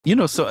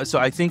So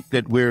I think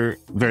that we're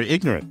very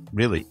ignorant,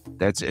 really.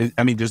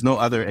 I mean, there's no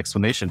other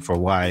explanation for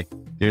why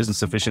there isn't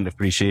sufficient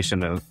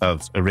appreciation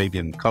of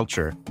Arabian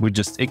culture. We're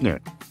just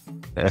ignorant,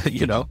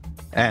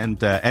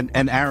 and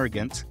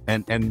arrogant,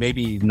 and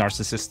maybe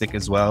narcissistic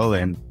as well,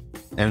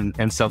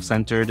 and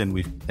self-centered. And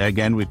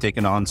we've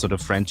taken on sort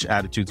of French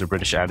attitudes or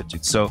British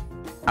attitudes. So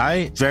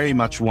I very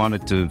much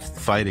wanted to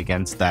fight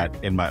against that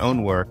in my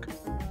own work,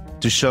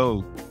 to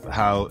show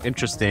how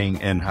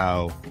interesting and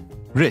how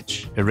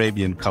rich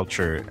Arabian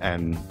culture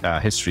and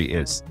history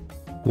is.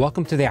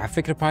 Welcome to the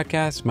Afikra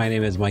podcast. My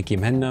name is Mikey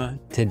Mhenna.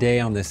 Today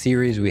on the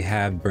series, we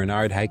have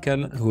Bernard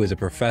Haykel, who is a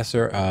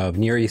professor of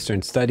Near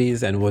Eastern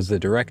Studies and was the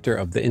director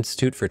of the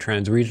Institute for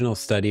Transregional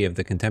Study of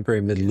the Contemporary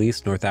Middle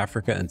East, North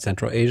Africa, and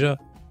Central Asia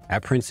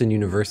at Princeton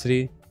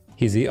University.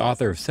 He's the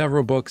author of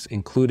several books,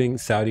 including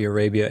Saudi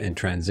Arabia in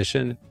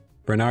Transition.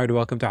 Bernard,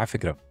 welcome to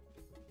Afikra.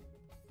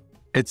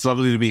 It's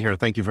lovely to be here.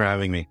 Thank you for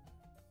having me.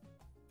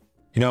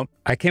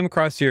 I came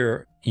across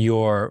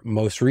your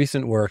most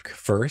recent work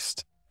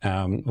first,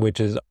 which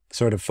is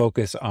sort of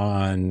focused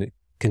on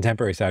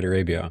contemporary Saudi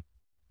Arabia.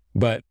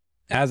 But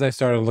as I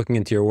started looking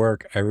into your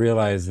work, I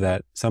realized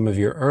that some of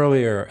your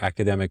earlier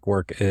academic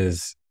work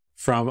is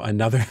from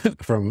another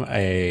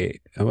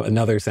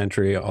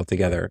century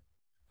altogether.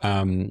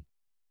 I'm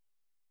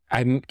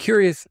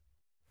curious,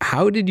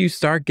 how did you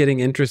start getting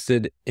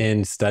interested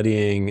in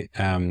studying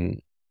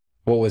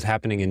what was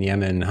happening in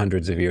Yemen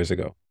hundreds of years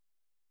ago?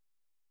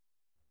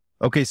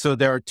 Okay, so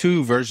there are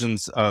two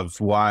versions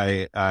of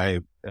why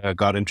I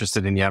got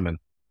interested in Yemen.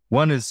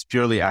 One is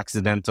purely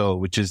accidental,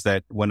 which is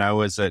that when I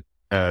was at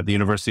the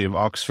University of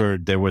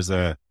Oxford, there was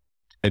a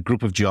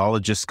group of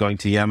geologists going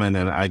to Yemen,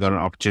 and I got an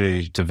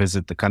opportunity to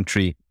visit the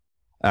country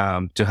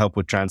to help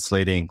with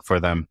translating for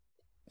them.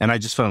 And I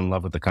just fell in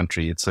love with the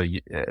country.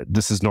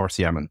 This is North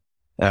Yemen.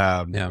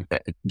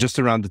 Just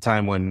around the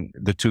time when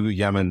the two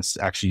Yemens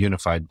actually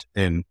unified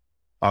in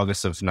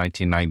August of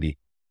 1990.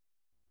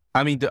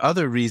 I mean, the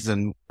other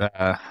reason,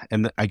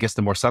 and I guess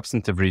the more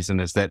substantive reason,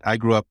 is that I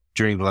grew up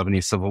during the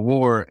Lebanese Civil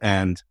War,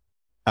 and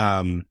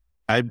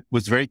I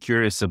was very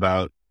curious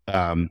about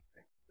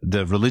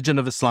the religion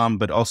of Islam,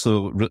 but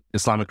also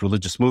Islamic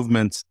religious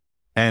movements.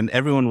 And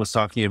everyone was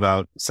talking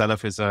about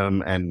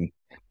Salafism and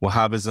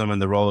Wahhabism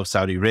and the role of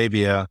Saudi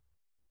Arabia.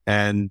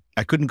 And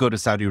I couldn't go to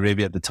Saudi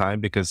Arabia at the time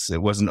because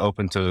it wasn't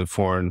open to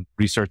foreign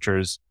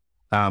researchers.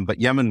 But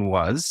Yemen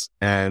was,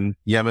 and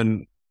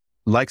Yemen,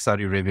 like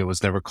Saudi Arabia,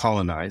 was never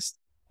colonized.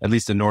 At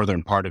least the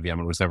northern part of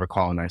Yemen was never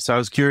colonized. So I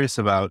was curious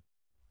about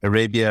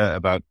Arabia,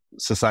 about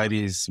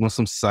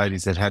Muslim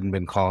societies that hadn't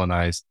been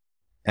colonized,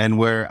 and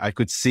where I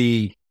could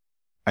see,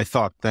 I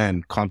thought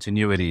then,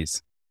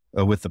 continuities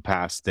with the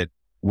past that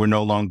were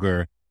no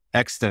longer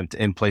extant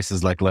in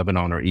places like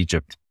Lebanon or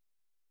Egypt.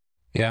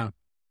 Yeah.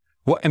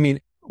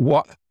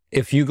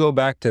 If you go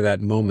back to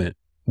that moment,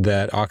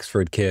 that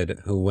Oxford kid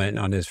who went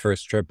on his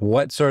first trip,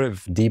 what sort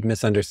of deep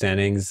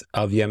misunderstandings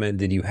of Yemen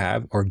did you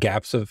have, or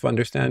gaps of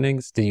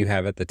understandings did you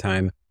have at the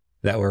time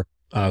that were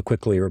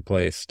quickly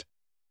replaced?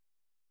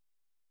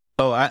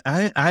 Oh,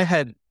 I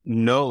had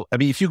no,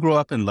 if you grow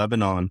up in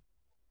Lebanon,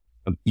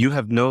 you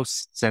have no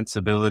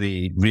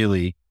sensibility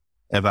really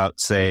about,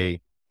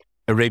 say,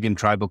 Arabian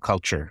tribal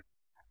culture,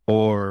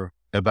 or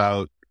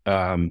about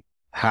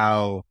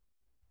how,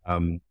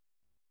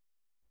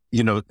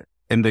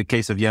 in the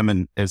case of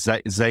Yemen, a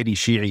Zaidi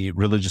Shi'i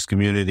religious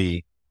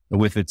community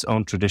with its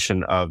own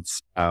tradition of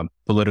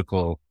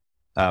political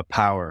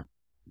power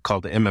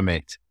called the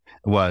Imamate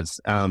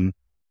was.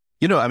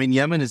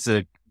 Yemen is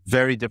a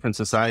very different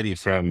society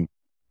from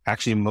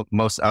actually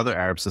most other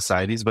Arab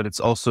societies, but it's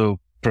also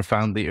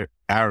profoundly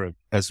Arab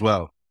as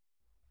well.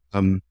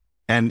 And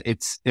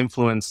it's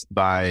influenced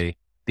by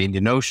the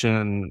Indian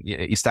Ocean,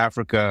 East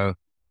Africa,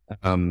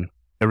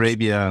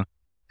 Arabia,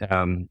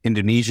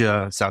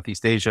 Indonesia,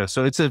 Southeast Asia.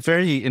 So it's a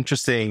very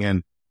interesting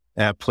and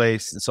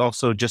place. It's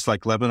also, just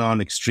like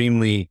Lebanon,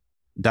 extremely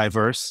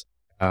diverse,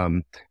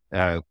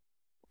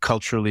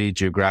 culturally,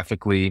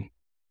 geographically.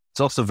 It's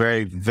also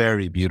very,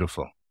 very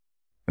beautiful.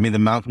 I mean, the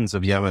mountains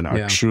of Yemen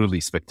are truly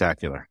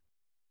spectacular.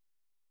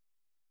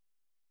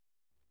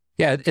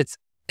 Yeah, it's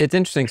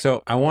interesting.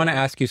 So I want to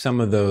ask you some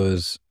of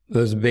those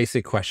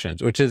basic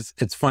questions, which is,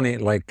 it's funny,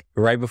 like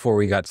right before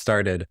we got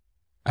started,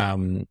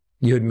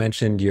 you had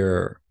mentioned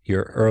your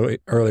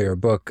earlier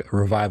book,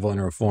 Revival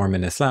and Reform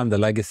in Islam, The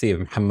Legacy of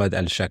Muhammad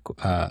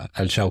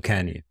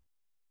al-Shawkani.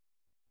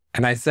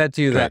 And I said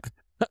to you that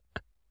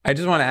I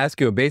just want to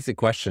ask you a basic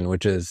question,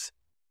 which is,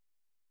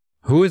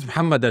 who is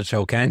Muhammad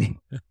al-Shawkani?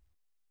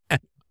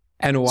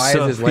 And why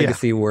is his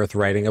legacy worth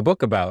writing a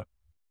book about?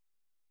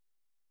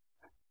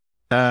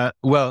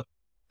 Well,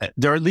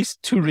 there are at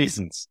least two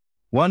reasons.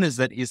 One is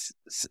that he's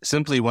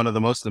simply one of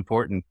the most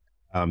important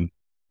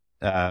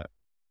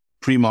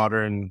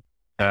pre-modern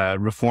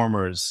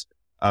reformers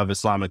of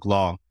Islamic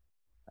law.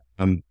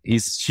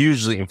 He's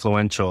hugely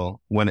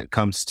influential when it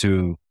comes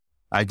to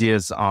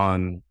ideas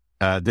on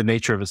the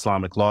nature of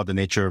Islamic law, the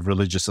nature of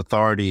religious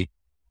authority,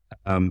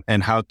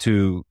 and how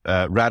to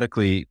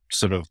radically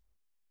sort of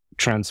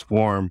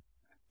transform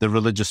the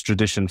religious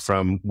tradition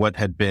from what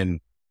had been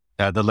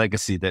the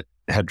legacy that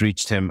had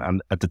reached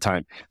him at the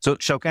time. So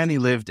Shawkani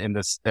lived in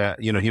this,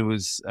 he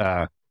was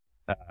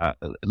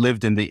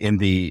lived in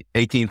the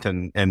 18th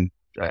and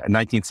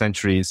 19th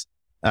centuries,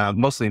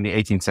 mostly in the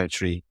 18th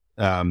century.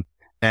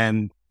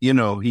 And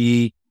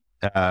he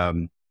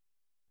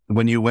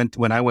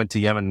when I went to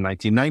Yemen in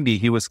 1990,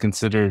 he was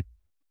considered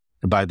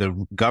by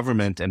the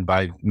government and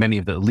by many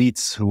of the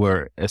elites who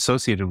were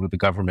associated with the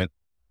government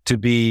to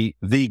be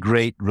the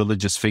great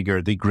religious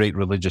figure, the great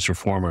religious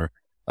reformer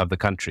of the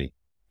country.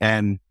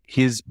 And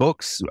his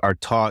books are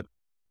taught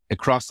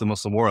across the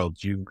Muslim world.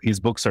 His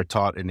books are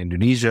taught in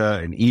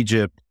Indonesia, in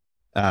Egypt,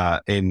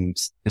 in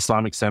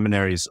Islamic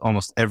seminaries,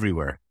 almost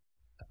everywhere.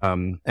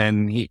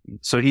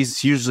 So he's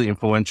hugely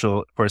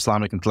influential for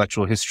Islamic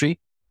intellectual history.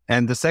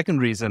 And the second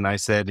reason I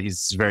said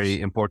he's very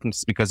important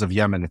is because of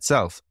Yemen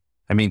itself.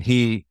 I mean,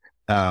 he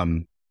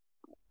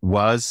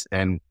was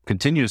and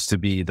continues to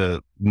be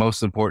the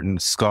most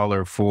important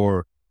scholar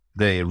for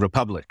the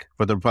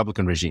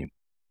Republican regime.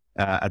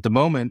 At the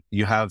moment,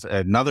 you have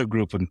another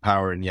group in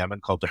power in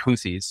Yemen called the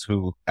Houthis,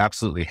 who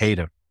absolutely hate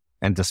him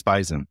and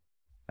despise him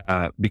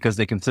because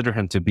they consider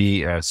him to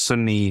be a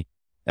Sunni,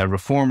 a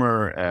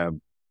reformer,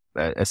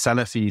 a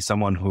Salafi,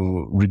 someone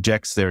who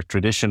rejects their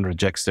tradition,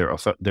 rejects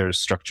their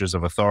structures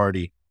of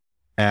authority.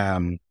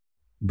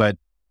 But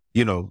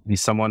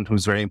he's someone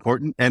who's very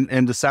important.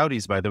 And the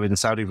Saudis, by the way, the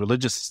Saudi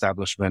religious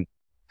establishment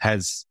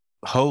has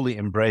wholly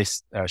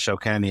embraced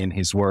Shawkani and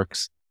his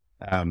works,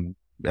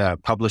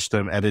 published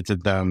them,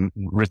 edited them,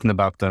 written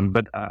about them,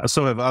 but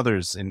so have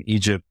others in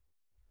Egypt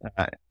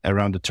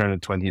around the turn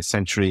of the 20th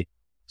century.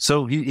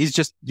 So he's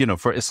just,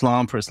 for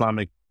Islam, for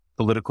Islamic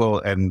political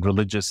and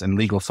religious and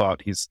legal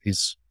thought,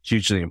 he's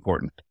hugely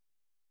important.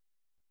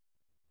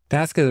 To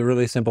ask a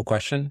really simple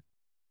question,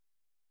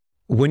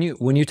 when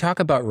you talk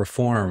about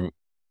reform,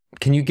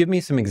 can you give me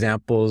some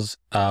examples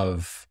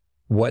of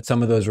what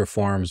some of those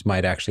reforms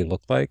might actually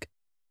look like?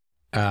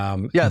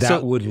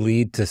 That would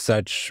lead to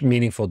such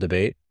meaningful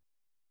debate.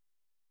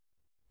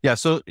 Yeah.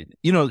 So,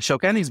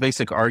 Shawkani's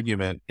basic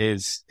argument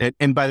is,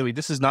 and by the way,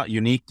 this is not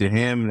unique to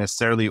him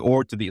necessarily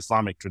or to the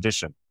Islamic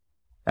tradition.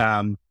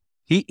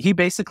 He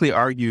basically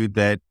argued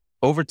that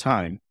over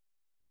time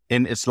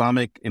in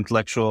Islamic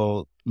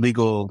intellectual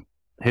legal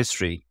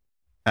history,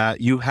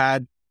 you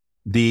had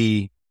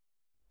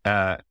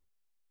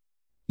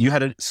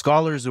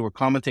scholars who were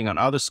commenting on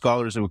other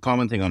scholars who were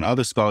commenting on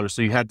other scholars.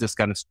 So you had this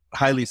kind of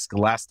highly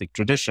scholastic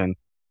tradition.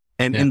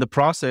 And in the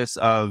process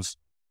of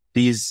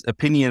these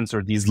opinions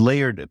or these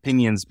layered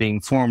opinions being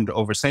formed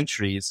over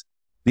centuries,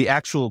 the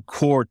actual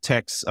core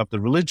texts of the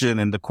religion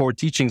and the core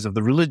teachings of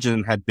the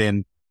religion had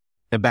been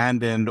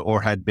abandoned or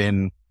had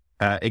been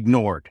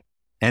ignored.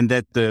 And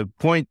that the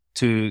point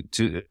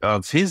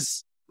of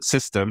his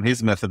system,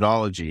 his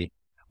methodology,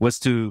 was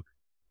to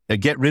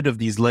get rid of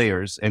these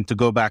layers and to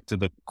go back to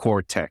the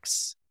core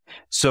texts.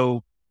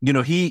 So,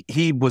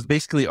 he was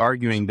basically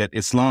arguing that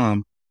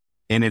Islam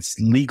in its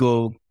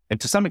legal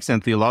and to some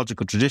extent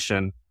theological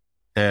tradition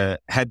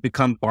had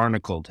become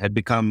barnacled, had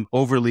become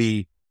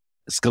overly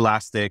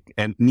scholastic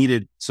and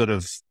needed sort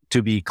of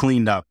to be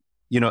cleaned up,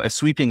 a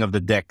sweeping of the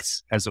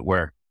decks, as it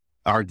were,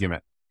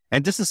 argument.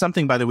 And this is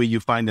something, by the way,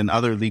 you find in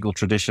other legal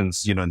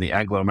traditions, in the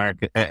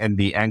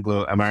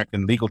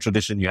Anglo-American legal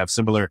tradition, you have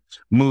similar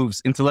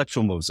moves,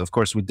 intellectual moves, of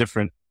course, with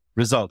different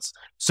results.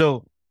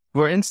 So,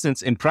 for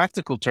instance, in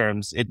practical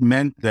terms, it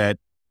meant that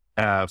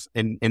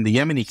in the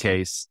Yemeni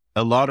case,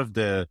 a lot of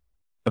the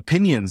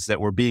opinions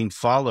that were being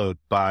followed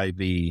by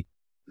the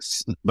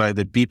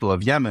people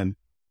of Yemen,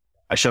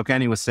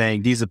 Shawkani was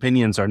saying these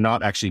opinions are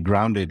not actually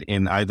grounded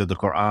in either the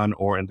Quran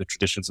or in the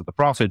traditions of the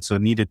Prophet. So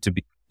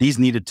these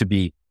needed to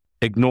be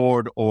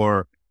ignored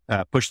or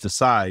pushed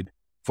aside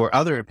for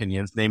other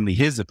opinions, namely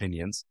his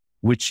opinions,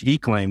 which he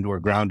claimed were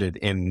grounded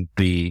in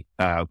the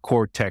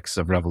core texts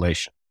of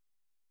Revelation.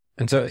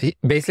 And so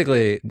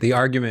basically the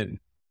argument,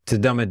 to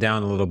dumb it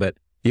down a little bit,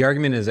 the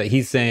argument is that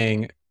he's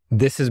saying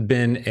this has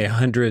been a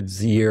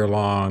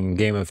 100-year-long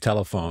game of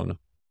telephone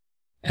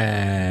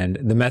and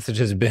the message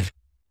has been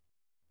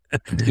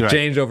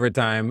changed over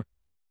time.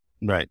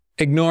 Right.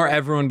 Ignore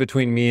everyone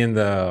between me and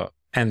the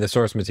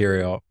source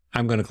material.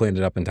 I'm going to clean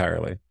it up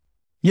entirely.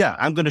 Yeah,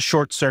 I'm going to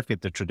short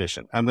circuit the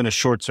tradition. I'm going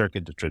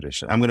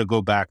to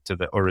go back to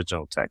the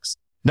original text.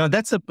 Now,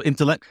 by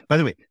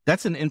the way,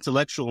 that's an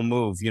intellectual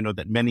move,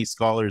 that many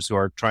scholars who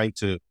are trying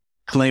to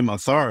claim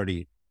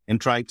authority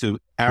and try to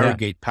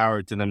arrogate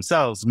power to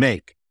themselves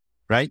make,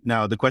 right?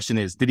 Now, the question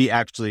is, did he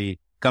actually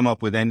come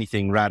up with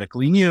anything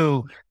radically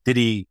new? Did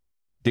he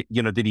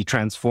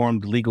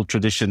transform the legal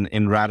tradition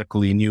in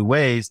radically new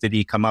ways? Did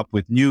he come up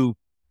with new,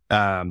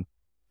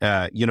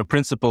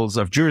 principles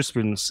of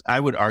jurisprudence? I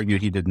would argue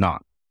he did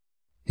not.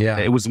 Yeah.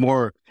 It was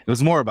more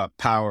about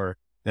power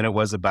than it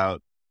was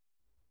about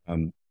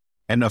an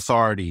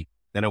authority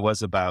than it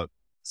was about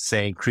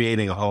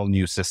creating a whole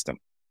new system.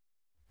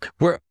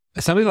 Where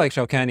somebody like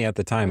Shawkani at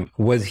the time,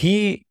 was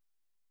he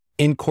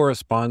in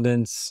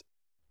correspondence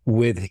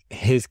with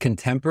his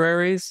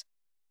contemporaries,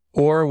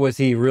 Or was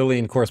he really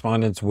in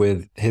correspondence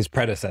with his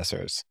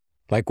predecessors?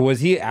 Like, was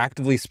he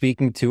actively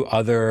speaking to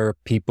other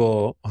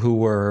people who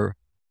were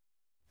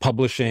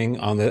publishing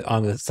on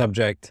the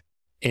subject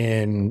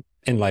in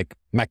like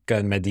Mecca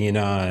and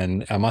Medina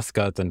and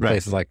Muscat and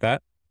places like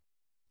that?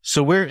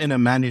 So we're in a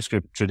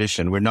manuscript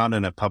tradition. We're not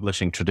in a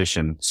publishing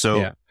tradition.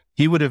 So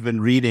he would have been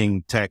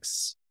reading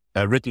texts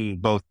written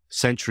both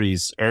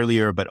centuries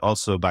earlier, but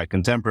also by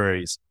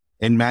contemporaries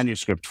in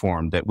manuscript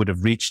form that would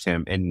have reached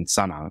him in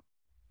Sana'a.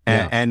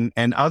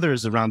 And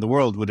others around the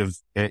world would have,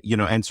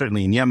 and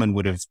certainly in Yemen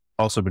would have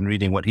also been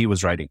reading what he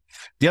was writing.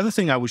 The other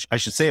thing I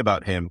should say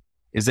about him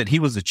is that he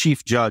was the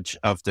chief judge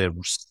of the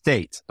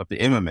state, of the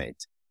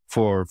imamate,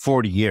 for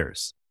 40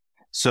 years.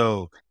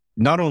 So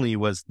not only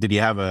did he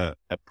have a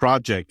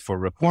project for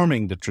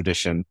reforming the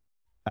tradition,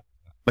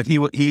 but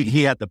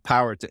he had the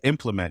power to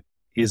implement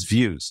his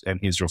views and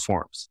his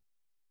reforms.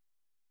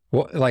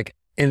 Well, like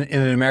in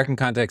an American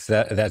context,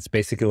 that's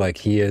basically like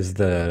he is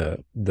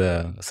the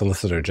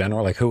Solicitor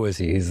General. Like, who is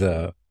he?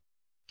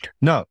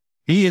 No,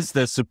 he is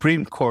the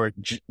Supreme Court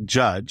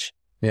judge.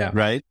 Yeah.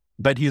 Right.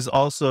 But he's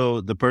also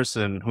the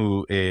person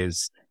who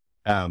is,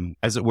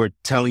 as it were,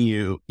 telling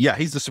you,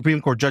 he's the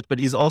Supreme Court judge, but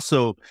he's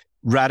also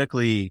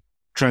radically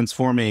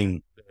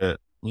transforming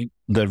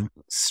the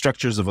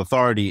structures of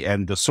authority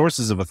and the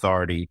sources of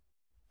authority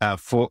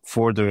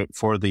for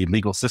the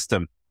legal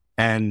system.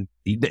 And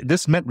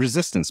this meant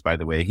resistance, by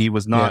the way. He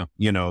was not,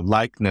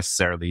 like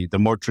necessarily the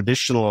more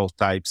traditional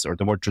types or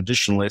the more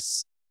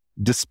traditionalists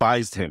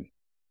despised him.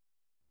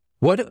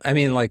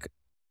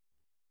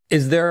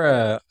 Is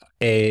there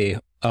a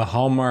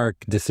hallmark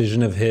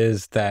decision of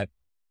his that,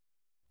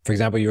 for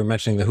example, you were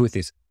mentioning the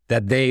Houthis,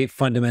 that they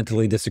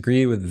fundamentally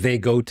disagree with? They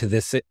go to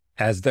this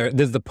as this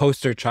is the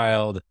poster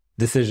child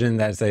decision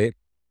that say,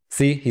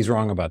 see, he's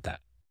wrong about that.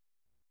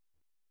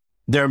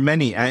 There are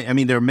many.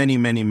 There are many,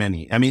 many,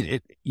 many.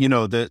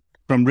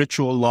 From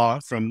ritual law,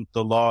 from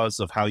the laws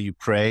of how you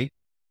pray,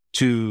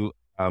 to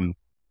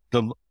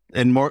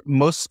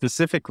most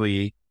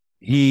specifically,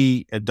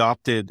 he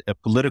adopted a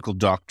political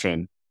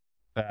doctrine,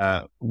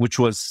 which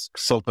was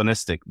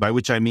sultanistic. By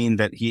which I mean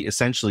that he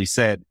essentially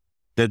said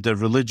that the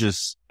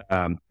religious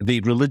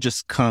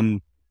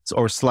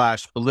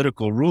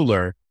political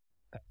ruler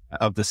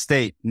of the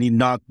state need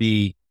not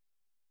be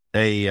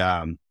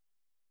a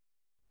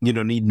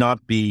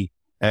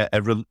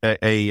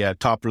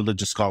top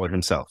religious scholar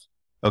himself.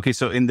 Okay,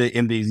 so in the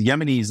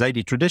Yemeni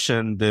Zaidi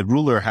tradition, the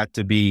ruler had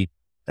to be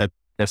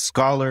a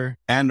scholar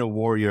and a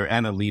warrior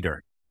and a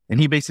leader. And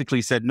he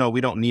basically said, no,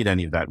 we don't need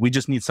any of that. We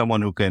just need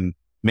someone who can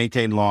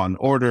maintain law and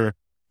order.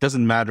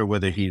 Doesn't matter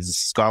whether he's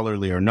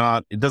scholarly or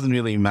not. It doesn't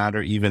really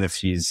matter even if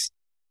he's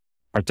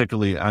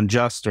particularly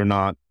unjust or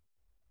not.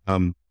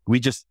 We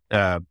just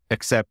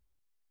accept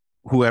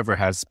whoever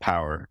has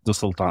power, the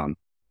sultan,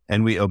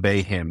 and we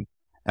obey him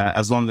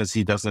as long as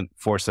he doesn't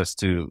force us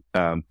to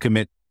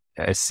commit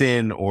a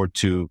sin or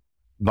to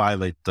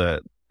violate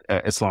the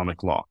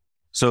Islamic law.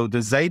 So the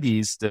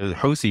Zaydis, the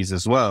Houthis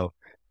as well,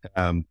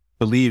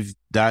 believe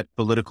that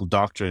political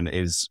doctrine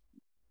is,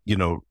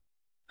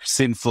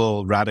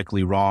 sinful,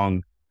 radically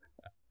wrong,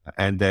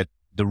 and that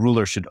the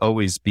ruler should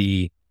always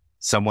be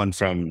someone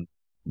from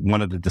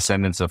one of the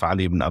descendants of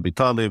Ali ibn Abi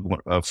Talib,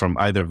 from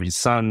either of his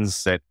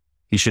sons, that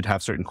he should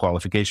have certain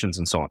qualifications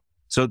and so on.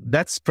 So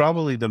that's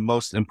probably the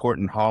most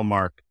important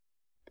hallmark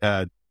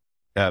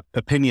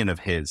opinion of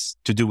his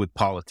to do with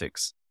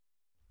politics.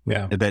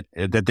 That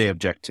they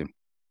object to.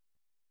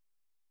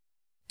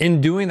 In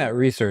doing that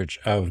research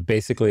of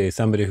basically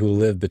somebody who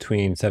lived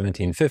between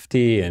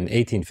 1750 and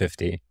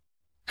 1850,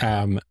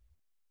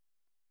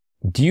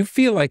 do you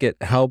feel like it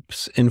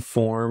helps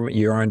inform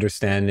your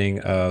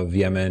understanding of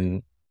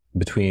Yemen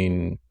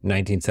between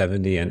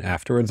 1970 and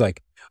afterwards?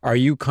 Like, are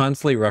you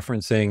constantly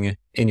referencing,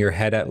 in your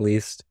head at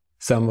least,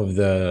 some of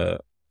the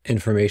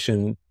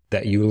information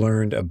that you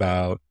learned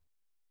about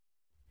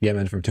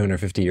Yemen from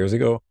 250 years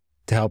ago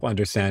to help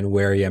understand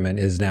where Yemen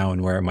is now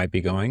and where it might be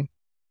going?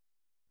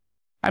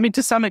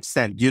 To some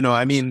extent,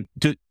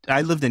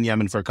 I lived in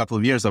Yemen for a couple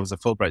of years. I was a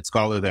Fulbright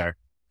scholar there.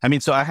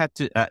 So I had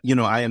to,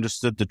 I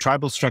understood the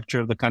tribal structure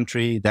of the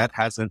country. That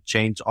hasn't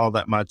changed all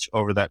that much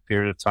over that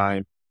period of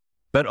time.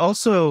 But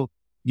also,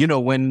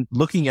 when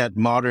looking at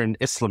modern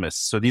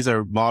Islamists, so these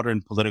are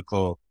modern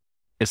political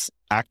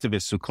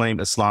activists who claim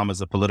Islam as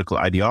a political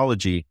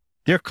ideology,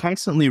 they're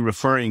constantly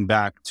referring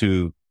back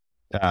to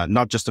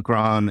not just the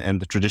Quran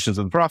and the traditions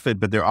of the Prophet,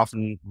 but they're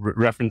often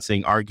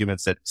referencing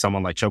arguments that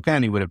someone like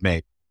Shawkani would have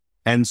made.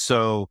 And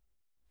so,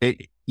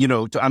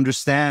 to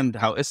understand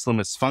how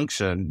Islamists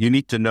function, you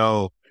need to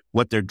know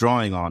what they're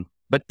drawing on.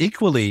 But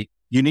equally,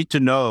 you need to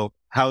know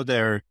how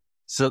they're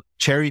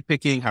cherry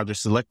picking, how they're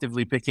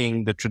selectively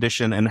picking the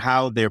tradition, and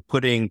how they're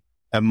putting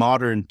a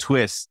modern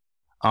twist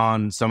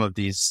on some of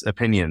these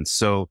opinions.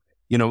 So,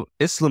 modern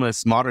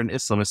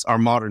Islamists are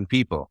modern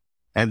people,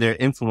 and they're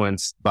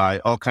influenced by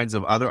all kinds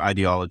of other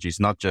ideologies,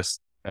 not just,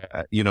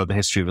 the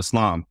history of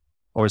Islam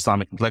or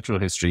Islamic intellectual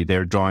history.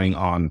 They're drawing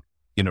on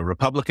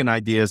Republican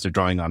ideas, they're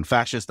drawing on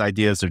fascist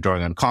ideas, they're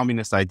drawing on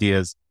communist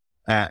ideas.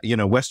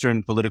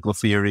 Western political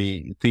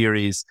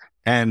theories.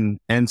 And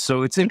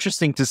so it's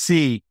interesting to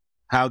see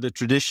how the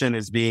tradition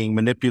is being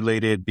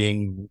manipulated,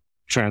 being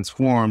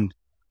transformed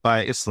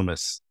by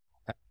Islamists.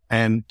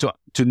 And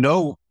to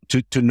know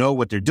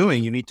what they're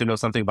doing, you need to know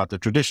something about the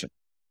tradition.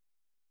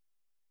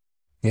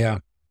 Yeah.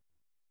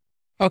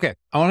 Okay.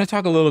 I want to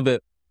talk a little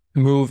bit,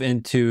 move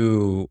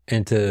into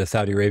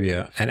Saudi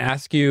Arabia and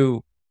ask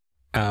you,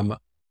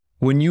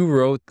 when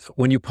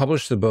you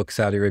published the book,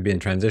 Saudi Arabia in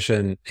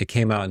Transition, it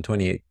came out in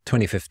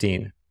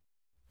 2015.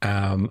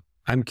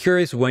 I'm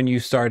curious when you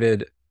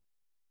started,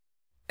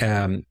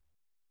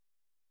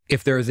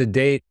 if there was a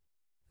date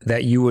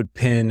that you would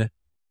pin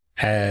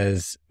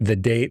as the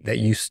date that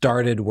you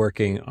started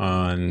working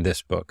on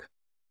this book.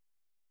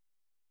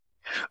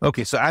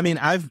 Okay. So, I mean,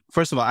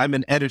 first of all, I'm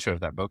an editor of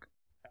that book.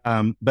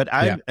 But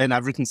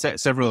I've written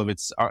several of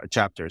its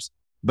chapters,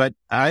 but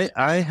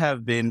I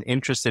have been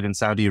interested in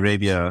Saudi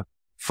Arabia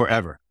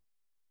forever.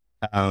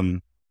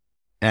 And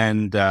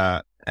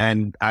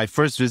I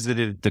first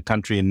visited the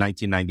country in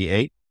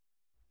 1998.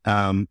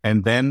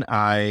 And then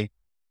I,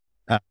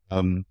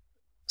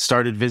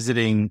 started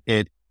visiting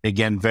it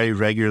again very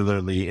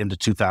regularly in the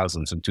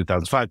 2000s, in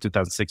 2005,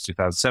 2006,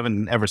 2007,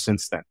 and ever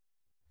since then.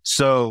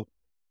 So,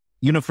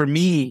 for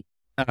me,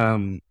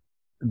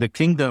 the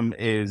kingdom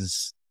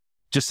is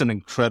just an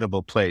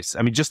incredible place.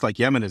 I mean, just like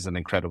Yemen is an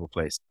incredible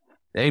place.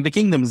 The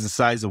kingdom is the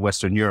size of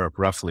Western Europe,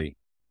 roughly.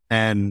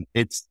 And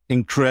it's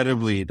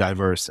incredibly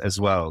diverse as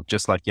well,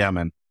 just like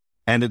Yemen.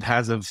 And it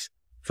has a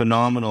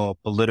phenomenal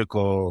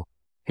political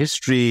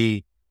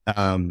history,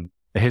 a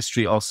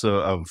history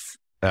also of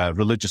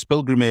religious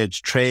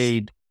pilgrimage,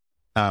 trade,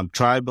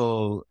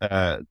 tribal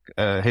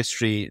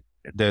history,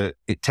 the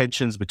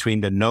tensions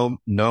between the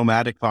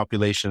nomadic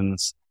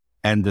populations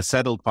and the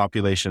settled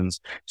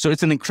populations. So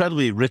it's an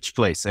incredibly rich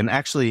place. And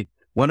actually,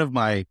 one of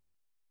my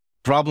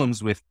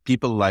problems with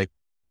people like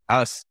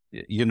us,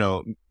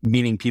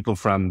 meaning people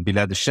from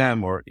Bilad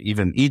al-Sham or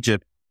even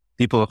Egypt,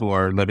 people who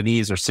are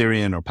Lebanese or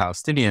Syrian or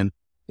Palestinian,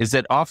 is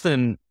that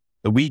often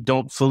we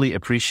don't fully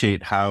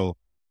appreciate how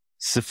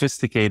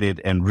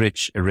sophisticated and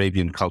rich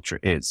Arabian culture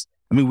is.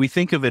 I mean, we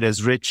think of it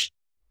as rich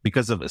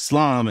because of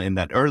Islam in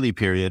that early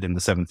period in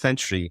the 7th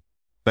century,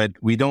 but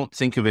we don't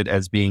think of it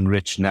as being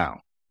rich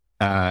now.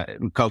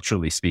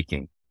 Culturally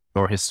speaking,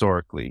 or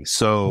historically.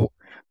 So,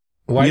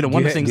 one of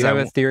the things do you have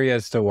a theory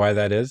as to why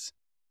that is?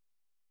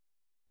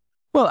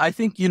 Well, I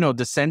think,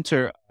 the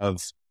center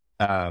of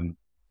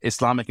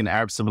Islamic and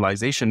Arab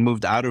civilization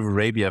moved out of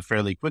Arabia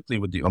fairly quickly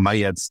with the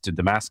Umayyads to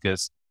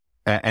Damascus.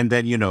 And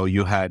then,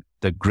 you had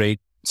the great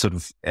sort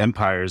of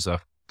empires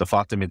of the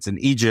Fatimids in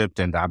Egypt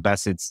and the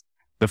Abbasids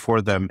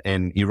before them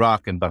in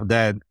Iraq and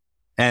Baghdad.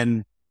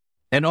 And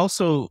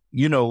also,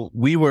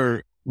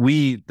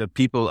 we, the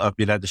people of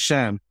Bilad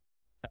al-Sham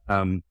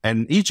and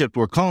Egypt,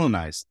 were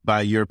colonized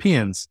by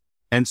Europeans.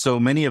 And so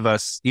many of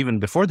us, even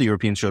before the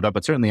Europeans showed up,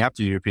 but certainly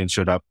after the Europeans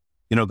showed up,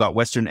 got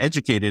Western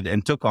educated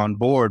and took on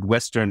board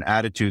Western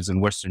attitudes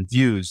and Western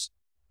views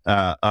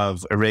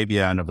of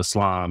Arabia and of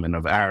Islam and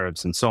of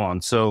Arabs and so on.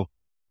 So,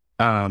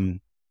 so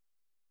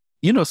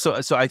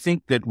I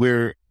think that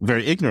we're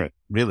very ignorant,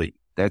 really.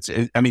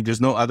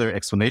 There's no other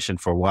explanation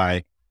for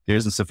why there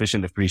isn't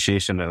sufficient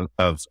appreciation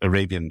of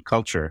Arabian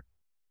culture.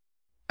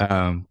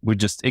 We're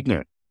just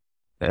ignorant,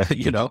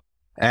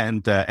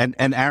 and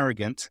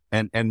arrogant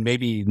and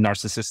maybe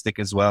narcissistic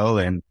as well,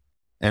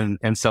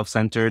 and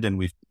self-centered. And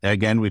we've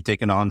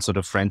taken on sort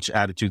of French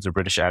attitudes or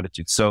British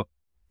attitudes. So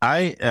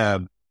I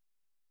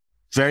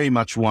very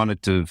much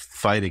wanted to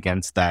fight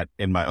against that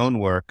in my own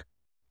work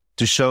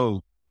to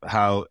show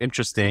how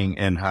interesting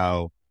and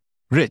how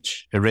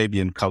rich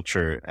Arabian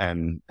culture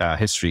and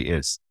history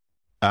is.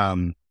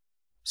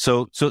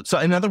 So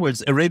in other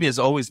words, Arabia has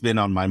always been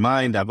on my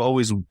mind. I've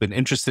always been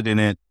interested in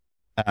it.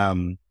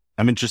 I'm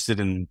interested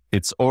in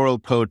its oral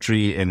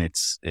poetry and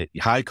its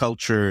high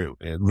culture,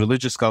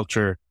 religious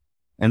culture,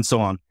 and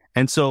so on.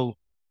 And so,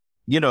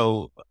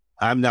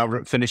 I'm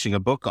now finishing a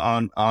book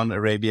on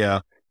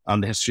Arabia,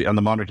 on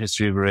the modern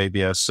history of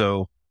Arabia.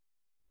 So,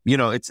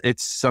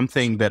 it's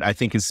something that I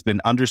think has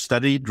been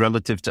understudied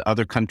relative to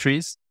other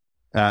countries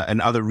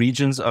and other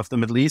regions of the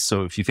Middle East.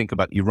 So if you think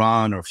about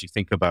Iran, or if you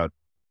think about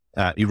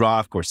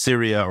Iraq or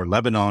Syria or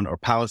Lebanon or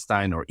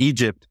Palestine or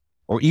Egypt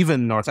or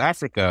even North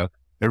Africa,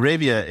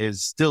 Arabia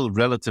is still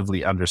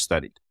relatively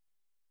understudied.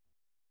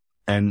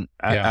 And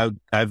I've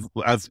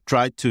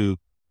tried to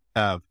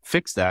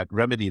fix that,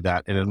 remedy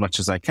that in as much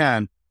as I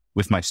can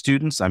with my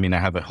students. I mean, I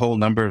have a whole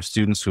number of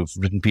students who've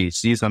written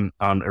PhDs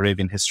on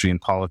Arabian history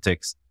and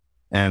politics,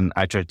 and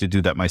I try to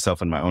do that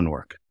myself in my own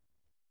work.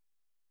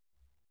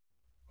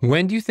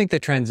 When do you think the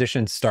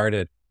transition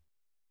started?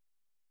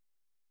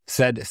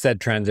 Said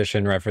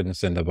transition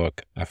referenced in the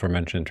book,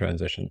 aforementioned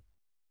transition.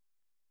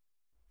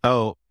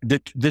 Oh,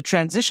 the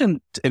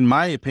transition, in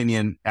my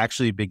opinion,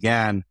 actually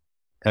began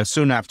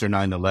soon after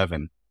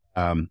 9/11.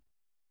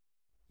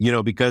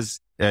 Because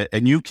a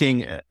new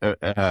king,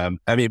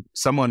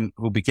 someone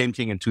who became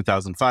king in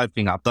 2005,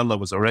 King Abdullah,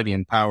 was already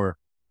in power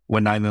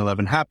when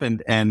 9/11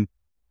 happened. And,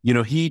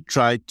 he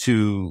tried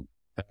to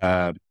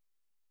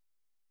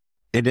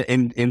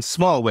in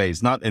small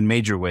ways, not in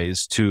major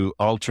ways, to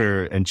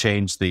alter and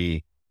change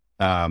the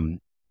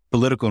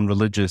political and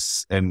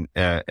religious and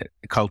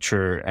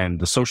culture and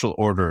the social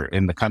order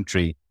in the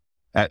country.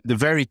 The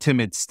very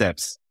timid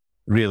steps,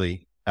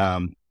 really.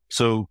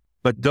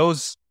 But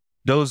those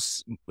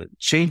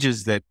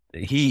changes that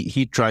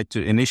he tried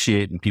to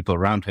initiate and people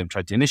around him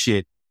tried to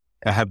initiate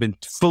have been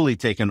fully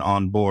taken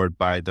on board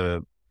by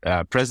the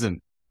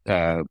present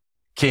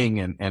king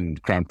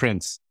and crown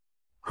prince,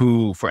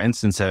 who, for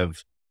instance,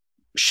 have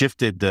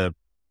shifted the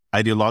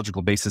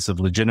ideological basis of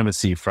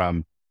legitimacy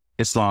from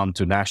Islam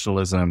to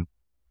nationalism,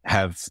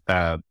 have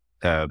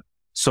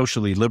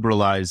socially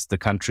liberalized the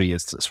country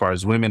as far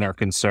as women are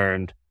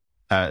concerned,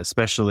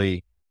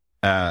 especially,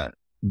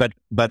 but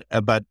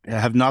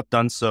have not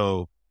done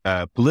so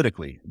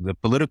politically. The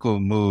political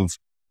move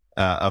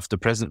of the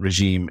present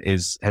regime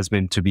has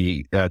been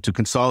to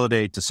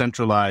consolidate, to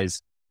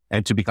centralize,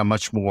 and to become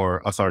much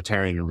more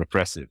authoritarian and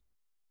repressive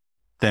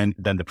than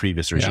the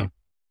previous regime. Yeah.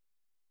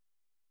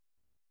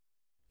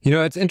 You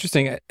know, it's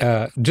interesting.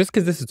 Just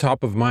because this is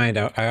top of mind,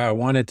 I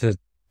wanted to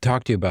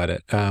talk to you about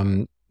it.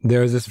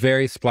 There's this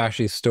very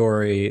splashy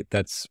story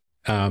that's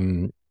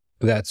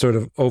that sort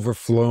of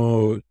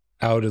overflowed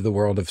out of the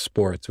world of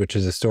sports, which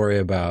is a story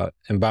about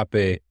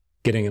Mbappe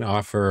getting an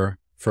offer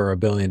for $1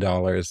 billion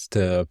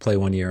to play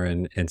 1 year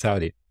in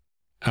Saudi.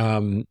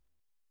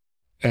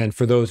 And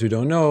for those who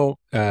don't know,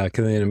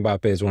 Kylian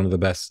Mbappe is one of the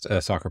best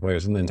soccer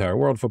players in the entire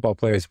world, football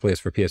players. He plays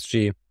for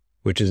PSG,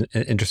 which is,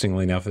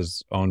 interestingly enough,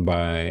 is owned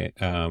by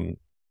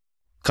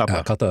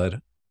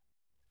Qatar.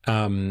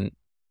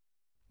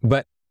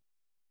 But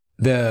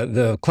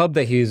the club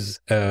that he's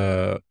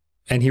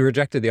and he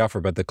rejected the offer,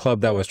 but the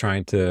club that was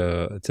trying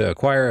to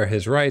acquire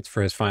his rights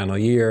for his final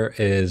year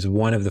is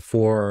one of the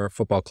 4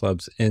 football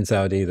clubs in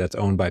Saudi that's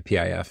owned by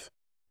PIF,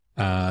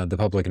 the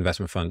Public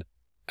Investment Fund.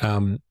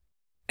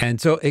 And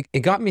so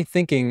it got me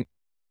thinking,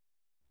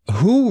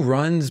 who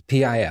runs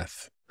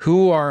PIF?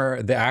 Who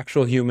are the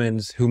actual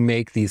humans who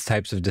make these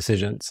types of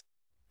decisions?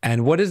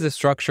 And what is the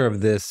structure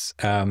of this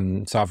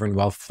sovereign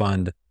wealth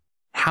fund?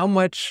 How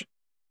much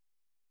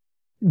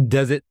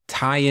does it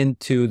tie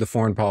into the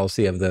foreign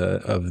policy of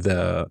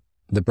the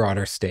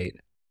broader state?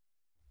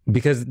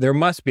 Because there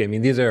must be. I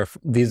mean, these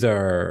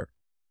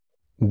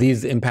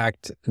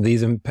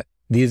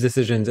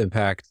decisions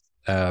impact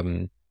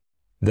the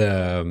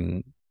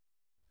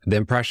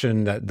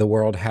impression that the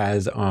world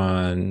has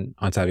on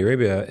Saudi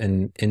Arabia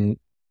in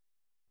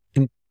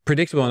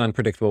predictable and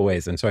unpredictable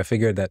ways. And so I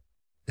figured that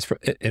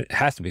it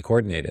has to be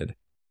coordinated.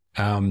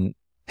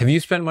 Have you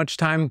spent much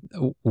time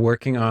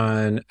working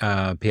on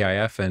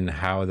PIF and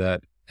how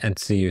that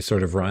entity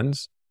sort of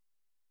runs?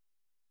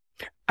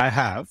 I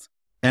have,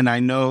 and I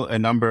know a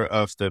number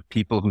of the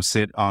people who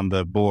sit on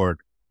the board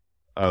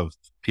of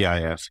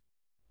PIF,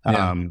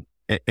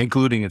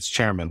 including its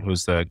chairman,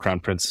 who's the Crown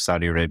Prince of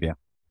Saudi Arabia.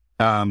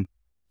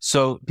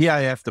 So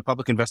PIF, the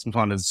Public Investment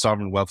Fund, is the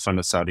sovereign wealth fund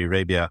of Saudi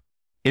Arabia.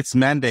 Its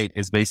mandate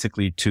is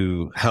basically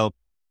to help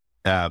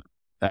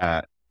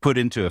put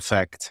into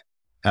effect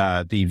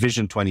the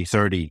Vision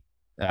 2030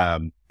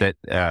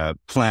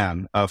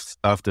 plan of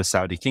the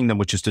Saudi kingdom,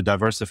 which is to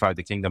diversify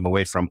the kingdom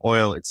away from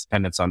oil, its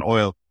dependence on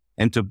oil,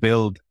 and to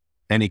build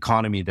an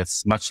economy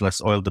that's much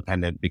less oil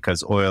dependent,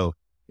 because oil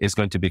is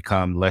going to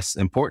become less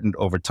important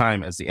over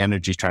time as the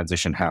energy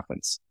transition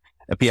happens.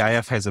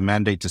 PIF has a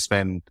mandate to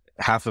spend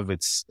half of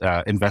its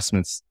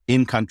investments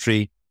in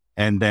country,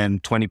 and then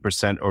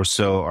 20% or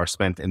so are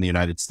spent in the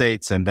United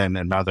States, and then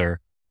another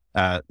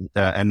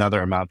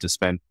amount is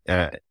spent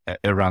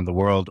around the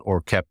world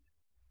or kept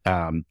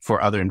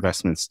for other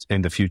investments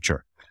in the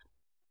future.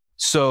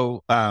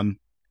 So,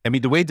 I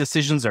mean, the way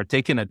decisions are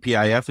taken at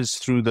PIF is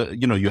through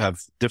you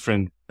have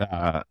different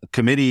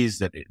committees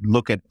that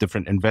look at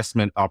different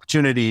investment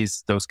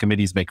opportunities. Those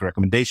committees make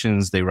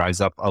recommendations. They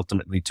rise up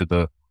ultimately to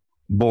the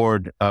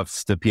board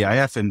of the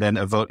PIF, and then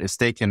a vote is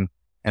taken.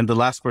 And the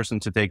last person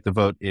to take the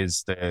vote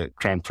is the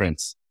Crown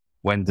Prince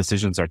when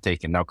decisions are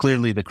taken. Now,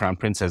 clearly, the Crown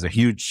Prince has a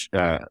huge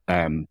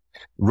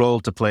role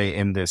to play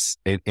in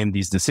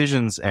these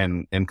decisions,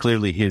 and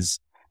clearly his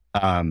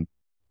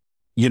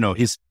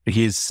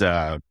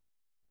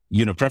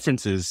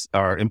preferences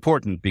are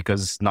important,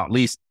 because not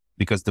least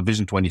because the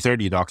Vision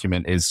 2030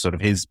 document is sort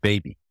of his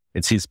baby.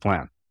 It's his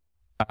plan.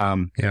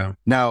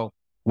 Now,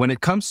 when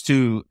it comes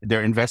to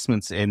their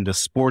investments in the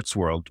sports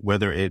world,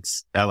 whether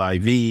it's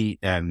LIV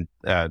and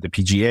the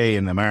PGA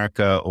in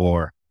America,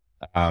 or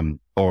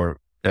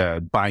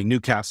buying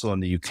Newcastle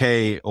in the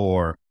UK,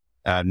 or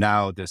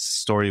now this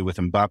story with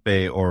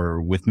Mbappe,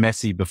 or with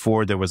Messi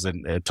before there was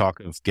a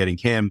talk of getting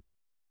him.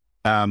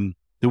 The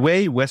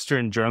way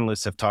Western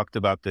journalists have talked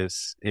about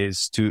this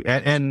is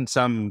and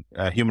some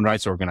human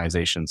rights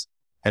organizations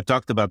have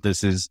talked about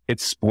this, is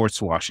it's sports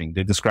washing.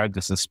 They describe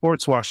this as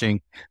sports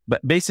washing,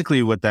 but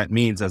basically what that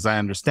means, as I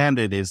understand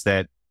it, is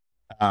that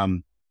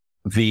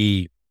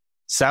the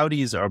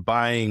Saudis are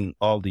buying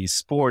all these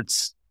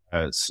sports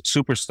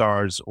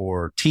superstars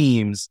or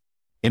teams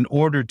in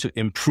order to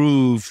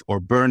improve or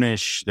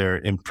burnish their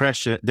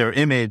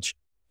image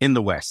in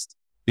the West,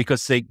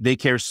 because they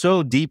care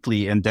so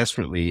deeply and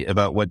desperately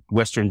about what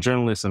Western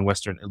journalists and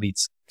Western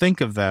elites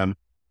think of them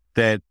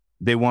that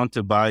they want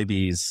to buy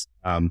these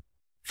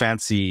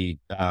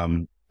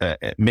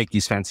make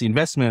these fancy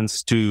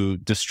investments to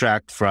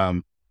distract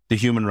from the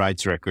human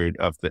rights record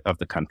of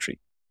the country.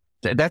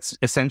 That's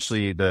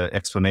essentially the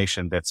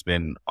explanation that's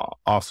been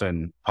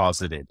often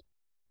posited.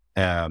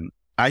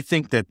 I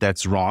think that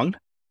that's wrong.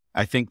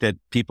 I think that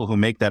people who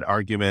make that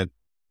argument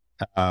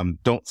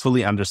don't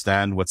fully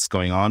understand what's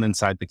going on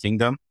inside the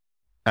kingdom,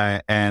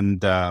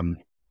 and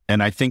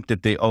I think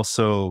that they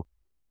also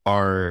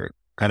are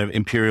kind of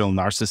imperial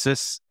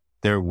narcissists.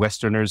 They're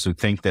Westerners who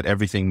think that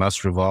everything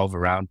must revolve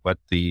around what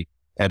the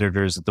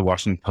editors at the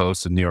Washington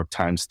Post and New York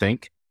Times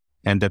think,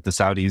 and that the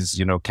Saudis,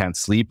 can't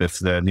sleep if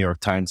the New York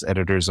Times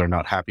editors are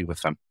not happy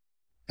with them.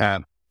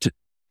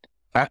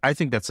 I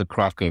think that's a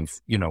crock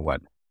of,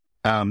 what.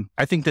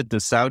 I think that the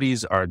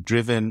Saudis are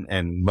driven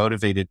and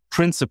motivated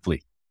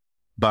principally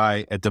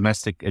by a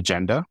domestic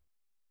agenda.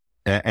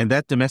 And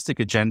that domestic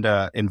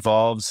agenda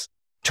involves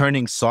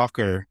turning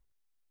soccer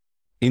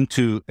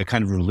into a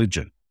kind of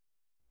religion.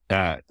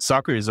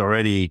 Soccer is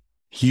already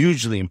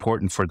hugely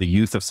important for the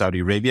youth of Saudi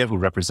Arabia, who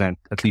represent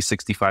at least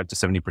 65 to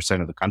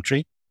 70% of the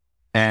country.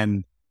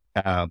 And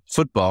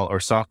football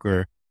or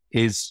soccer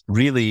is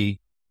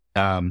really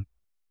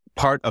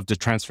part of the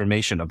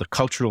transformation, of the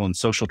cultural and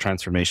social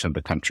transformation of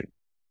the country.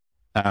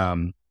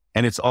 And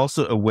it's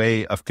also a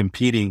way of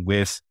competing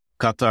with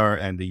Qatar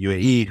and the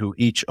UAE, who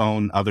each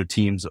own other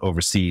teams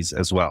overseas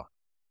as well.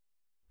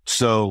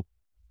 So,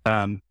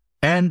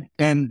 and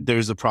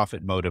there's a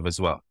profit motive as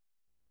well.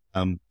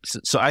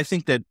 So I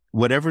think that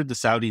whatever the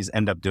Saudis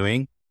end up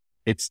doing,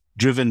 it's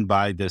driven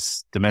by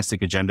this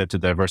domestic agenda to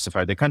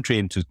diversify the country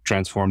and to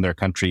transform their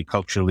country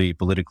culturally,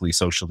 politically,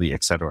 socially,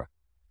 etc.,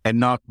 and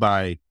not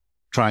by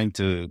trying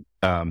to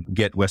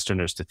get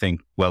Westerners to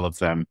think well of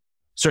them.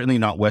 Certainly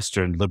not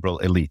Western liberal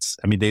elites.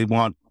 I mean, they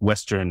want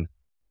Western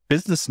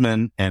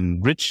businessmen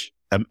and rich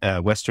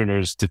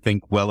Westerners to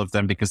think well of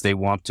them because they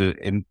want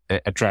to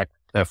attract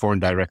foreign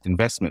direct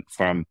investment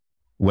from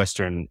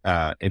Western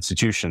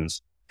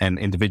institutions and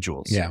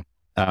individuals. Yeah.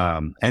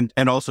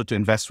 And also to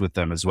invest with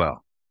them as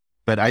well.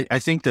 But I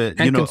think that,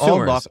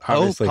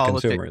 obviously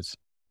consumers.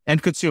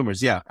 And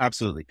consumers, yeah,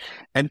 absolutely.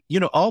 And,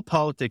 all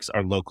politics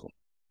are local.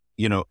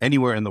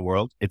 Anywhere in the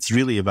world, it's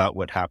really about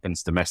what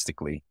happens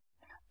domestically.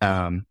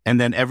 And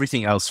then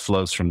everything else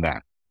flows from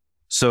that.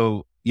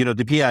 So, the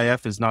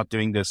PIF is not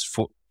doing this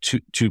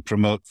to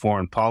promote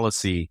foreign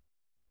policy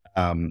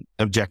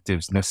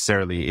objectives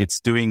necessarily. It's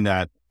doing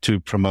that to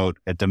promote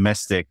a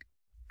domestic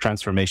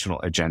transformational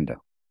agenda.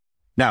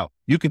 Now,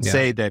 you can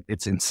say that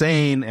it's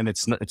insane and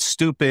it's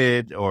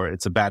stupid, or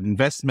it's a bad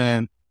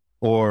investment,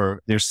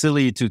 or they're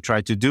silly to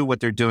try to do what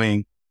they're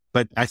doing.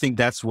 But I think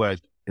that's what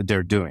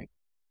they're doing.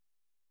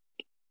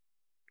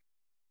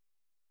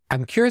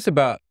 I'm curious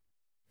about,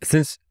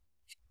 since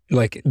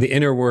like the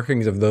inner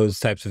workings of those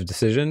types of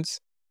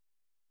decisions,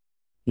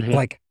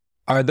 like,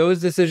 are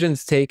those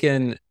decisions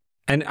taken?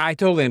 And I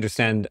totally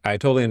understand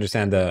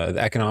the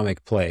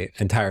economic play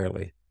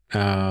entirely.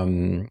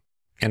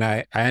 And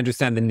I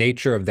understand the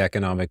nature of the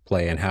economic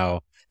play and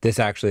how this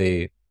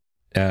actually,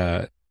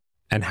 and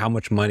how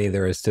much money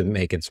there is to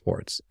make in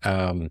sports.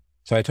 So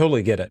I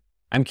totally get it.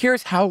 I'm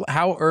curious how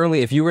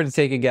early, if you were to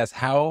take a guess,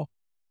 how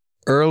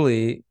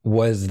early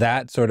was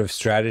that sort of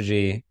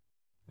strategy,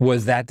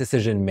 was that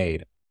decision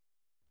made?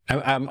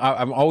 I'm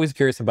always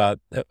curious about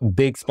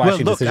big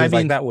splashy decisions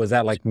like that. Was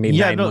that like maybe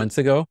 9 months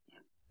ago?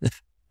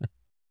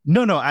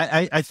 No.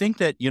 I think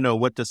that,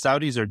 what the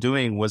Saudis are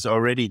doing was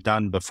already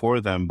done before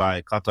them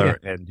by Qatar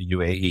and the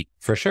UAE.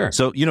 For sure.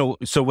 So,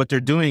 so what they're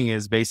doing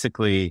is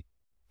basically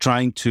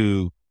trying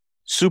to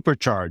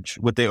supercharge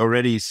what they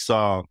already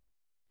saw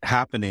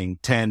happening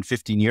 10,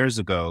 15 years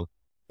ago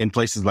in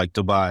places like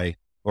Dubai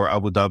or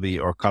Abu Dhabi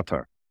or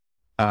Qatar.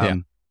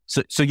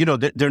 So,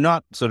 they're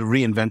not sort of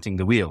reinventing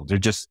the wheel. They're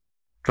just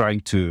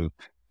trying to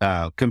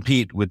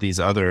compete with these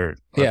other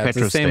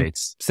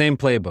petrostates. Same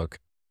playbook.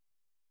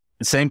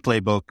 Same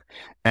playbook.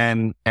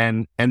 And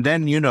then,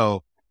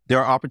 there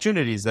are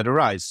opportunities that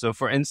arise. So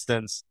for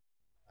instance,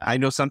 I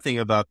know something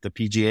about the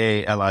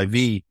PGA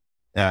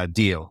LIV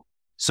deal.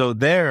 So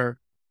there,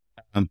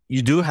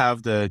 you do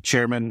have the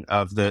chairman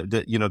of the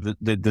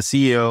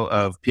CEO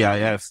of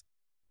PIF,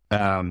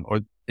 or,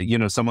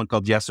 someone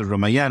called Yasser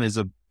Ramayan is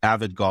an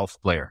avid golf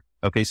player.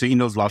 Okay. So he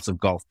knows lots of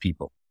golf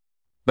people,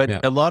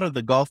 but a lot of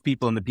the golf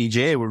people in the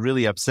PGA were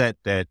really upset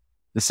that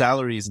the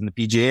salaries in the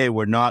PGA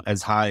were not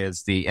as high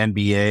as the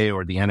NBA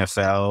or the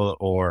NFL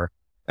or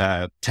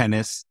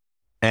tennis.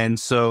 And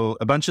so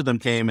a bunch of them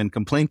came and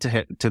complained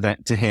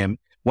to him.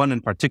 One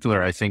in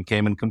particular, I think,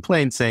 came and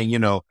complained saying,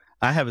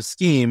 I have a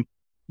scheme,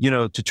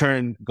 to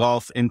turn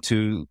golf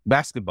into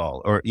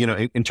basketball, or,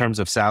 in terms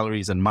of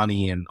salaries and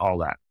money and all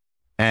that.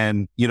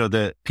 And,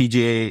 the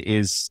PGA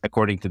is,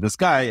 according to this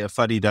guy, a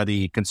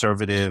fuddy-duddy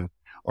conservative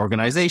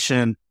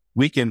organization.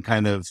 We can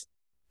kind of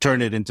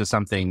turn it into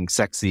something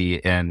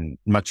sexy and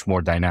much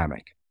more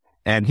dynamic.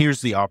 And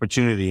here's the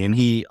opportunity. And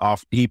he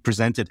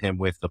presented him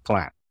with the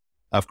plan.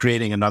 of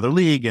creating another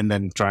league and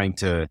then trying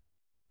to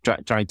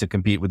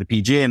compete with the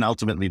PGA, and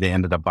ultimately they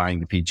ended up buying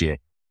the PGA.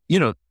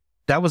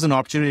 That was an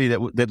opportunity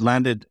that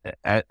landed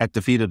at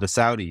the feet of the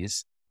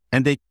Saudis,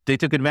 and they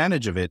took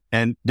advantage of it.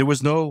 And there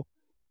was no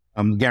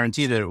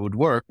guarantee that it would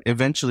work.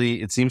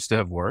 Eventually, it seems to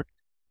have worked,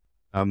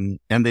 and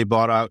they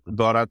bought out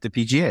the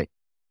PGA.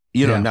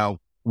 Now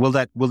will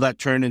that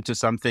turn into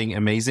something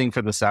amazing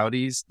for the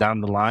Saudis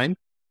down the line?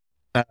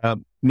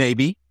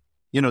 Maybe.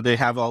 They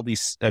have all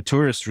these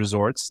tourist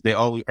resorts. They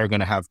all are going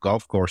to have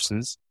golf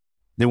courses.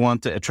 They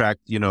want to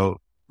attract,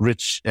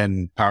 rich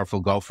and powerful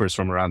golfers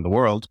from around the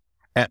world,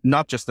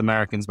 not just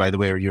Americans, by the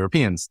way, or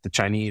Europeans, the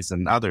Chinese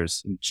and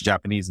others,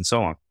 Japanese and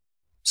so on.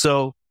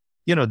 So,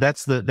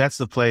 that's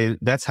the play.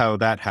 That's how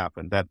that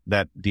happened.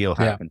 That deal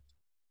happened.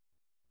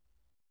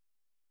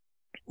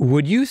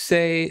 Would you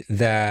say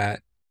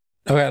that?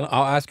 Okay,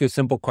 I'll ask you a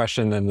simple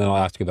question, and then I'll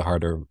ask you the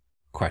harder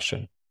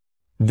question.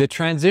 The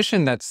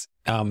transition that's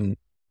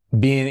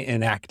being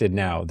enacted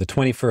now,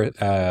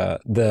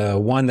 the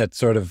one that's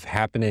sort of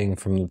happening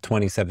from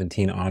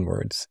 2017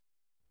 onwards,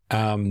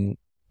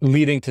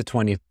 leading to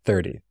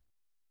 2030.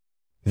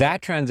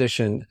 That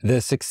transition,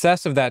 the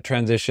success of that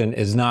transition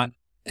is not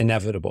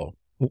inevitable,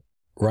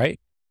 right?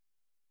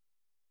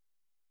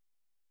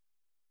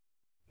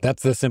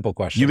 That's the simple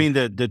question. You mean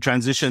the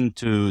transition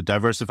to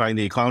diversifying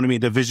the economy,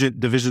 the Vision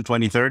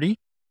 2030?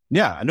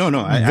 Yeah, no.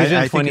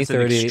 I think it's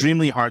an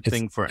extremely hard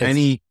thing for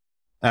any.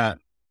 I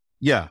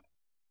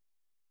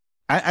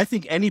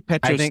think any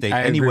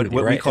petrostate, what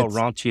we call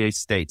rentier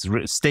states,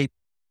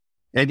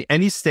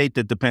 any state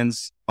that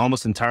depends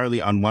almost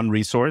entirely on one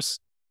resource,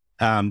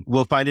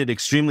 will find it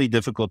extremely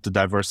difficult to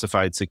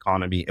diversify its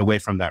economy away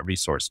from that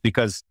resource,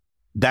 because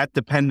that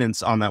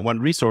dependence on that one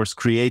resource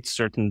creates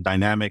certain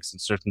dynamics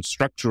and certain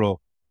structural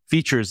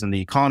features in the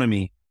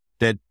economy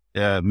that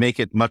make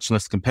it much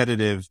less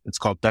competitive. It's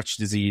called Dutch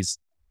disease.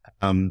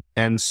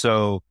 And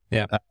so,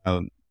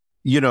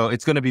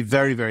 it's going to be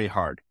very, very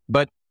hard.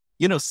 But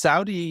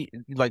Saudi,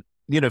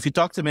 if you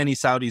talk to many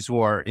Saudis who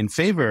are in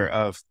favor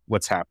of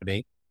what's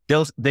happening,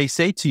 they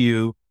say to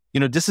you,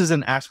 this is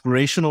an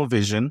aspirational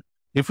vision.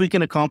 If we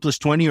can accomplish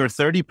 20 or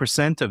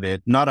 30% of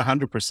it, not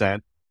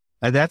 100%,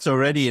 that's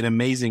already an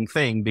amazing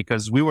thing,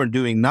 because we were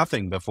doing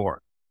nothing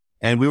before,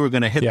 and we were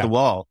going to hit the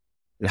wall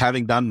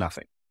having done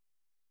nothing.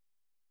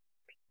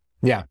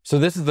 Yeah. So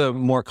this is the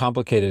more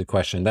complicated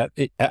question that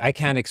I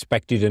can't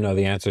expect you to know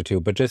the answer to,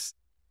 but just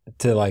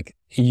to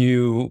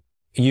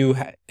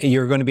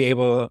you're going to be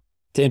able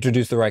to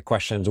introduce the right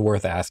questions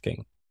worth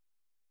asking.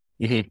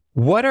 Mm-hmm.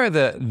 What are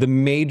the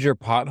major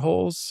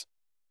potholes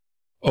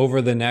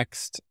over the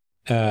next,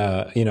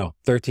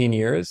 13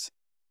 years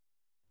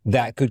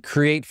that could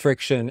create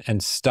friction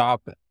and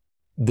stop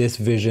this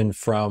vision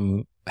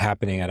from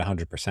happening at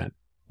 100%?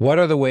 What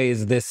are the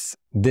ways this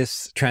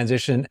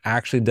transition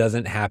actually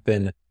doesn't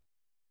happen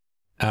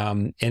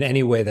in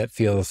any way that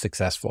feels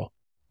successful?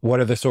 What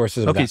are the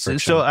sources of that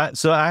friction?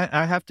 So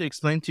I have to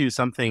explain to you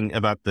something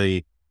about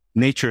the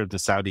nature of the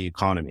Saudi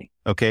economy.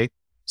 Okay,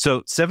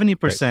 so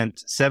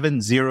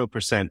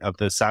 70% of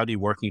the Saudi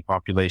working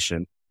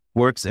population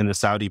works in the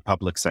Saudi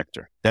public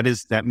sector.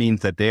 That means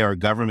that they are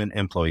government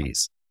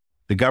employees.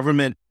 The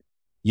government,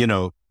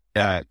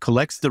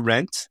 collects the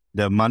rent,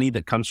 the money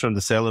that comes from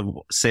the sale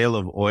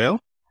of oil,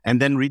 and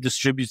then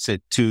redistributes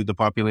it to the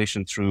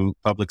population through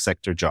public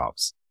sector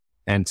jobs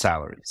and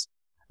salaries.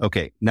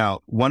 Okay,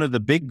 now one of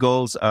the big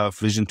goals of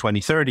Vision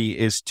 2030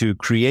 is to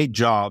create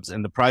jobs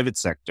in the private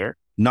sector,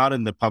 not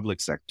in the public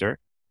sector,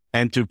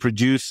 and to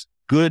produce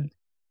good,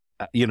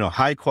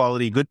 high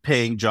quality, good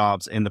paying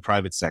jobs in the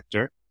private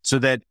sector, so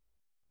that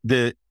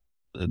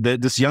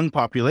this young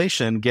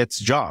population gets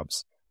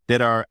jobs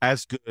that are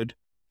as good,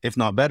 if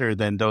not better,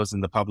 than those in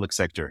the public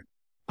sector.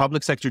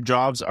 Public sector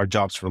jobs are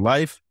jobs for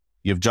life.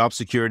 You have job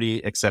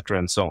security, et cetera,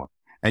 and so on.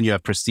 And you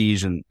have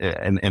prestige in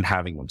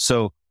having them.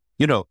 So,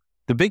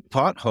 the big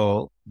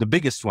pothole, the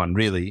biggest one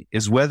really,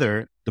 is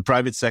whether the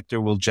private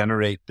sector will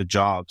generate the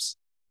jobs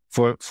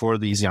for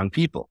these young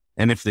people.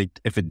 And if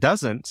it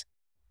doesn't,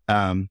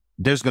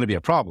 there's going to be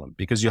a problem,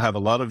 because you have a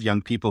lot of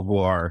young people who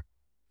are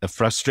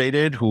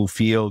frustrated, who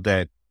feel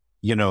that,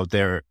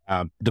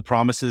 the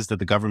promises that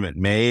the government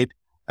made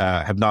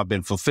have not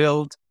been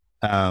fulfilled.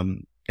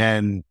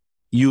 And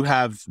you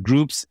have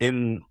groups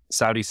in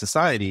Saudi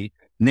society,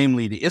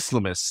 namely the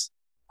Islamists,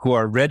 who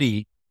are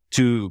ready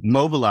to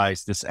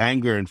mobilize this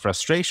anger and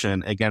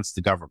frustration against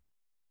the government.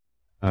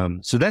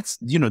 So that's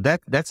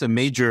a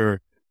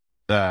major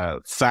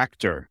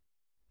factor,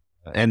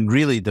 and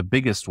really the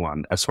biggest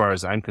one as far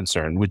as I'm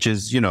concerned, which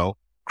is,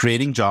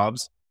 creating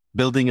jobs,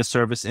 building a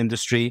service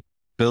industry,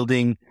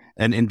 building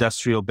an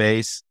industrial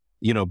base,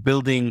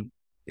 building,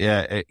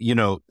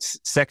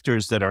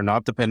 sectors that are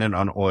not dependent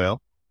on oil,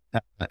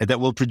 that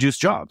will produce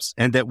jobs,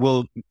 and that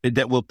will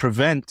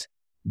prevent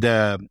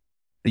the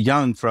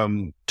young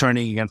from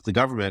turning against the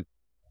government,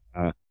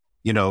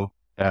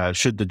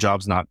 should the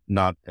jobs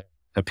not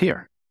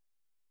appear.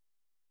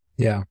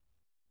 Yeah.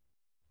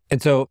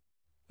 And so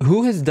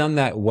who has done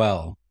that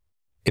well?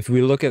 If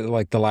we look at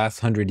the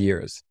last 100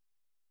 years,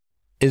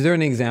 is there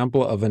an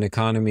example of an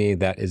economy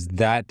that is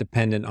that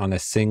dependent on a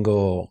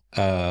single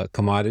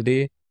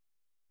commodity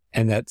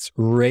and that's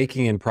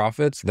raking in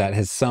profits that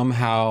has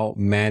somehow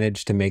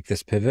managed to make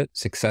this pivot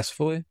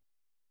successfully?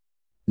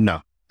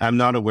 No, I'm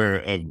not aware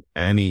of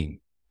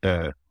any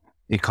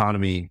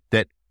economy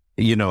that,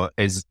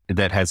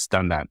 that has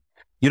done that.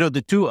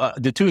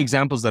 The two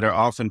examples that are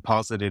often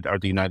posited are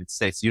the United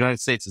States. The United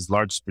States is the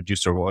largest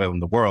producer of oil in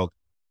the world,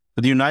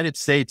 but the United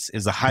States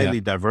is a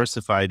highly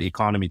diversified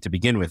economy to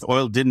begin with.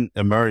 Oil didn't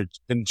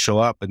show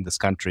up in this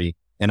country,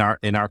 in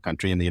our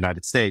country, in the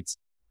United States,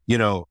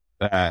 from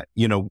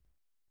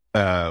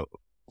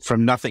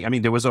nothing. I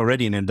mean, there was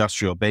already an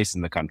industrial base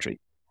in the country.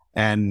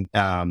 And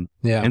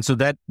so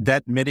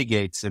that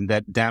mitigates and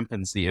that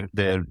dampens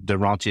the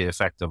rentier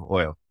effect of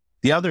oil.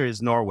 The other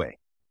is Norway.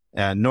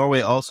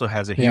 Norway also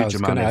has a huge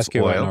amount of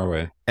oil.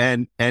 Norway.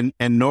 And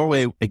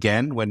Norway,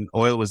 again, when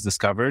oil was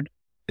discovered,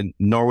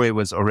 Norway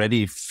was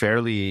already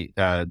fairly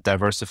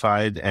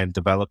diversified and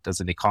developed as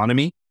an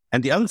economy.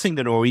 And the other thing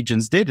the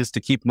Norwegians did is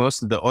to keep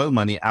most of the oil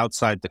money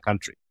outside the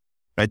country,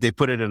 right? They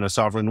put it in a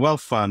sovereign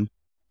wealth fund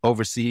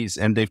overseas,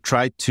 and they've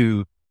tried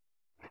to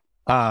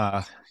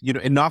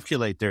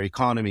inoculate their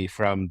economy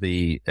from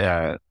the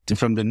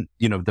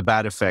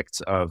bad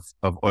effects of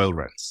oil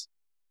runs.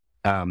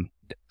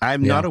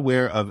 I'm not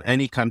aware of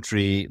any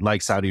country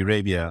like Saudi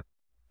Arabia,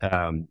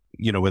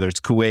 whether it's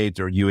Kuwait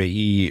or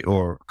UAE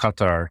or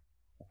Qatar,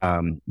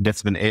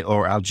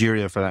 or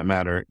Algeria for that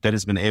matter, that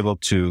has been able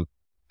to,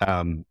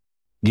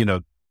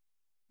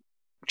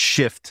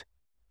 shift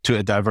to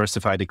a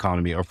diversified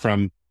economy, or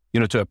from,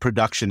 to a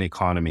production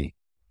economy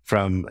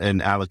from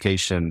an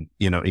allocation,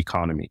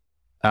 economy.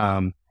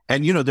 And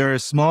there are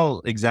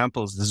small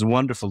examples. There's a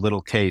wonderful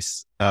little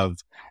case of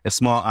a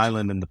small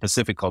island in the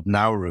Pacific called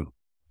Nauru.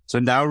 So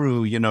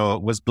Nauru,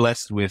 was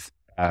blessed with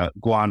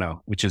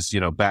guano, which is,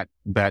 bat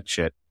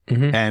shit.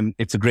 Mm-hmm. And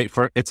it's a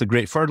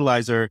great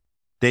fertilizer.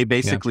 They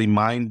basically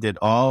mined it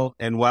all.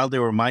 And while they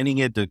were mining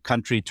it, the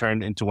country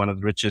turned into one of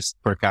the richest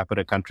per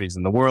capita countries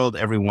in the world.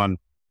 Everyone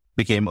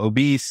became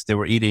obese. They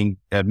were eating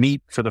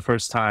meat for the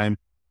first time,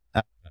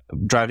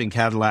 driving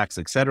Cadillacs,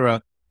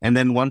 etc. And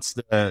then once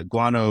the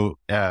guano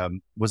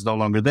was no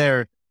longer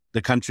there,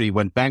 the country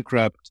went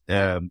bankrupt.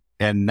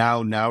 And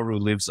now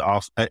Nauru is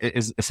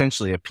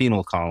essentially a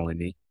penal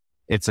colony.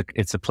 It's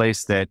a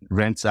place that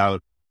rents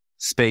out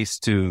space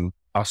to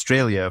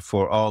Australia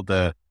for all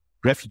the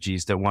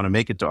refugees that want to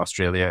make it to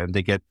Australia, and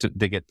they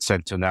get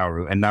sent to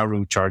Nauru, and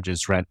Nauru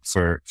charges rent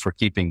for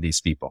keeping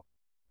these people.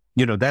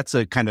 That's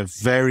a kind of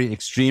very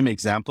extreme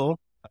example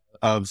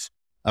of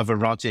a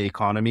rentier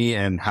economy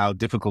and how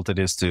difficult it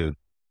is to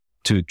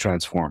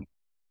transform.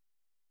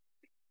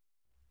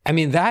 I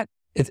mean,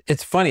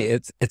 it's funny.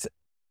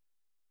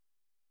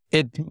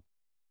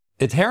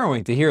 It's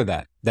harrowing to hear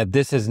that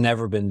this has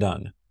never been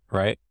done,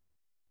 right?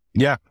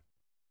 Yeah,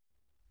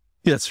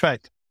 that's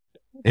right.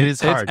 It is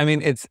hard.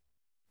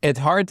 It's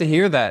hard to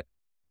hear that.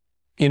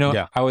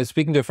 I was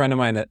speaking to a friend of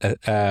mine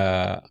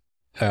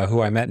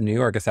who I met in New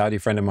York, a Saudi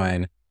friend of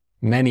mine,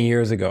 many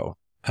years ago.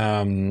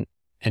 And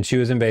she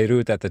was in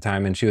Beirut at the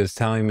time, and she was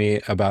telling me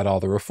about all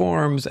the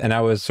reforms, and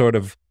I was sort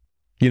of,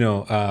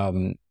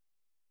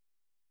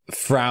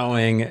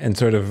 frowning and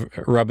sort of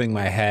rubbing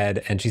my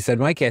head. And she said,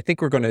 Mikey, I think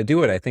we're going to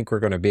do it. I think we're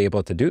going to be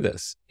able to do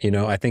this.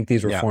 I think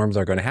these reforms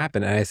are going to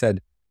happen. And I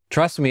said,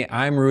 trust me,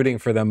 I'm rooting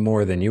for them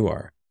more than you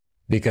are,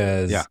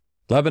 because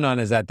Lebanon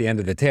is at the end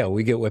of the tail.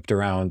 We get whipped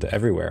around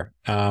everywhere.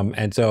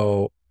 And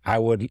so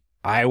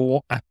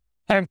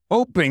I'm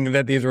hoping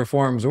that these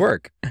reforms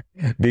work,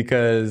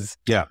 because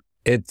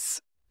it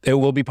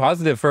will be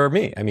positive for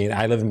me. I mean,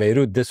 I live in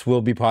Beirut. This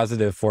will be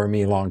positive for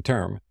me long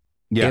term.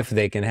 If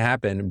they can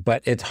happen.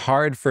 But it's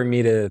hard for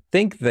me to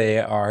think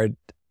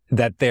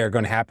that they're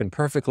going to happen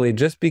perfectly,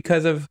 just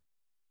because of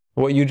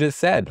what you just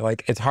said.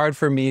 Like, it's hard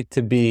for me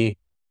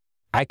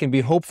I can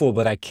be hopeful,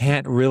 but I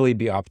can't really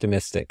be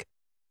optimistic.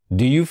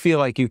 Do you feel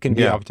like you can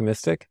be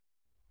optimistic?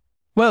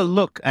 Well,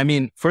 look, I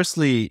mean,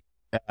 firstly,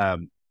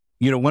 one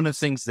of the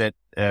things that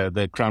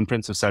the Crown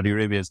Prince of Saudi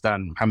Arabia has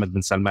done, Mohammed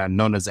bin Salman,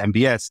 known as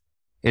MBS,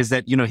 is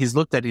that, he's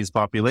looked at his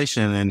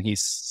population and he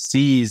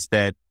sees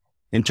that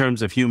in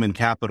terms of human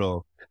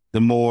capital,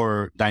 the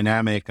more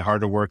dynamic,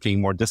 harder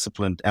working, more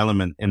disciplined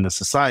element in the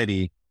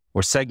society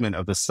or segment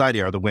of the society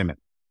are the women.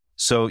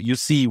 So you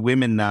see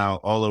women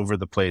now all over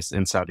the place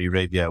in Saudi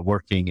Arabia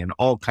working in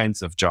all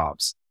kinds of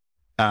jobs.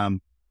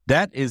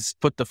 That is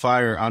put the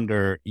fire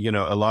under,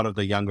 a lot of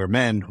the younger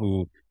men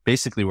who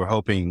basically were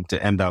hoping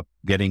to end up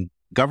getting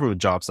government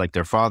jobs like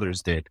their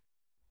fathers did.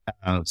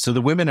 So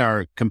the women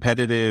are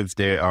competitive.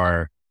 They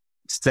are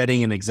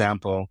setting an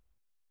example.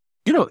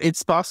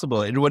 It's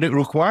possible. What it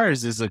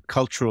requires is a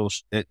cultural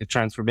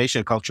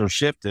transformation, a cultural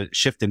shift, a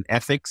shift in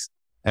ethics,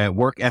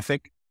 work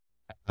ethic,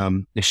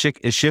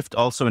 a shift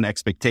also in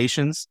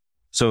expectations.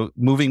 So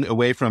moving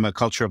away from a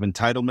culture of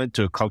entitlement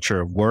to a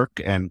culture of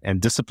work and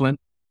discipline.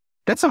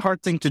 That's a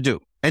hard thing to do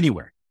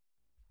anywhere.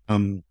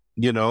 And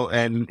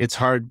it's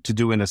hard to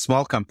do in a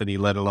small company,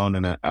 let alone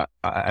in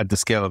at the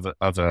scale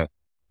of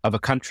a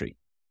country.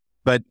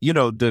 But,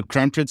 the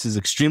crown prince is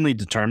extremely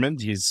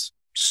determined. He's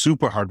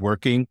super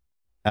hardworking.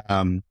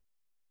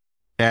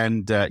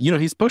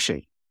 He's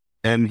pushing.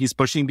 And he's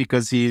pushing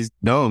because he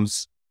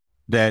knows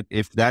that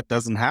if that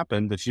doesn't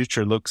happen, the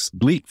future looks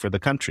bleak for the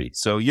country.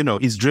 So,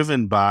 he's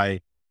driven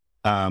by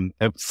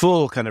a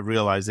full kind of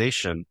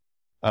realization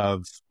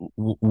of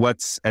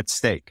what's at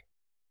stake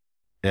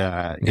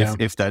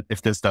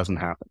if this doesn't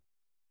happen.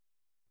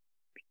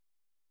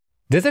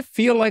 Does it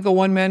feel like a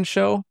one-man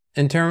show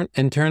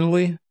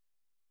internally?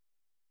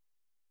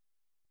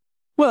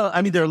 Well,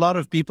 I mean, there are a lot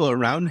of people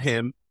around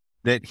him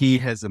that he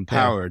has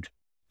empowered.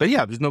 But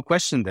yeah, there's no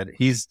question that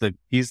he's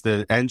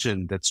the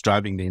engine that's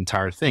driving the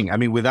entire thing. I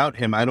mean, without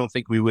him, I don't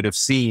think we would have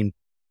seen,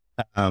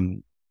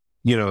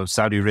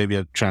 Saudi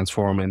Arabia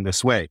transform in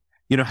this way.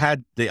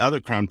 Had the other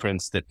crown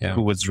prince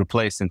who was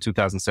replaced in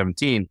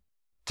 2017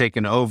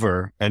 taken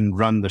over and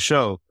run the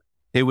show,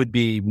 it would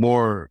be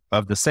more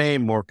of the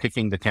same, more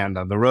kicking the can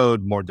down the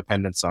road, more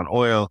dependence on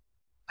oil.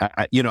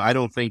 I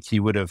don't think he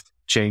would have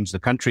changed the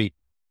country.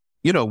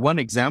 One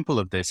example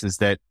of this is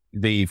that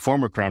the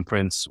former crown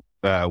prince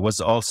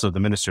was also the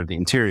Minister of the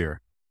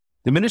Interior.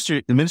 The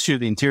Ministry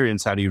of the Interior in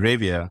Saudi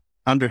Arabia,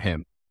 under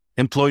him,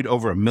 employed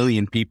over 1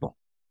 million people.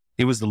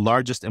 He was the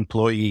largest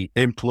employer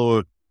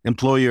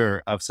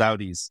of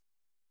Saudis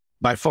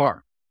by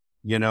far.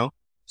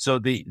 So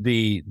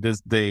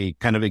the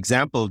kind of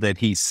example that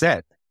he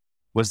set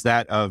was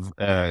that of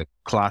a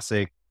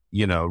classic,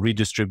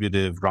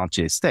 redistributive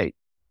rentier state.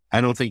 I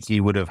don't think he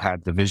would have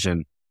had the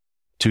vision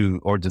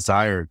or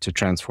desire to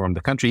transform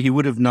the country. He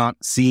would have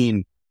not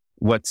seen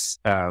what's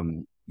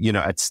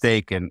at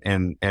stake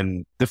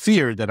and the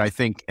fear that I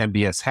think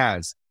MBS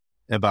has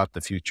about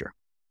the future.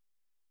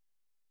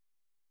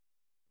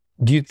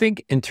 Do you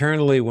think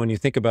internally, when you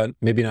think about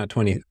maybe not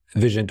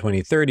Vision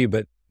 2030,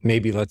 but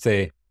maybe let's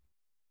say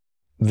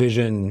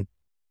Vision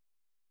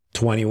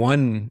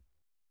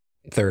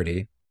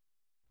 2130,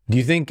 do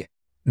you think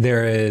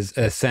there is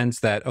a sense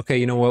that, okay,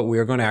 you know what,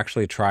 we're going to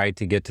actually try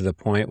to get to the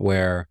point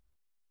where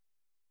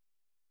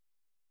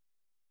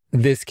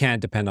this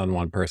can't depend on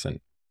one person,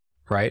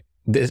 right?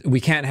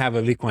 We can't have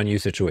a Lee Kuan Yew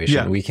situation.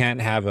 Yeah. We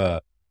can't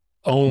have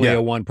only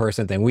a one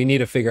person thing. We need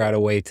to figure out a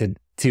way to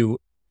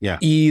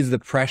ease the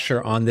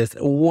pressure on this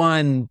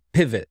one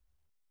pivot.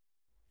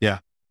 Yeah.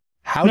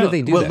 How do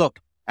they do that? Well,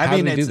 look,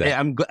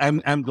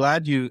 I'm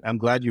glad you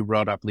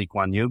brought up Lee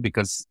Kuan Yew,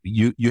 because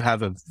you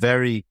have a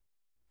very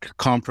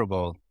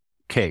comparable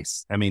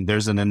case. I mean,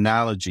 there's an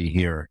analogy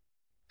here,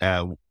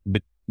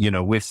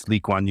 with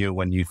Lee Kuan Yew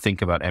when you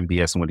think about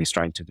MBS and what he's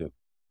trying to do.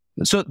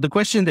 So the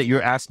question that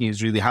you're asking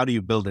is really, how do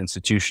you build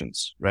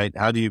institutions, right?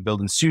 How do you build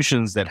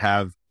institutions that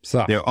have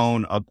their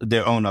own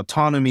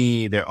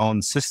autonomy, their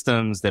own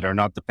systems that are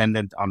not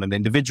dependent on an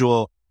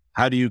individual?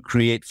 How do you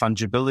create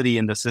fungibility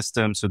in the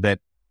system so that,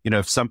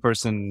 if some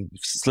person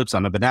slips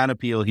on a banana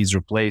peel, he's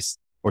replaced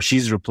or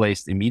she's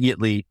replaced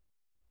immediately?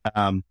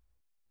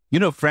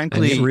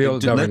 Frankly, and real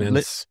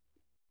governance.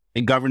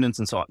 Governance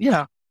and so on.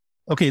 Yeah.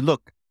 Okay,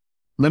 look,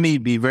 let me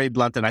be very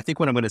blunt, and I think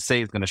what I'm going to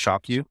say is going to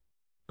shock you.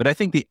 But I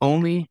think the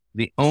only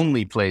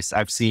place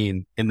I've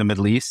seen in the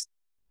Middle East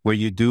where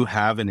you do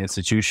have an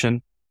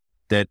institution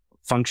that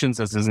functions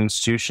as an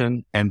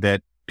institution and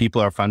that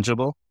people are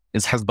fungible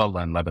is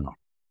Hezbollah in Lebanon.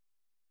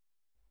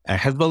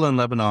 Hezbollah in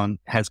Lebanon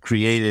has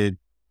created,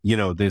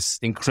 this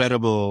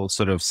incredible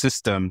sort of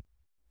system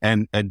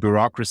and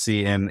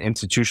bureaucracy and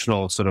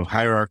institutional sort of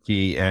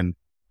hierarchy and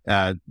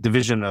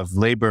division of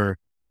labor,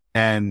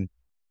 and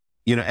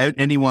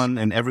anyone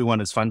and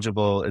everyone is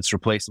fungible, it's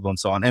replaceable, and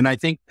so on. And I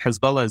think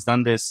Hezbollah has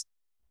done this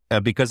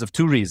because of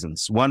two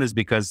reasons. One is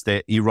because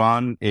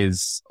Iran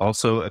is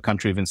also a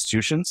country of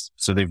institutions,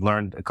 so they've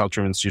learned a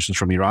culture of institutions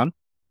from Iran.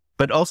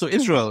 But also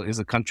Israel is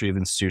a country of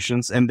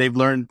institutions, and they've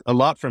learned a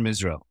lot from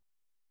Israel.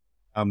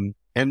 And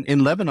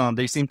in Lebanon,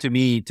 they seem to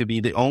me to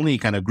be the only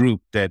kind of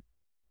group that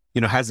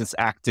has its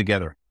act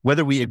together,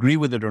 whether we agree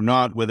with it or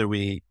not, whether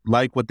we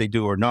like what they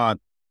do or not.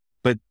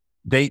 But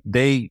they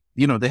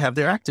have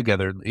their act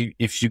together.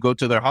 If you go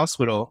to their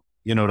hospital,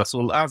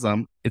 Rasul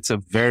Azam, it's a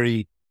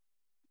very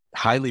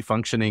highly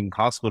functioning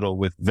hospital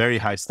with very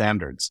high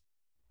standards.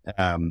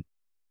 And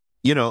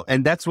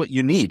that's what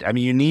you need. I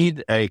mean, you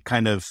need a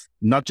kind of,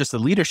 not just a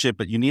leadership,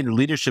 but you need a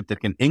leadership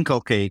that can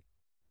inculcate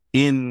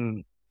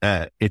in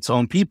its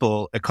own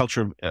people a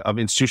culture of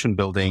institution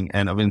building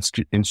and of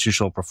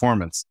institutional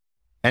performance.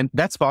 And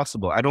that's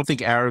possible. I don't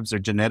think Arabs are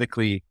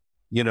genetically,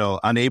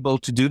 unable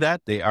to do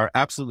that. They are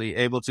absolutely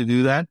able to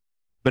do that.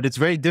 But it's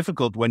very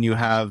difficult when you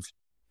have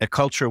a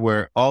culture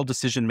where all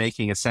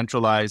decision-making is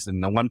centralized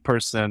in one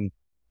person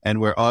and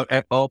where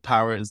all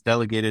power is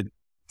delegated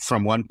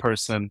from one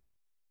person.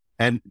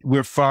 And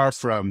we're far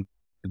from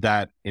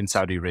that in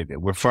Saudi Arabia.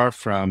 We're far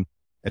from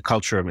a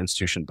culture of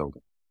institution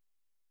building.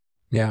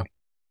 Yeah.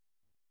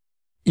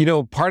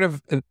 Part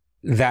of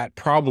that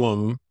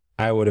problem,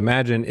 I would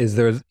imagine, is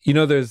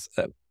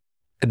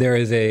there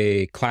is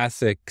a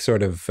classic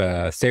sort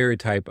of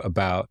stereotype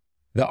about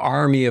the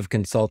army of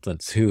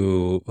consultants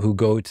who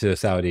go to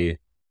Saudi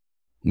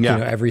Yeah.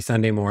 every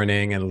Sunday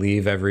morning and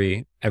leave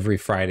every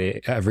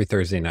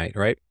Thursday night,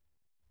 right?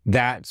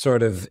 That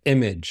sort of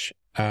image,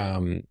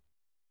 and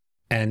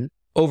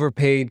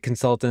overpaid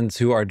consultants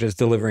who are just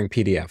delivering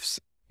PDFs,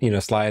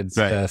 slides,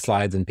 Right.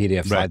 slides and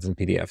PDFs, Right. slides and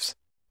PDFs.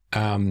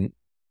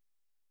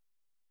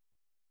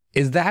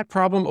 Is that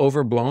problem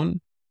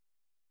overblown?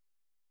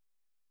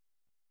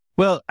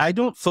 Well, I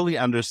don't fully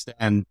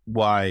understand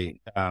why,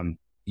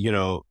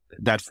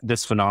 that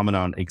this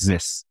phenomenon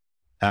exists.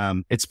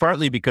 It's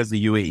partly because the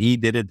UAE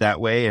did it that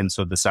way, and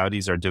so the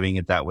Saudis are doing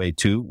it that way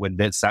too. When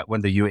the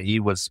UAE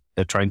was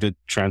trying to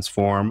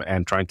transform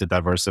and trying to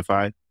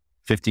diversify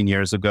 15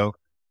 years ago,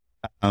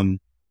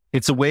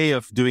 it's a way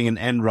of doing an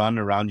end run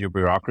around your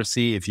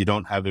bureaucracy. If you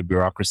don't have a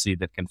bureaucracy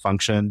that can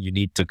function, you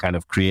need to kind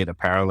of create a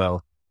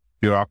parallel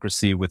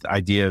bureaucracy with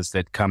ideas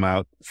that come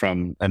out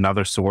from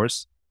another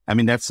source. I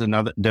mean, that's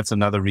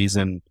another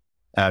reason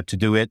to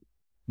do it.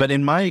 But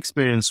in my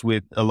experience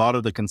with a lot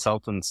of the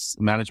consultants,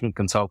 management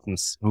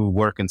consultants who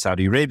work in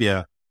Saudi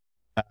Arabia,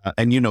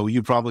 and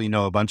you probably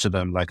know a bunch of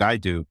them like I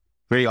do,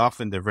 very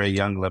often they're very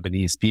young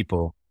Lebanese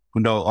people who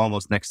know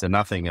almost next to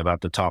nothing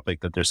about the topic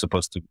that they're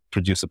supposed to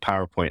produce a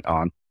PowerPoint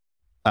on.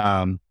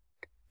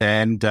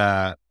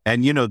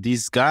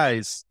 These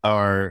guys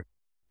are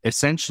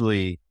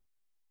essentially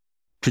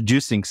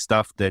producing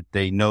stuff that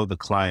they know the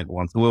client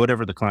wants,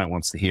 whatever the client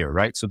wants to hear,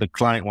 right? So the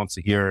client wants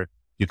to hear,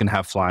 you can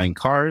have flying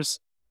cars.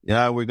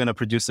 Yeah, we're going to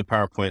produce a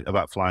PowerPoint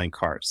about flying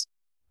cars.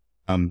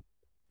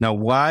 Now,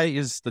 why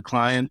is the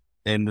client,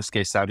 in this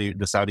case, the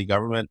Saudi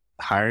government,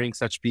 hiring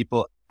such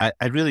people? I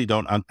really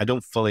don't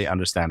fully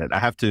understand it. I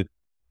have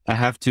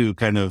to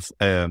kind of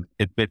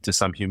admit to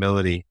some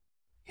humility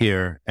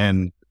here.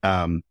 And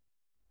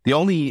the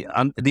only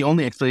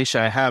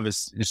explanation I have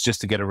is just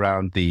to get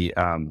around the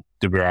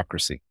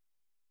bureaucracy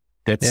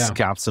that's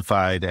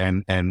calcified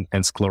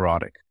and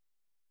sclerotic.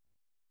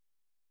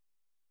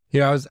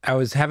 I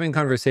was having a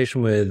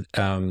conversation with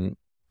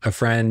a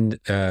friend,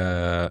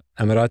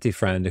 Emirati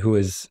friend, who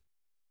was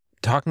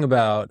talking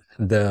about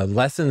the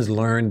lessons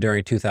learned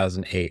during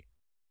 2008,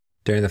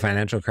 during the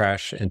financial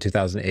crash in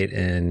 2008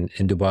 in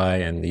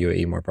Dubai and the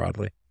UAE more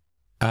broadly,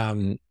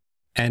 and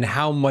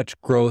how much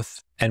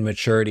growth and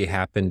maturity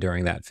happened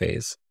during that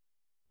phase,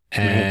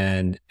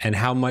 and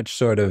how much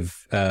sort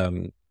of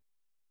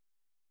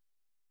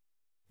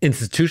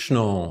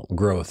institutional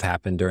growth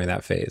happened during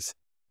that phase.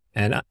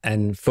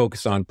 And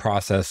focus on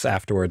process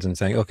afterwards and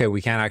saying, okay,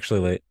 we can't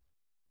actually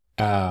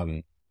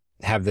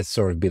have this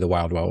sort of be the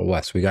wild, wild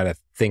west. We got to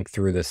think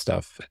through this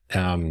stuff.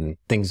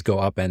 Things go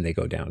up and they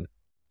go down.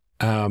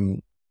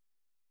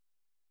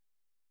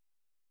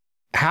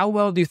 How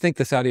well do you think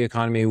the Saudi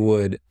economy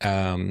would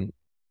handle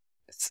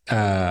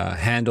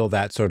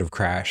that sort of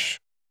crash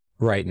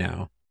right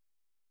now?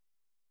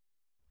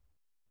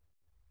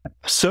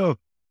 So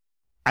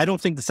I don't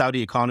think the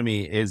Saudi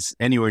economy is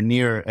anywhere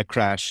near a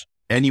crash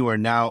anywhere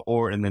now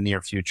or in the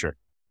near future.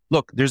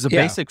 Look, there's a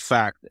basic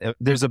fact.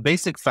 There's a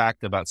basic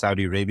fact about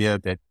Saudi Arabia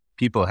that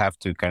people have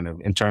to kind of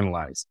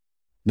internalize,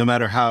 no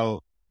matter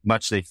how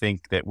much they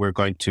think that we're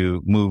going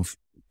to move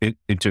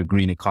into a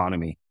green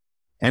economy.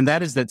 And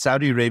that is that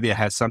Saudi Arabia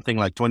has something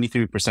like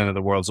 23% of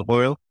the world's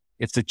oil.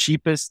 It's the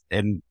cheapest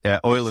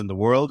oil in the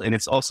world, and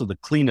it's also the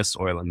cleanest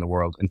oil in the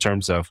world in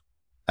terms of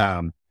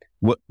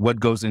what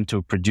goes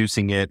into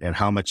producing it and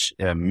how much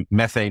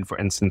methane, for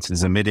instance,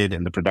 is emitted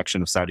in the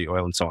production of Saudi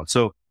oil and so on.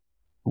 So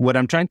what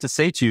I'm trying to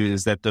say to you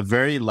is that the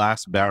very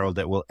last barrel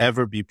that will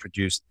ever be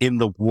produced in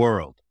the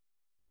world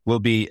will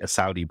be a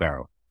Saudi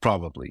barrel,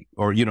 probably,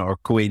 or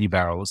Kuwaiti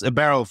barrels, a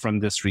barrel from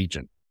this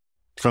region,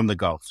 from the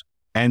Gulf.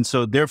 And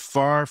so they're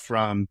far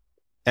from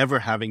ever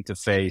having to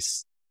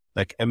face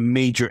like a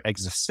major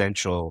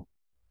existential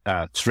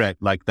threat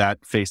like that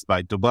faced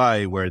by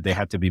Dubai, where they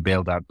had to be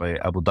bailed out by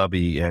Abu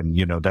Dhabi. And,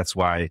 that's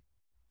why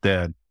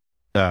the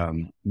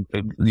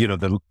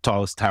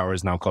tallest tower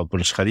is now called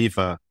Burj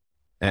Khalifa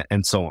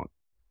and so on.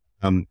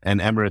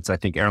 And Emirates, I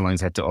think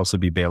airlines had to also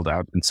be bailed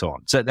out and so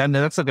on. So and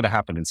that's not going to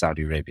happen in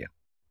Saudi Arabia.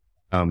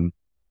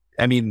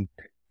 I mean,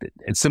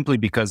 it's simply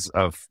because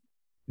of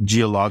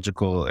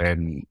geological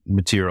and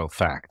material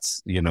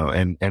facts,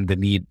 and the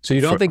need. So you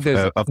don't think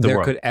there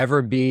world. Could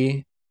ever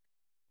be?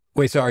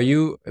 Wait, so are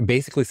you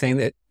basically saying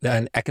that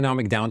an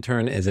economic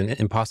downturn is an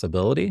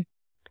impossibility?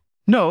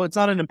 No, it's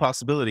not an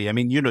impossibility. I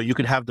mean, you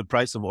could have the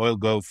price of oil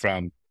go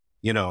from,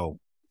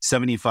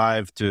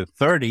 75 to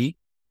 30,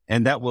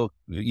 and that will,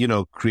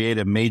 create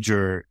a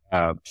major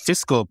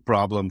fiscal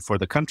problem for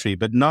the country,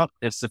 but not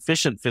a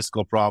sufficient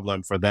fiscal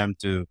problem for them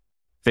to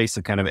face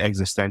a kind of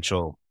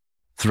existential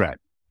threat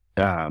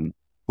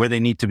where they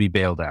need to be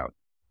bailed out.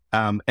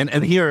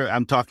 And here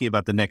I'm talking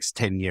about the next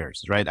 10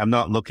 years, right? I'm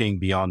not looking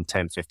beyond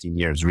 10, 15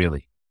 years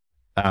really.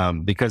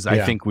 Because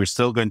I think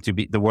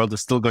the world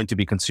is still going to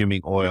be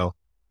consuming oil.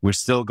 We're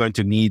still going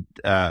to need,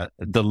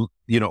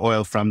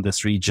 oil from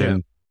this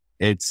region.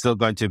 Yeah. It's still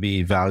going to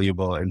be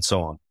valuable and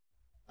so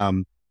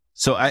on.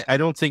 So I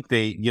don't think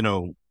they,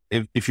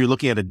 if you're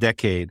looking at a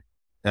decade,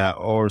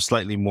 or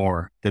slightly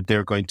more, that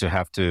they're going to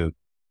have to,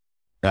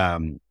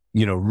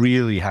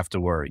 really have to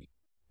worry.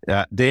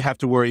 They have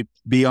to worry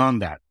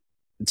beyond that,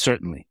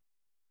 certainly.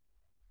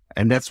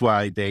 And that's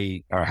why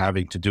they are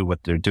having to do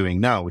what they're doing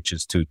now, which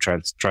is to try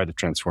to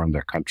transform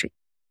their country.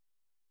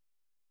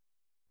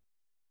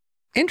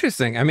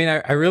 Interesting. I mean,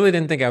 I really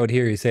didn't think I would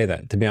hear you say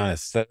that, to be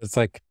honest. It's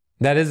like,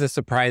 that is a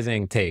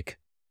surprising take.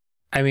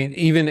 I mean,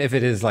 even if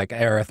it is like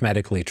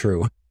arithmetically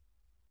true,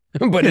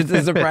 but it's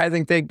a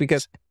surprising take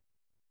because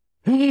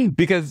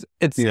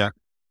it's, yeah.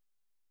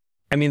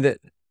 I mean,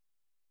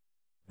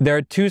 there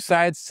are two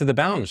sides to the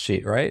balance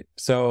sheet, right?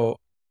 So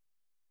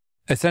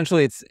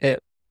essentially it's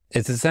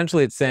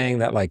saying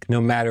that, like, no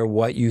matter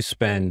what you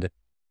spend,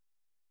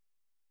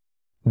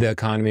 the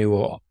economy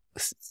will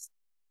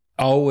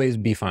always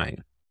be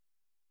fine.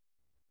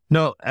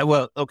 No,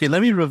 well, okay,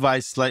 let me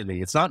revise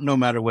slightly. It's not no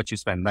matter what you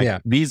spend.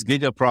 Like these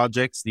giga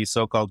projects, these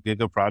so-called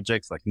giga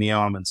projects like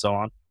NEOM and so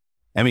on.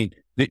 I mean,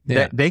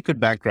 they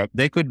could bankrupt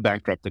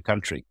the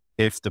country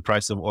if the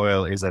price of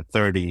oil is at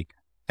 30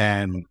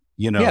 and,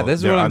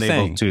 that's they're what I'm unable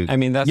saying. to. I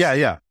mean, that's...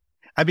 Yeah.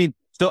 I mean,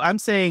 so I'm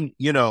saying,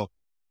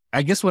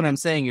 I guess what I'm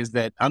saying is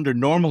that under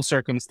normal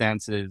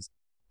circumstances,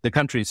 the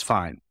country is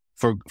fine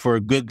for a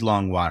good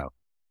long while.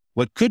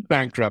 What could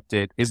bankrupt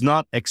it is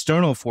not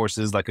external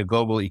forces like a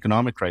global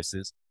economic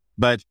crisis,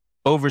 but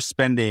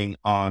overspending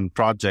on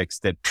projects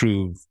that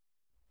prove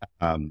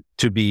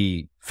to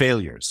be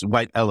failures,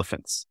 white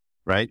elephants,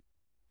 right?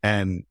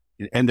 And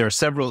there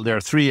are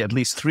at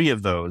least three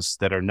of those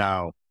that are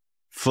now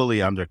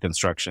fully under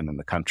construction in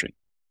the country.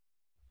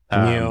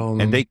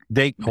 NEOM, and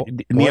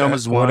NEOM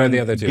is one. What are the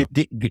other two?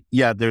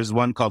 There's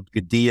one called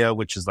Gidea,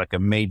 which is like a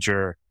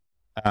major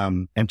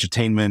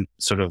entertainment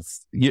sort of,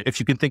 if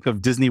you can think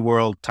of Disney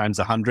World times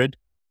 100,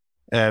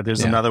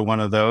 there's another one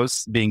of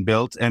those being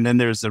built. And then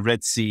there's a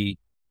Red Sea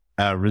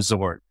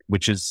resort,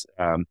 which is,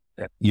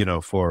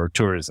 for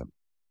tourism.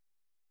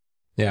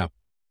 Yeah.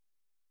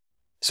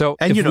 So,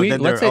 and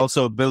then they're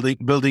also building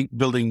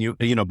new,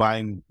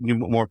 buying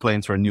more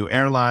planes for a new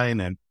airline.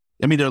 And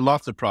I mean, there are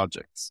lots of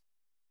projects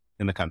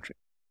in the country.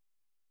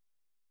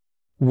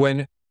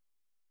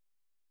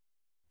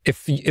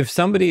 If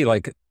somebody,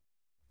 like,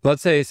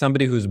 let's say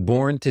somebody who's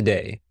born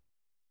today,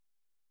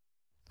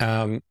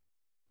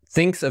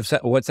 thinks of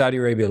what Saudi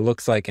Arabia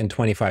looks like in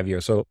 25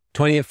 years. So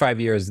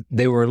 25 years,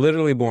 they were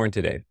literally born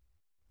today.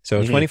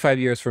 So 25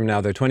 years from now,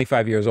 they're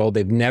 25 years old.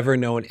 They've never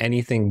known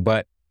anything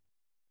but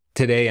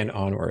today and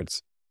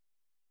onwards.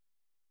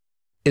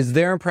 Is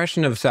their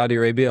impression of Saudi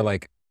Arabia,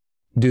 like,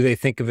 do they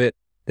think of it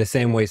the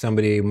same way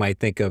somebody might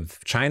think of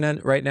China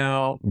right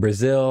now,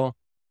 Brazil?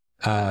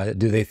 Do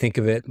they think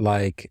of it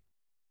like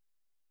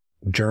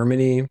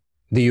Germany,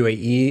 the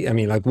UAE? I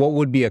mean, like, what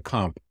would be a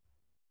comp?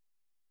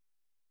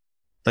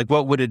 Like,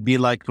 what would it be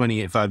like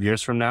 25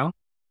 years from now?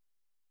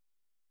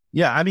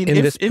 Yeah, I mean,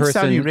 if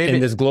Saudi Arabia, in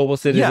this global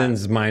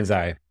citizen's mind's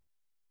eye.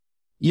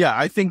 Yeah,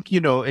 I think,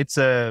 it's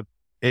I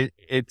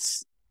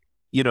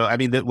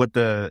mean, what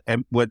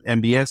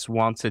MBS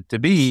wants it to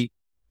be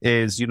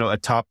is, a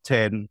top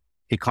 10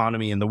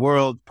 economy in the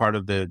world, part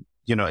of the,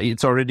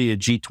 it's already a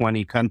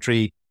G20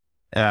 country.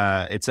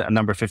 It's a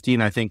number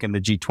 15, I think, in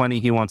the G20.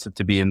 He wants it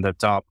to be in the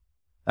top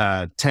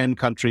 10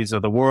 countries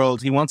of the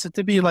world. He wants it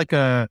to be like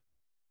a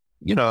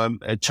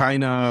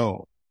China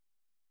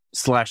 /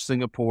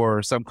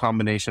 Singapore, some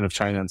combination of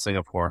China and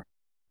Singapore,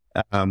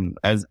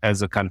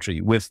 as a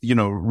country with,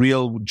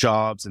 real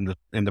jobs in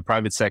the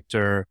private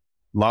sector,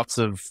 lots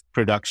of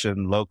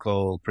production,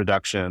 local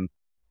production,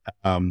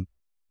 a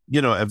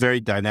very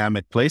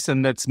dynamic place.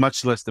 And that's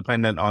much less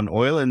dependent on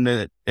oil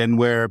and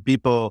where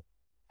people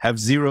have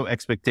zero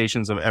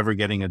expectations of ever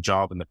getting a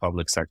job in the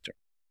public sector.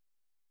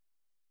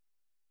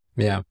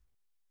 Yeah.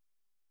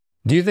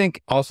 Do you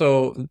think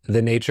also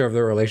the nature of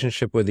the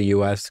relationship with the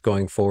U.S.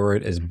 going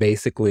forward is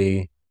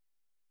basically,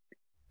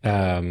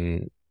 pseudo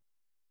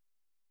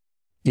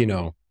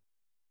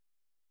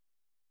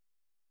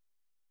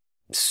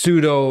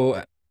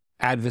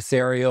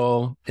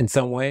adversarial in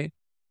some way?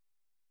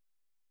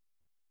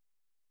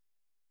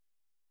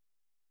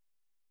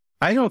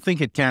 I don't think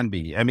it can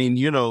be. I mean,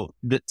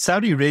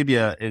 Saudi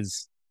Arabia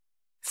is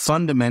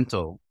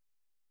fundamental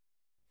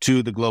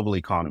to the global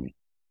economy.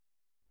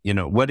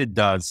 What it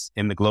does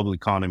in the global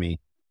economy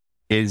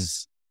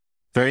is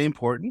very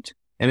important,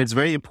 and it's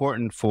very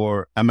important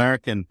for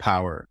American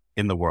power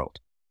in the world.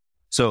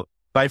 So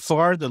by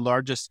far the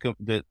largest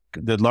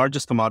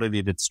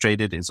commodity that's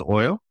traded is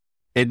oil,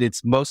 and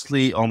it's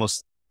mostly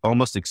almost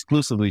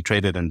exclusively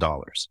traded in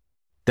dollars.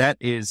 That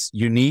is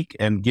unique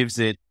and gives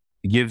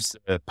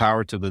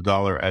power to the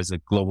dollar as a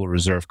global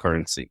reserve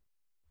currency.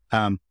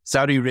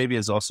 Saudi Arabia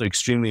is also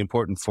extremely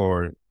important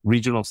for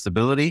regional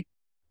stability.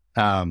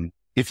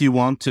 If you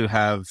want to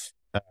have,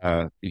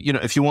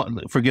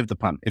 forgive the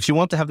pun, if you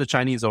want to have the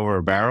Chinese over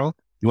a barrel,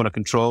 you want to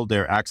control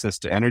their access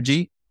to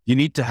energy, you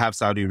need to have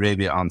Saudi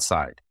Arabia on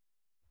side.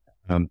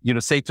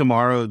 Say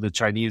tomorrow the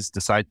Chinese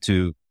decide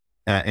to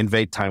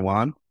invade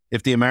Taiwan.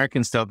 If the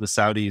Americans tell the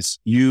Saudis,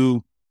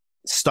 you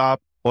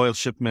stop oil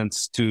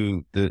shipments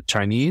to the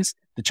Chinese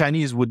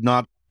would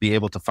not be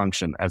able to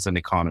function as an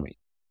economy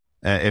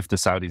if the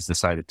Saudis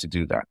decided to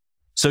do that.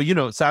 So,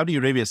 Saudi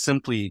Arabia is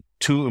simply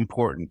too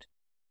important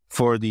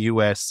for the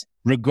U.S.,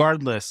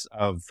 regardless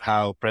of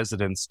how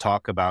presidents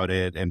talk about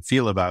it and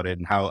feel about it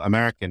and how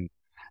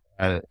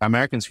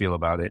Americans feel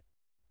about it.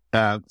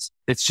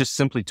 It's just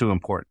simply too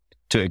important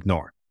to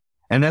ignore.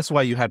 And that's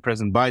why you had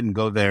President Biden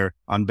go there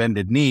on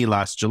bended knee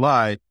last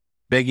July,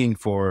 begging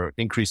for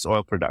increased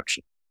oil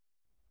production.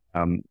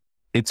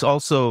 It's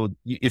also,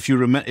 if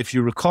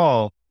you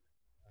recall,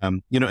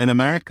 in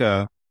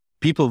America,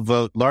 people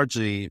vote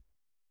largely,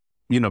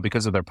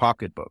 because of their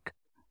pocketbook,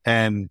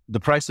 and the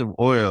price of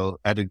oil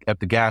at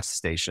the gas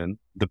station,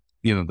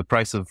 the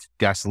price of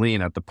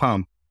gasoline at the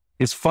pump,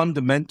 is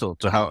fundamental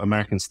to how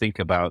Americans think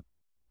about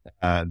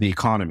the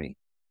economy.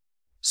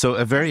 So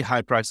a very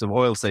high price of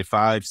oil, say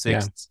 $5,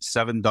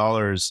 $6,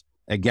 $7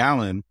 a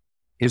gallon,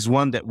 is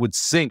one that would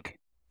sink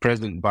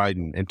President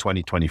Biden in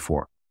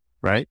 2024,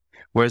 right?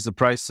 Whereas the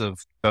price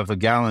of a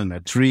gallon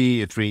at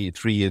 $3,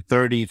 $3.30,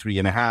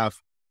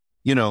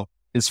 $3.50,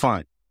 is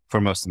fine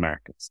for most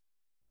Americans.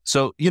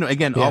 So,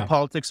 again, all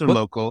politics are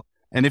local.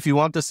 And if you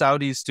want the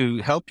Saudis to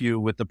help you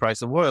with the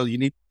price of oil, you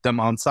need them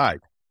on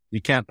side.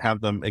 You can't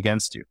have them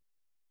against you.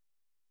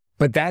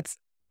 But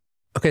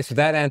okay, so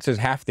that answers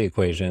half the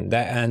equation.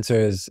 That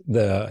answers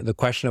the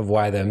question of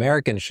why the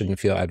Americans shouldn't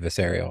feel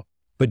adversarial.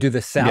 But do the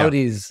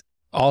Saudis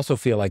also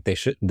feel like they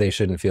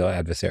shouldn't feel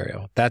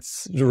adversarial?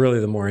 That's really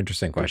the more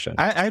interesting question.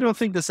 I don't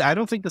think the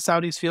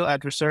Saudis feel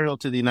adversarial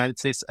to the United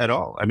States at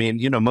all. I mean,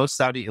 most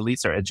Saudi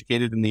elites are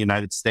educated in the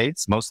United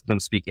States. Most of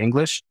them speak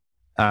English.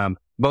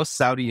 Most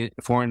Saudi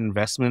foreign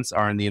investments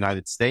are in the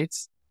United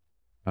States.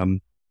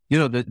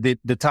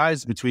 The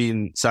ties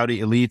between Saudi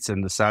elites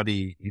and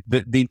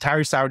the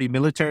entire Saudi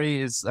military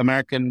is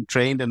American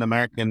trained and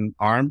American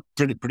armed,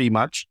 pretty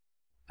much.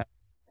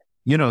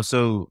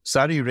 So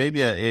Saudi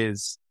Arabia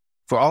is,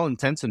 for all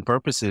intents and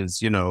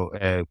purposes,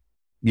 I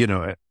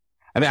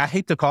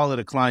hate to call it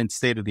a client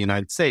state of the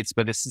United States,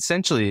 but it's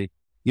essentially,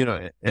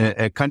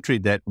 a country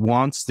that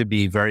wants to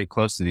be very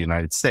close to the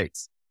United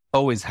States,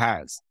 always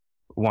has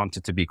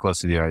wanted to be close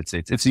to the United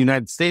States. It's the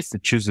United States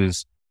that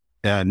chooses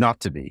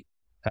not to be.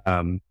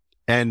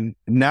 And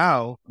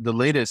now the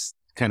latest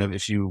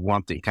if you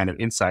want the kind of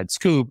inside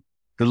scoop,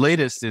 the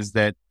latest is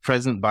that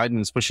President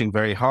Biden is pushing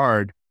very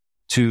hard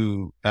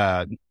to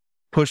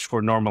push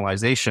for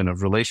normalization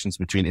of relations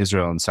between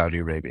Israel and Saudi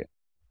Arabia.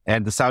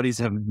 And the Saudis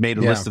have made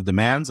a list of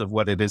demands of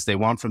what it is they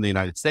want from the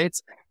United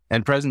States.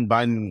 And President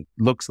Biden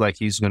looks like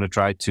he's going to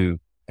try to,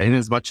 in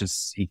as much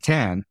as he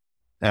can,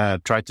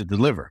 try to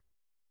deliver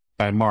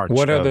by March.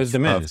 What are those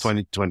demands? Of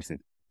 2020.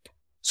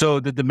 So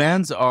the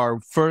demands are,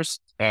 first,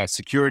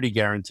 security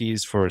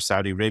guarantees for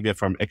Saudi Arabia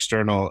from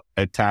external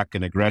attack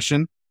and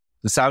aggression.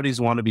 The Saudis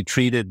want to be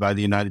treated by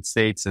the United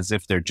States as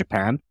if they're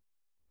Japan.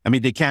 I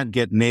mean, they can't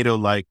get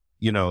NATO-like,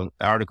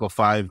 Article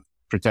 5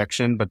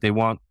 protection, but they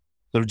want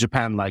sort of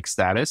Japan-like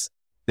status.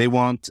 They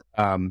want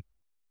a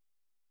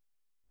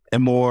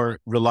more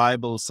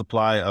reliable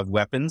supply of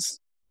weapons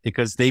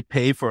because they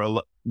pay for a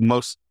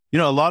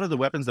lot of the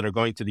weapons that are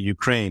going to the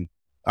Ukraine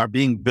are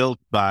being built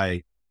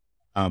by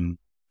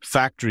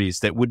factories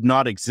that would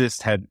not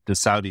exist had the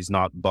Saudis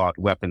not bought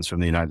weapons from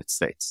the United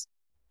States,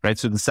 right?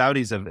 So the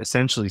Saudis have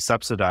essentially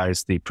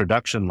subsidized the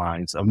production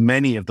lines of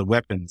many of the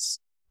weapons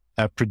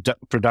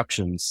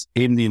productions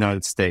in the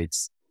United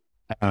States.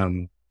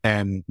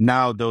 And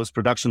now those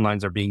production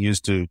lines are being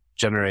used to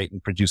generate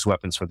and produce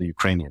weapons for the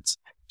Ukrainians.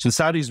 So the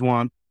Saudis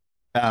want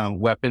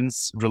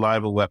weapons,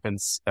 reliable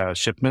weapons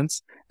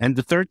shipments. And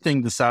the third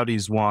thing the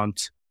Saudis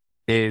want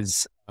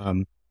is a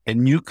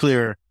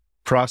nuclear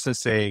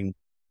processing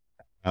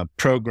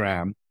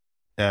program,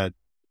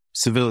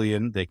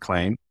 civilian, they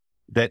claim,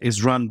 that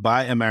is run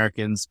by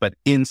Americans, but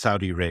in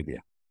Saudi Arabia.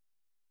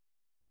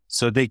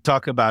 So they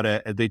talk about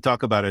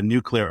a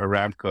nuclear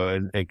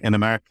Aramco, an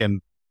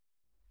American,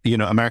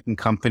 American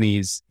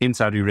companies in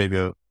Saudi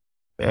Arabia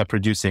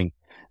producing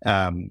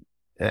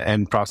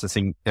and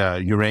processing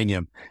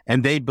uranium.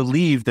 And they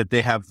believe that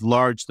they have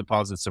large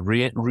deposits of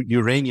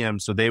uranium,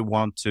 so they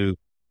want to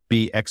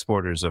be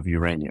exporters of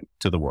uranium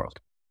to the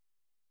world.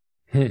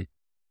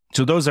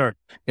 So those are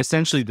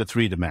essentially the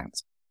three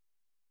demands.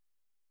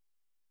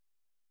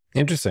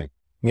 Interesting.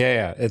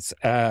 Yeah. It's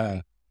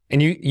and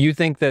you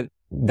think that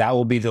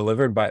will be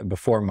delivered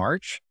before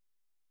March?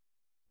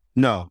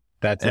 No,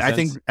 I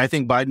think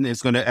Biden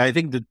is going to. I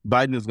think that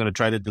Biden is going to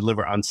try to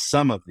deliver on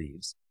some of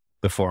these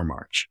before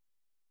March,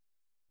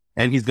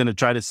 and he's going to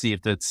try to see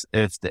if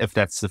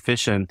that's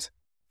sufficient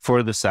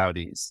for the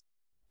Saudis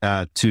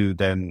to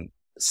then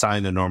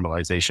sign a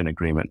normalization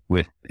agreement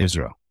with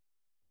Israel.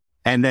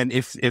 And then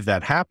if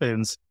that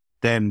happens,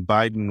 then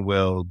Biden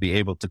will be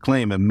able to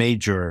claim a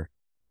major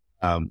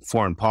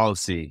foreign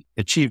policy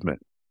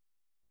achievement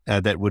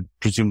that would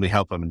presumably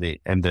help him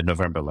in the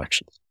November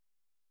elections.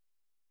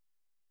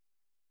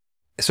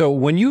 So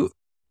when you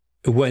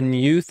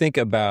think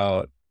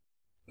about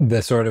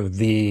the sort of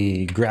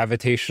the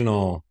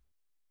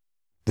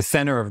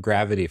center of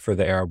gravity for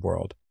the Arab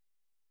world,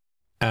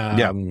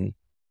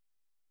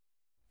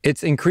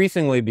 it's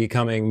increasingly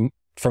becoming,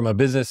 from a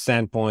business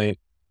standpoint,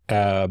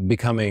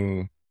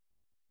 becoming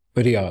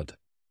Riyadh,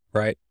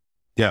 right?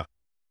 Yeah.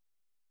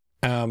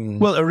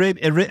 Well,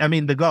 I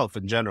mean, the Gulf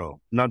in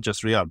general, not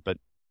just Riyadh, but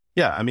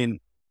yeah, I mean,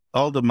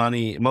 all the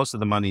money, most of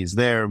the money is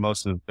there.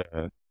 Most of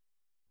the,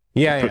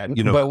 yeah.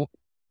 you know, But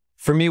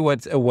for me,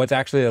 what's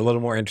actually a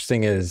little more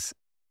interesting is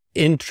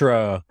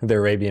intra the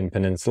Arabian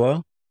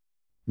Peninsula.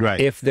 right.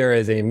 If there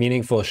is a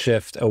meaningful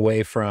shift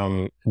away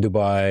from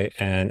Dubai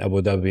and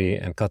Abu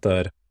Dhabi and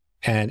Qatar,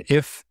 and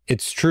if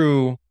it's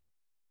true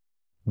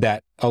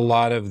that a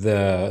lot of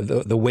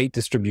the weight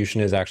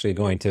distribution is actually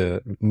going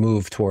to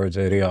move towards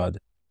Riyadh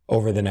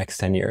over the next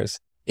 10 years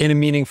in a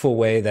meaningful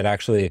way that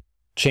actually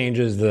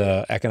changes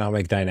the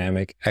economic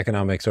dynamic,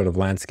 economic sort of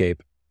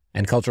landscape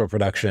and cultural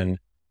production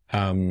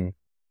that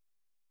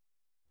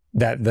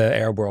the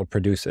Arab world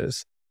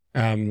produces.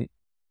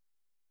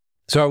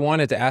 So I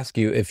wanted to ask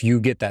you if you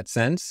get that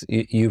sense,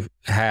 you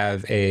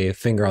have a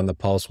finger on the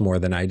pulse more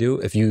than I do,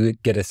 if you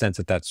get a sense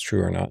that that's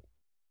true or not.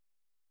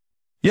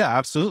 Yeah,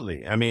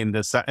 absolutely. I mean, the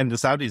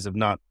Saudis have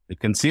not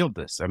concealed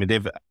this. I mean,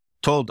 they've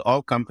told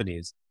all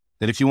companies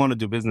that if you want to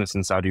do business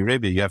in Saudi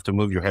Arabia, you have to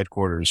move your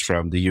headquarters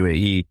from the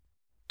UAE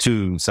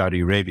to Saudi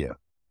Arabia,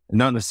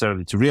 not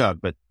necessarily to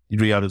Riyadh, but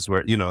Riyadh is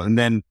where, and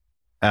then,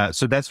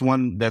 so that's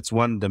one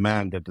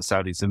demand that the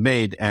Saudis have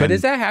made. And, but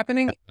is that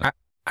happening?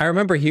 I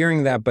remember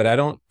hearing that, but I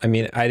didn't,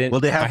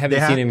 well, I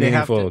haven't seen a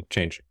meaningful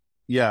change.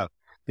 Yeah.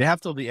 They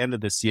have till the end of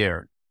this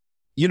year.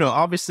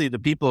 Obviously the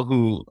people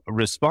who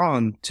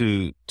respond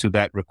to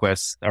that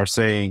request are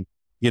saying,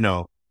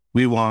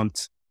 we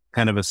want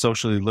kind of a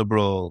socially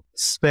liberal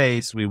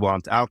space. We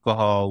want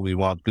alcohol. We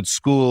want good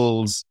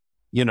schools,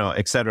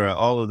 et cetera.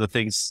 All of the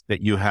things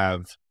that you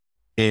have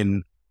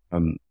in,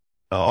 in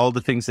the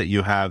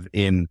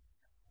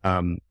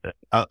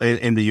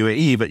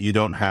UAE, but you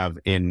don't have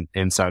in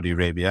Saudi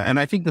Arabia. And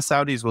I think the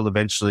Saudis will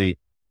eventually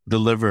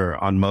deliver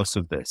on most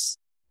of this.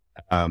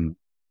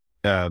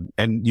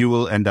 And you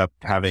will end up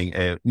having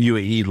a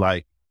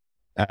UAE-like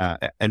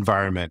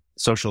environment,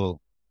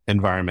 social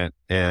environment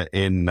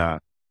in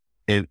the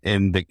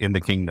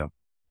kingdom.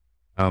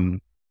 The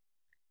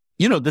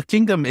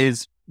kingdom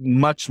is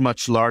much,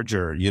 much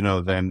larger,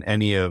 than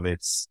any of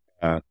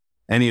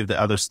the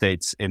other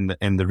states in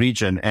the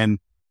region. And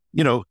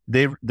the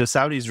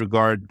Saudis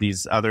regard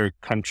these other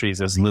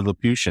countries as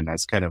Lilliputian,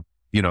 as kind of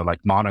like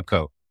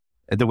Monaco,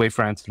 the way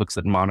France looks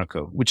at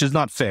Monaco, which is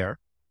not fair,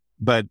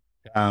 but.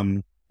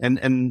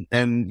 And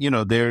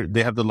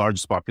they have the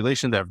largest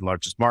population, they have the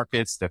largest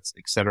markets, that's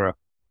et cetera.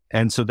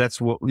 And so that's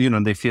what,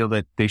 they feel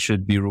that they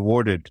should be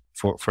rewarded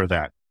for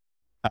that.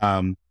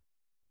 So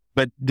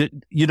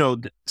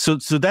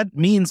that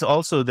means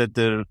also that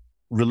the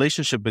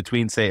relationship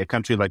between, say, a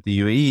country like the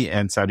UAE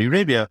and Saudi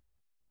Arabia,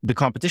 the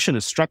competition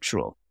is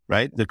structural,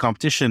 right? The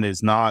competition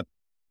is not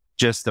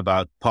just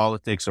about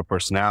politics or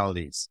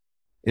personalities.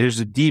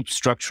 There's a deep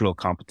structural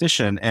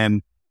competition.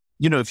 And,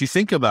 if you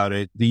think about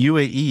it, the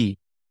UAE,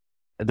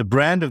 the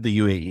brand of the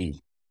UAE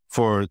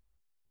for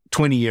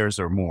 20 years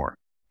or more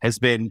has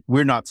been,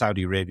 we're not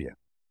Saudi Arabia.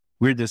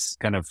 We're this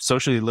kind of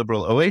socially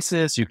liberal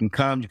oasis. You can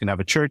come, you can have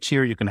a church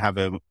here, you can have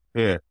a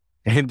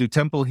Hindu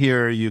temple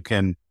here, you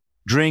can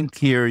drink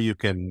here, you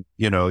can,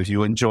 if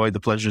you enjoy the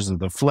pleasures of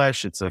the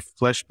flesh, it's a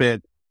flesh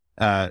pit,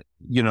 a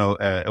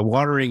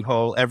watering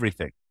hole,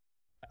 everything.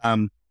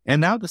 And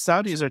now the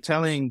Saudis are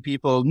telling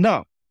people,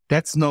 no,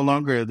 that's no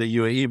longer the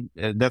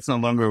UAE, that's no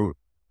longer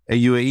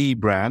a UAE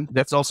brand,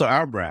 that's also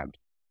our brand.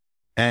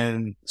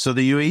 And so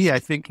the UAE, I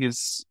think,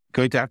 is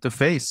going to have to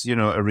face,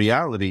 a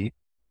reality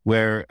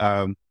where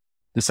the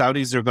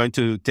Saudis are going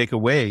to take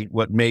away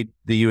what made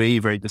the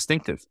UAE very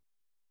distinctive.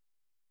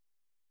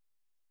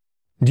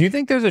 Do you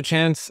think there's a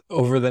chance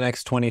over the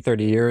next 20,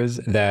 30 years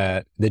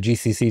that the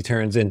GCC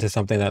turns into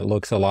something that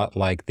looks a lot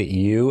like the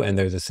EU and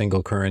there's a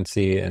single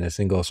currency and a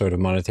single sort of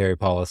monetary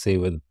policy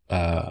with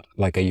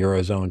like a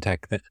Eurozone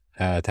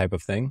type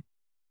of thing?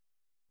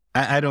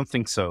 I don't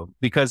think so,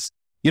 because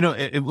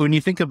when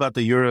you think about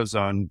the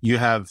Eurozone, you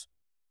have,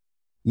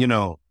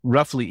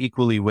 roughly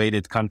equally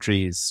weighted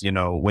countries,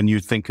 when you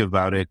think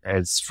about it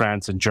as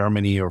France and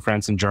Germany, or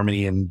France and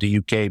Germany and the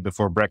UK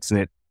before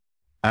Brexit,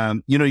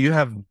 you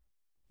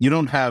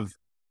don't have,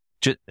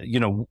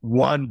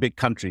 one big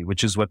country,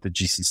 which is what the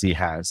GCC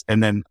has,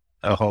 and then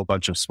a whole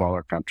bunch of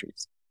smaller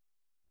countries.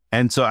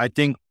 And so I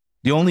think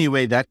the only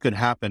way that could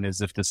happen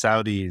is if the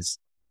Saudis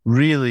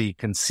really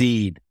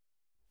concede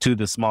to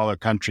the smaller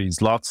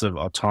countries, lots of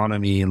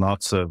autonomy,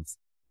 lots of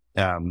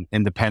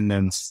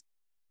independence.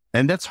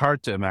 And that's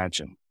hard to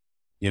imagine,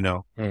 And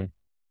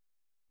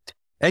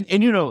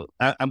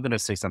I'm going to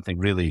say something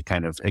really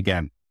kind of,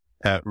 again,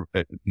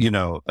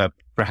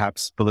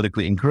 perhaps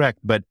politically incorrect,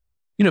 but,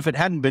 if it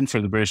hadn't been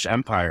for the British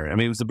Empire, I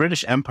mean, it was the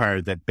British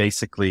Empire that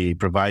basically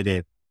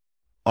provided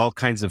all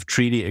kinds of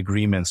treaty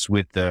agreements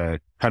with the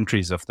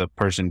countries of the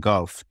Persian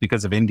Gulf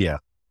because of India.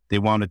 They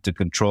wanted to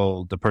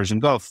control the Persian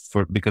Gulf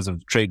because of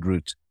the trade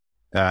route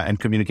and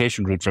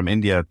communication route from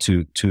India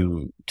to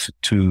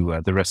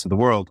the rest of the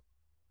world.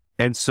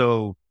 And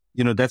so,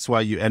 that's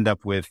why you end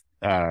up with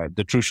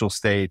the Trucial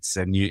states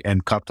and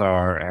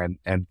Qatar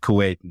and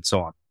Kuwait and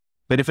so on.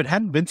 But if it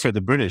hadn't been for the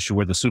British, who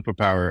were the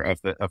superpower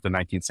of the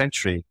 19th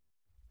century,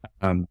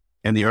 and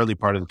the early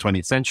part of the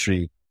 20th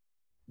century,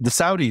 the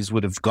Saudis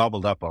would have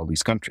gobbled up all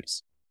these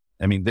countries.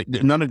 I mean,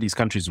 none of these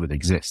countries would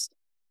exist,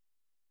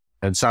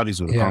 and Saudis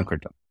would have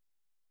conquered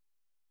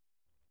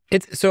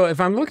them. So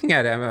if I'm looking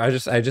at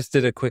it, I just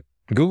did a quick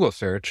Google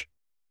search.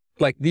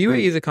 Like the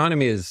UAE's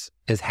economy is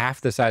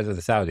half the size of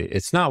the Saudi.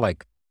 It's not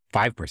like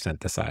 5%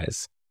 the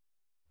size.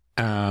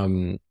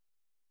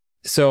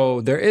 So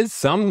there is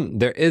some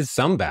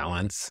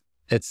balance.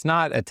 It's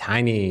not a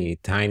tiny.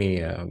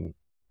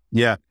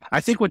 Yeah, I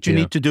think what you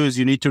need to do is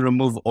you need to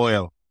remove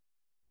oil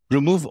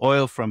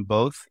from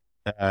both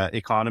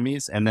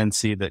economies, and then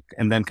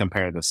and then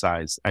compare the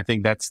size. I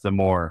think that's the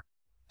more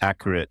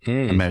accurate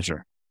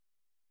measure,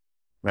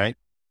 right?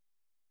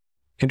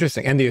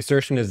 Interesting. And the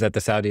assertion is that the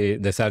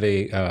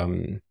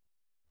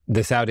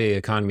Saudi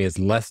economy is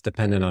less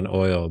dependent on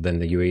oil than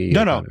the UAE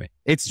economy. No,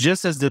 it's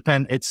just as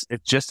dependent. It's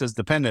just as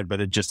dependent, but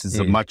it just is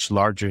a much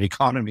larger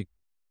economy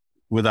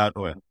without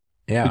oil.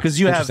 Yeah, because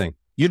you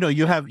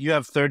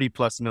have 30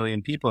 plus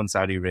million people in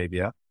Saudi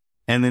Arabia,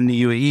 and in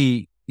the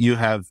UAE you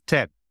have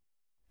 10,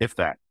 if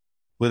that,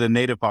 with a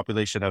native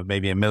population of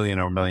maybe 1 million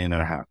or 1.5 million.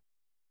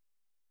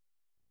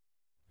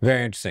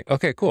 Very interesting.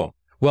 Okay, cool.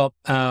 Well,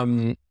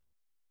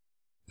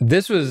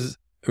 this was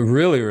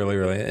really, really,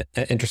 really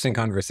interesting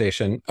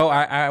conversation. Oh,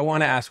 I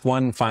want to ask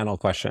one final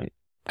question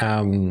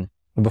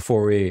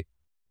before we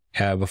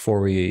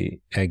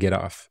get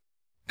off.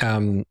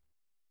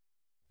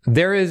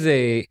 There is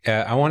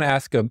I want to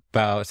ask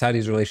about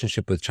Saudi's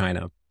relationship with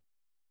China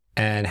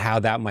and how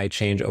that might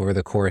change over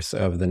the course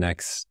of the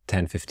next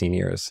 10, 15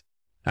 years,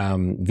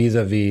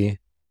 vis-a-vis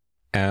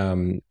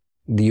the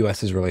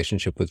US's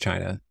relationship with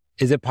China.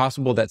 Is it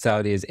possible that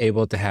Saudi is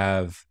able to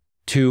have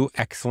two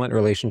excellent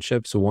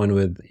relationships, one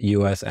with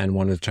US and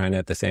one with China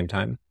at the same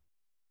time?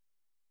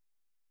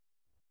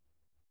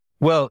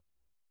 Well,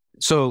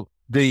 so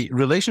the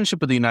relationship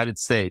with the United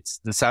States,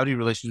 the Saudi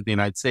relationship with the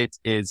United States,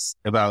 is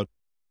about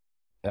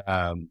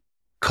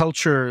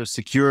culture,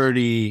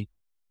 security,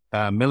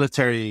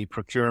 military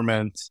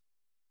procurement,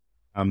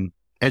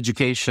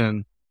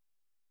 education.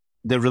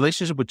 The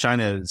relationship with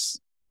China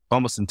is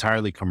almost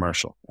entirely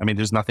commercial. I mean,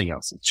 there's nothing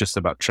else. It's just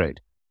about trade.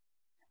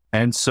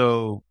 And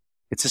so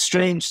it's a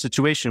strange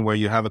situation where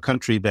you have a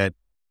country that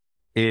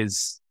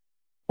is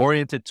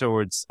oriented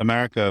towards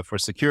America for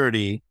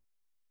security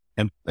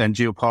and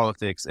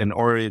geopolitics, and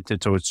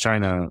oriented towards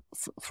China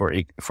for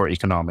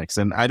economics.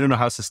 And I don't know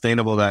how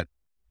sustainable that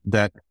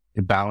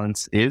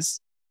balance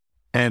is.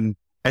 And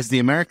as the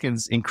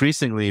Americans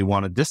increasingly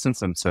want to distance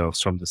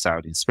themselves from the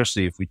Saudis,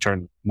 especially if we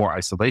turn more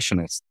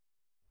isolationist,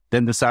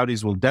 then the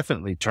Saudis will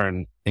definitely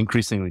turn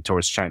increasingly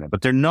towards China.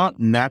 But they're not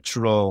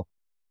natural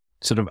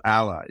sort of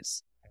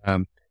allies.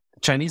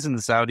 Chinese and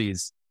the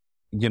Saudis,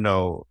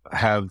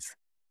 have,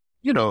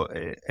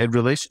 a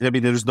relation. I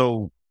mean, there's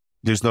no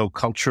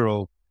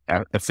cultural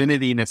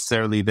affinity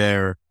necessarily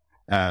there.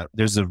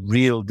 There's a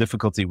real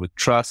difficulty with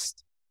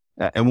trust.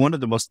 And one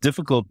of the most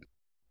difficult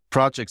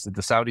projects that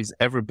the Saudis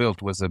ever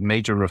built was a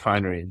major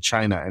refinery in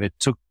China. And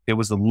it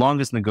was the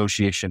longest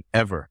negotiation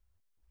ever,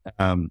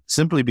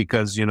 simply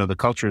because, the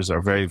cultures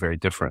are very, very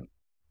different.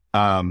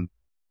 That's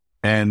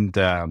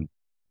going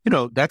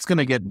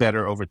to get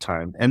better over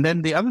time. And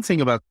then the other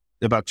thing about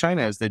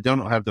China is they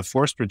don't have the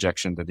force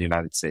projection that the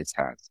United States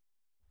has.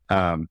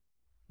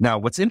 Now,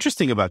 what's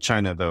interesting about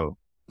China, though,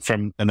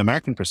 from an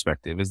American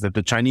perspective, is that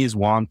the Chinese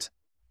want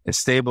a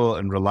stable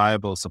and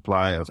reliable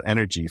supply of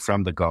energy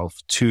from the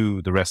Gulf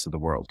to the rest of the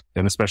world,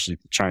 and especially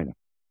to China.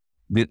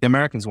 The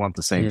Americans want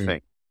the same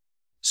thing.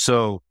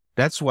 So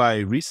that's why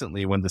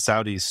recently, when the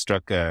Saudis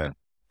struck an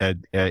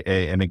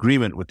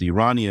agreement with the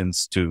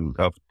Iranians,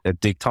 a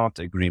détente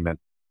agreement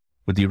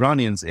with the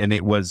Iranians, and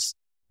it was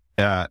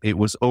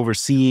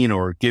overseen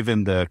or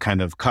given the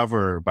kind of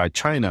cover by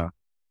China,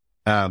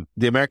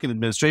 the American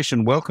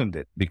administration welcomed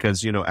it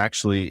because,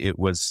 actually it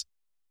was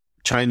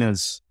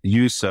China's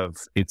use of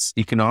its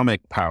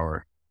economic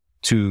power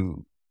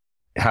to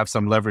have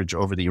some leverage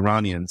over the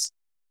Iranians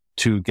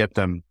to get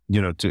them,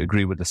 to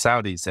agree with the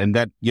Saudis. And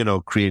that,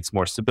 creates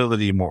more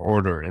stability, more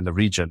order in the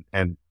region.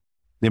 And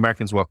the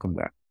Americans welcome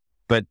that.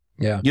 But,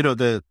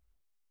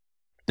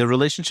 the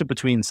relationship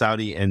between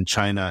Saudi and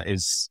China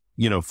is,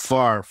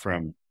 far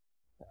from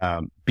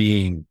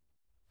being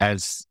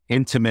as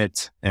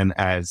intimate and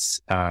as,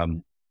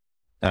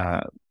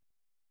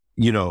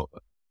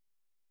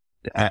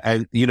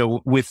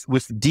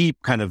 with deep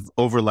kind of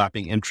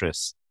overlapping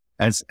interests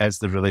as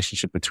the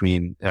relationship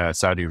between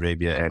Saudi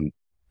Arabia and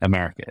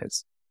America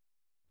is.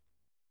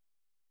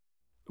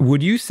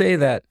 Would you say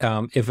that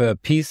if a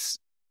peace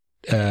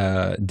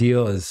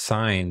deal is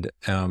signed,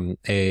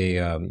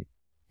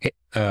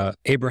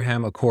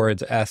 Abraham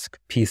Accords-esque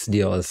peace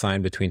deal is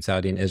signed between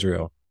Saudi and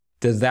Israel,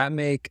 does that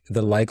make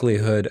the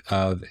likelihood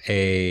of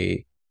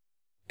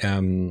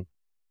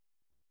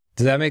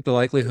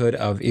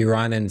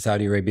Iran and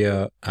Saudi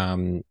Arabia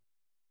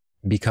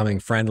becoming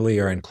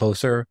friendlier and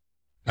closer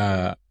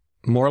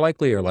more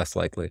likely or less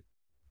likely?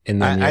 in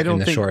the I don't in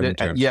the think short that,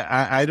 term.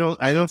 I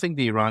don't think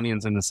the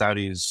Iranians and the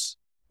Saudis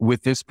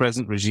with this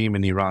present regime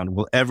in Iran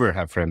will ever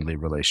have friendly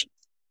relations,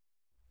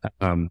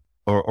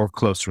 or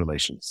close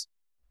relations.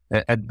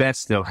 At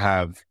best, they'll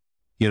have,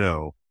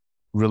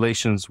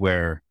 relations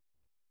where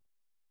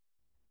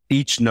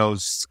each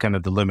knows kind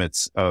of the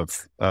limits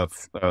of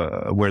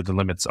where the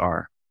limits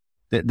are.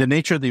 The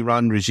nature of the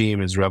Iran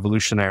regime is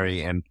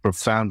revolutionary and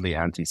profoundly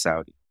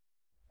anti-Saudi.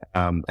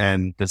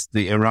 And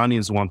the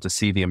Iranians want to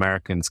see the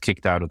Americans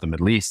kicked out of the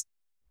Middle East,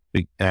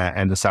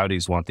 and the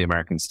Saudis want the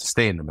Americans to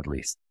stay in the Middle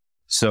East.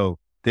 So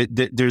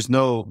there's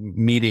no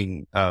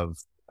meeting of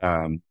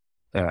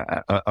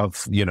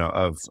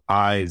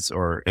eyes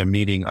or a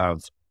meeting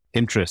of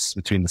interests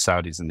between the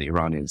Saudis and the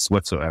Iranians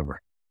whatsoever.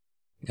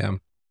 Yeah.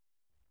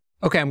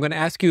 Okay, I'm going to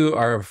ask you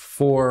our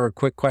 4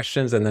 quick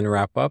questions and then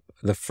wrap up.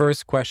 The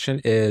first question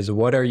is,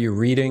 what are you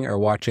reading or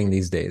watching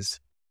these days?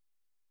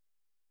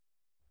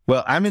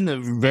 Well, I'm in the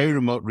very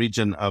remote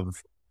region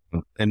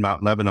in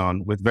Mount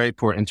Lebanon with very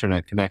poor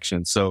internet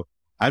connection, so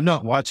I'm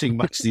not watching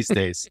much these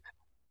days.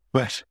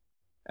 But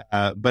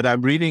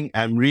I'm reading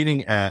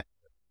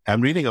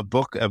a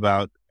book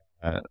about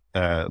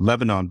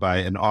Lebanon by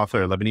a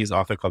Lebanese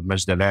author called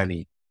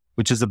Majdalani,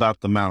 which is about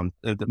the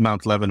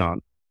Mount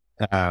Lebanon.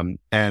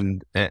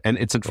 And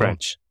it's in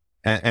French,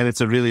 and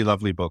it's a really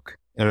lovely book.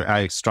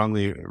 I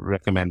strongly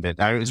recommend it.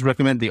 I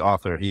recommend the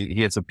author.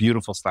 He has a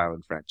beautiful style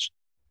in French.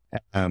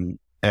 And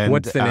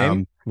what's the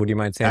name? Would you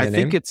mind saying the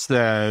name?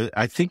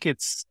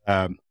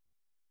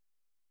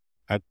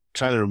 I'm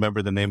trying to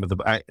remember the name of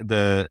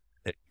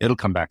it'll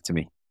come back to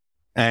me.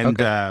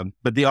 And, okay.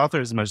 But the author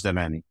is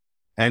Majdalani,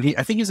 and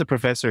I think he's a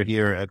professor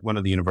here at one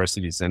of the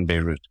universities in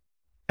Beirut.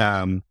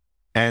 I'm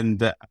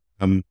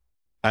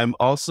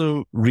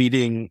also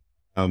reading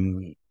a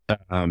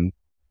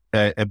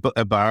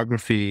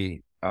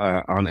biography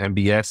on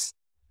MBS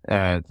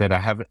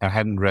that I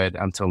hadn't read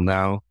until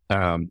now,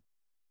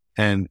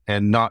 and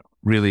not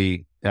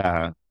really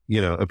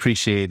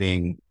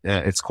appreciating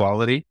its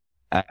quality.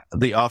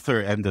 The author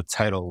and the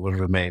title will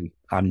remain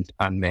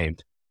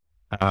unnamed.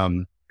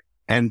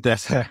 And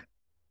that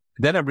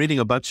then I'm reading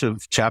a bunch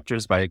of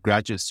chapters by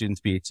graduate students,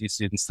 PhD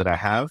students that I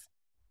have.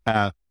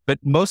 But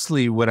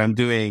mostly what I'm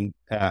doing,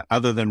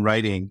 other than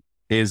writing,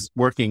 is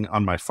working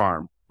on my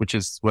farm, which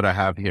is what I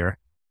have here.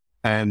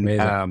 And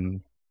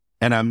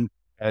I'm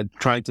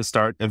trying to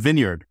start a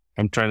vineyard.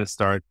 I'm trying to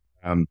start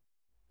a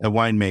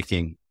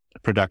winemaking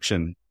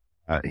production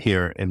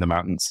here in the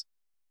mountains.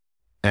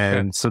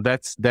 And so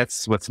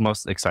that's what's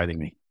most exciting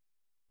me.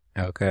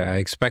 Okay, I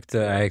expect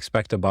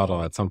a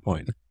bottle at some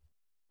point.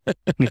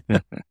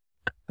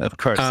 Of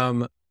course.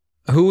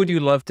 Who would you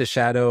love to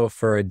shadow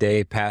for a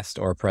day, past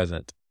or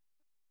present?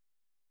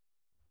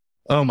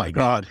 Oh my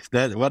God,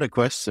 what a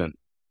question.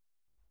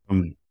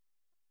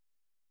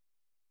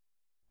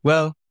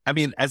 Well, I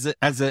mean, as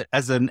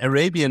an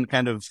Arabian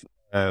kind of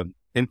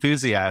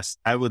enthusiast,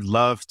 I would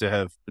love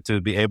to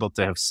be able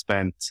to have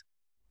spent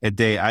a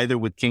day either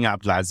with King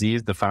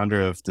Abdulaziz, the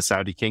founder of the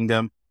Saudi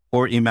kingdom,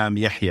 or Imam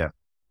Yahya,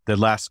 the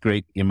last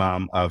great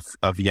Imam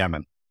of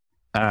Yemen.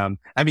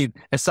 I mean,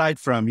 aside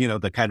from,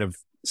 the kind of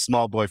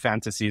small boy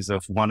fantasies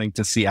of wanting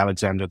to see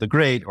Alexander the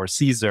Great or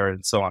Caesar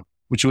and so on,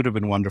 which would have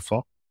been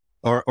wonderful,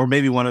 or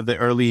maybe one of the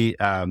early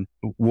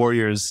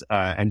warriors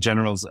and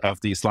generals of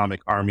the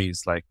Islamic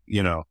armies, like,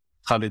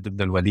 Khalid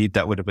ibn al-Walid,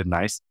 that would have been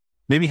nice.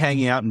 Maybe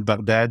hanging out in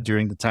Baghdad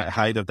during the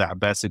height of the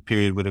Abbasid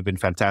period would have been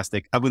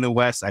fantastic. Abu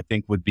Nawas, I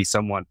think, would be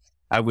someone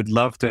I would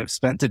love to have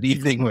spent an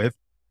evening with,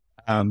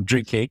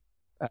 drinking.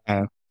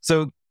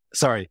 So,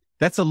 sorry,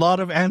 that's a lot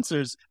of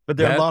answers, but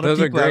there are a lot of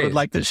people I would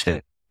like to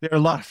shadow. There are a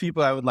lot of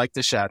people I would like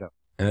to shadow.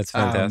 And that's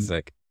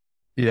fantastic.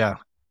 Yeah.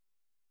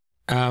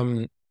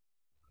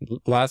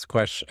 Last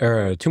question,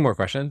 or 2 more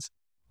questions.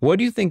 What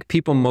do you think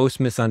people most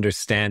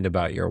misunderstand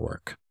about your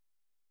work?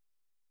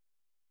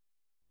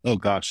 Oh,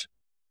 gosh.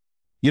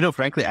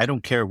 Frankly, I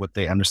don't care what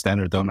they understand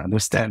or don't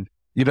understand.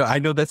 I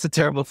know that's a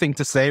terrible thing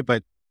to say,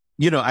 but,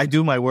 I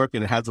do my work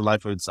and it has a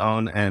life of its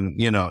own. And,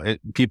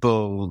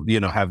 people,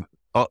 have,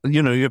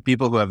 you have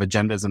people who have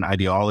agendas and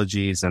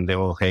ideologies, and they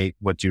will hate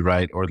what you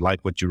write or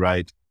like what you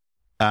write.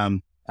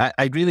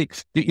 I really,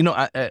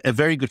 a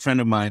very good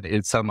friend of mine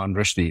is Salman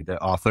Rushdie, the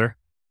author.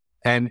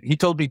 And he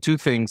told me 2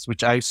 things,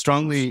 which I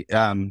strongly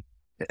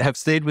have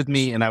stayed with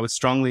me, and I would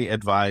strongly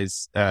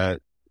advise, and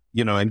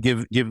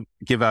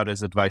give out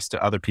as advice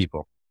to other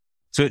people.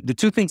 So the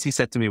 2 things he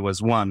said to me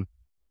was, 1,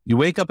 you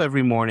wake up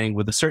every morning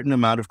with a certain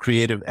amount of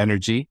creative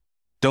energy.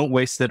 Don't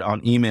waste it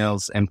on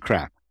emails and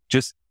crap.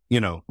 Just,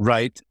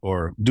 write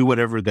or do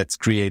whatever that's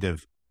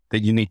creative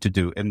that you need to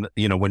do. And,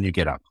 when you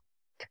get up,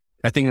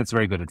 I think that's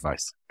very good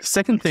advice. The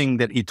second thing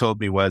that he told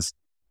me was,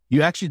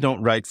 you actually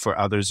don't write for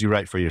others. You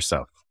write for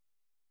yourself.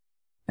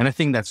 And I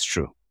think that's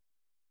true,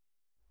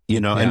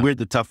 and we're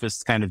the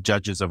toughest kind of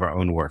judges of our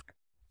own work.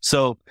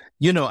 So,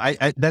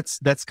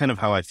 that's kind of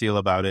how I feel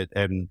about it.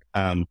 And,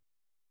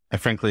 I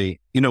frankly,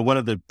 one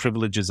of the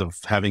privileges of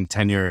having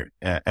tenure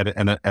at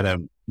an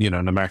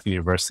American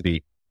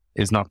university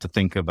is not to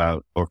think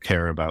about or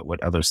care about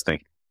what others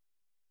think.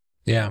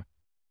 Yeah.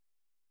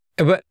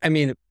 But I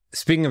mean,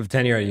 speaking of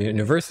tenure at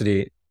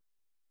university,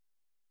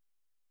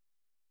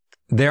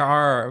 there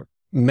are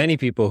many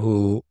people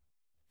who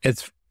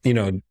it's,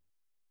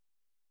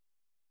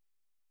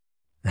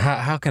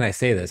 how can I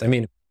say this? I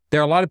mean,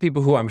 there are a lot of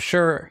people who I'm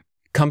sure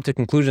come to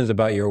conclusions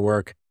about your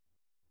work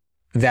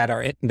that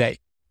are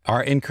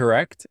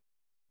incorrect,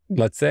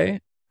 let's say,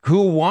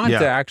 who want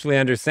to actually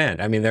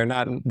understand. I mean,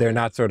 they're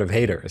not sort of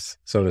haters,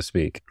 so to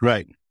speak.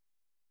 Right.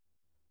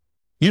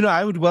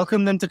 I would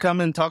welcome them to come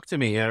and talk to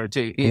me or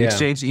to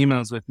exchange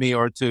emails with me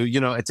or to,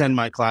 attend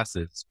my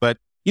classes. But,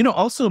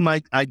 also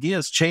my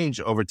ideas change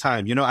over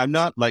time. I'm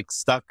not like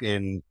stuck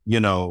in,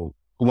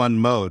 one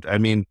mode. I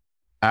mean,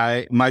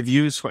 my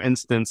views, for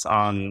instance,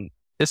 on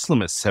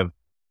Islamists have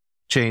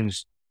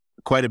changed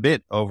quite a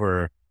bit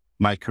over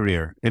my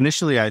career.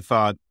 Initially, I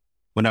thought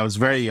when I was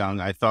very young,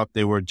 I thought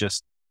they were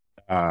just,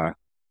 kind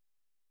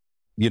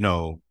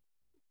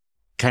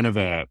of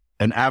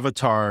an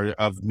avatar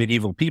of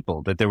medieval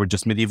people, that they were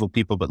just medieval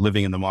people, but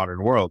living in the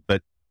modern world.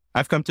 But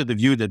I've come to the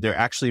view that they're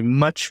actually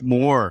much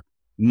more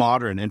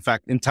modern, in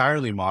fact,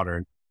 entirely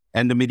modern.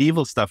 And the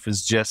medieval stuff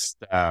is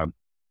just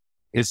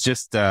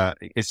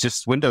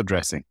window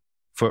dressing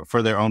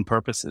for their own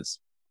purposes.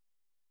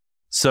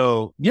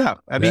 So yeah,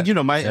 I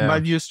mean, my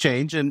views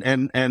change and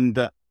and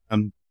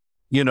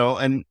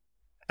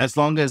as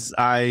long as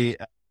I,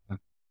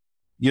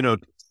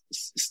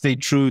 stay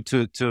true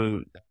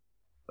to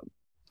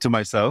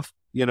myself,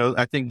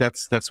 I think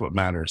that's what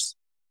matters.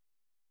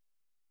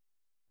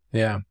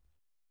 Yeah.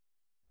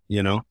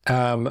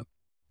 The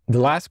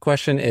last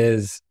question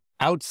is,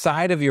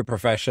 outside of your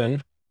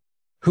profession,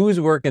 whose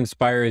work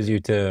inspires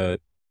you to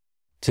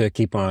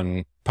keep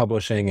on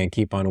publishing and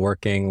keep on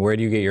working? Where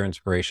do you get your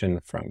inspiration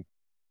from?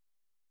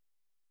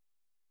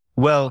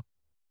 Well,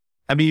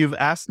 I mean, you've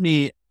asked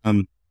me,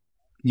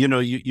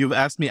 you've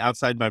asked me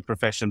outside my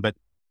profession, but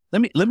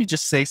let me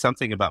just say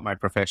something about my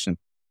profession.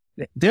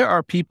 There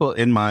are people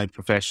in my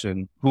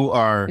profession who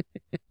are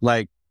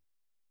like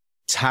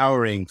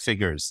towering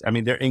figures. I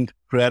mean, they're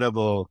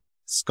incredible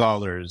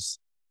scholars,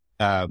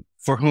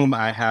 for whom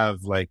I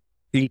have like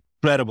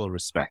incredible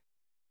respect,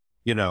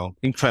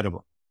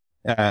 incredible.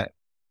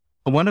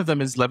 One of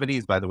them is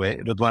Lebanese, by the way,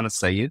 Ridwan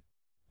al-Sayyid,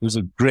 who's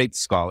a great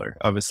scholar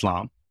of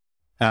Islam.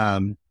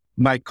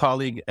 My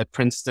colleague at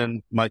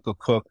Princeton, Michael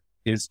Cook,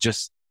 is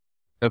just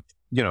a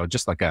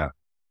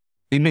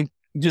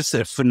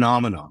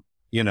phenomenon,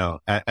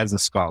 as a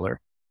scholar,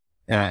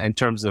 in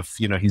terms of,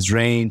 his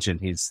range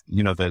and his,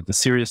 the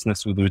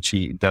seriousness with which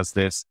he does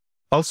this.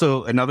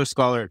 Also, another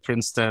scholar at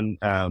Princeton,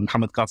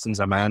 Muhammad Qasim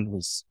Zaman,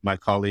 who's my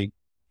colleague.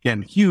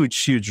 Again,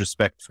 huge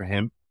respect for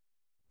him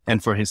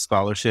and for his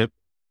scholarship.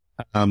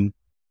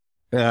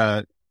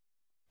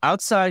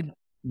 Outside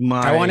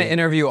I want to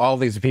interview all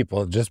these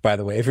people, just by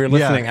the way. If you're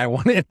listening, I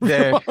want to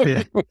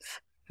interview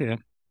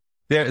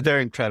They're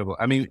incredible.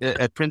 I mean,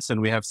 at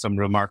Princeton, we have some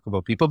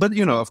remarkable people, but,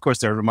 of course,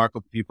 there are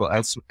remarkable people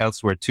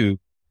elsewhere too.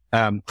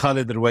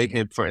 Khalid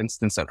Rouaihib, for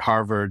instance, at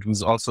Harvard,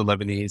 who's also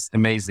Lebanese,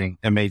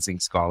 amazing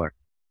scholar.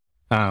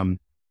 And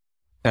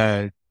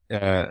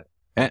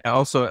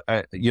also,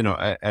 there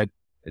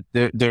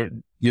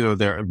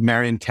are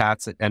Marion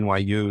Katz at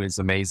NYU is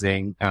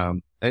amazing,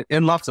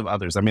 and lots of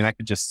others. I mean, I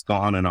could just go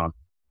on and on.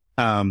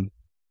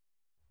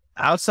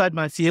 Outside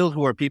my field,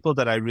 who are people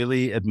that I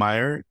really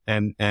admire,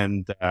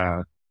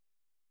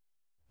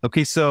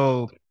 okay,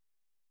 so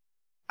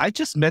I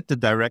just met the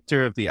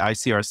director of the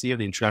ICRC, of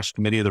the International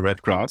Committee of the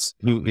Red Cross,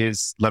 who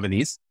is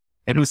Lebanese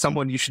and who's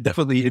someone you should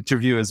definitely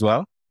interview as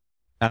well.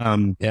 His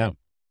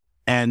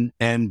name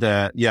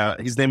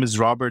is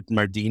Robert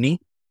Mardini.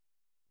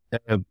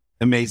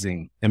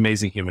 Amazing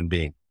human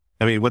being.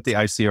 I mean, what the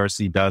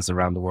ICRC does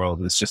around the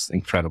world is just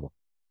incredible.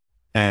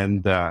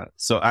 And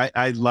so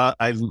I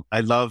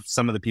love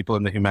some of the people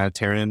in the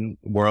humanitarian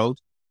world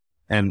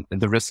and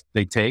the risk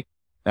they take,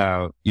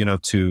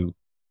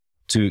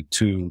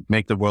 to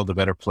make the world a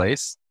better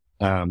place.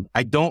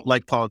 I don't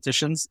like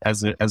politicians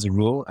as a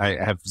rule. I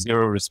have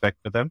zero respect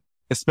for them,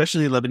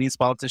 especially Lebanese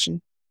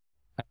politicians.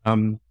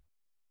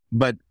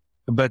 But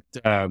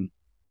I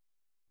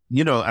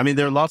mean,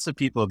 there are lots of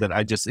people that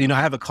I just,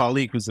 I have a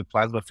colleague who's a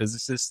plasma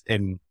physicist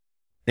in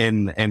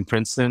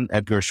Princeton,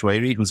 Edgar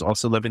Shweiri, who's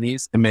also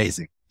Lebanese.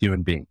 Amazing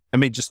human being. I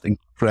mean, just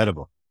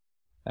incredible.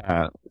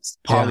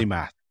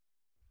 Polymath.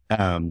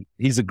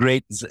 He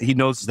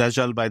knows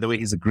Zajal, by the way.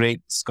 He's a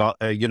great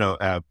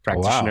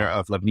practitioner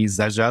of Lebanese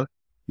Zajal.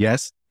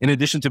 Yes. In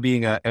addition to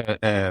being a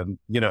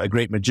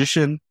great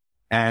magician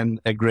and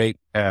a great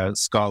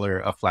scholar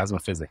of plasma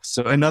physics.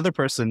 So another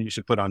person you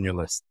should put on your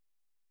list.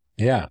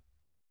 Yeah.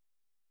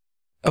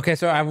 Okay.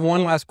 So I have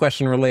one last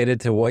question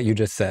related to what you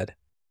just said.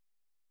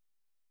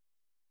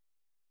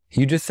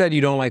 You just said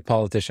you don't like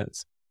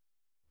politicians.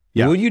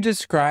 Yeah. Would you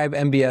describe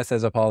MBS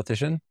as a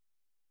politician?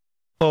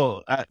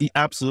 Oh,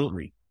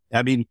 absolutely.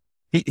 I mean,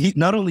 he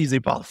not only is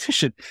a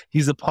politician,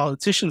 he's a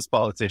politician's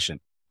politician.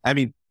 I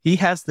mean, he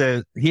has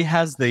the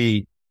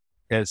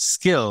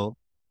skill.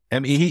 I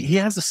mean, he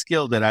has a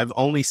skill that I've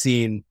only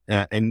seen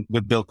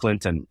with Bill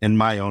Clinton in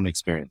my own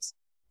experience.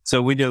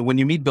 So when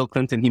you meet Bill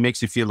Clinton, he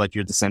makes you feel like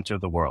you're the center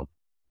of the world.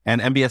 And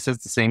MBS has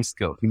the same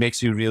skill. He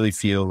makes you really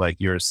feel like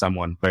you're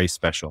someone very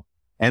special.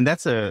 And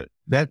that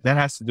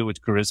has to do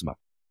with charisma.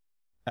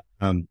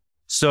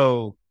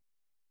 So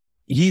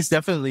he's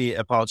definitely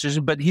a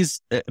politician, but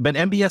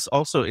MBS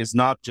also is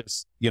not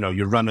just,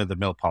 your run of the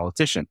mill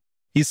politician.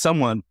 He's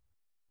someone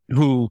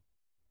who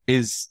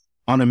is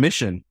on a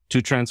mission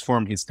to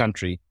transform his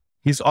country.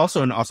 He's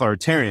also an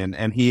authoritarian,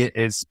 and he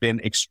has been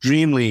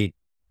extremely,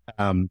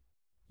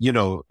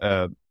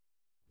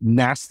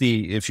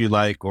 nasty, if you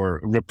like, or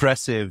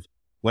repressive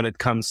when it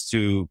comes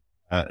to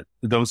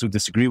those who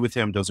disagree with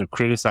him, those who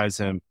criticize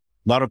him.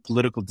 A lot of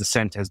political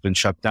dissent has been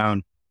shut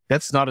down.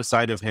 That's not a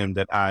side of him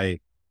that I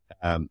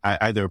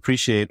either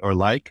appreciate or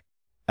like.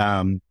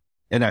 And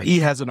he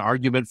has an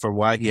argument for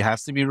why he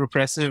has to be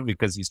repressive,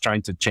 because he's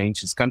trying to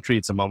change his country.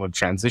 It's a moment of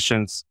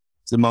transitions.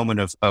 It's a moment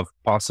of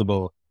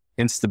possible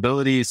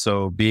instability.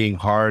 So being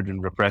hard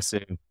and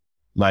repressive,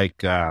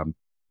 like, I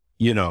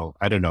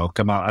don't know,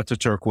 Kemal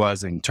Ataturk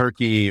was in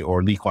Turkey,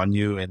 or Lee Kuan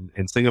Yew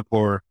in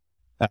Singapore,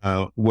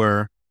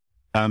 where,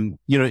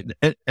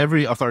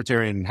 every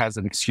authoritarian has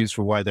an excuse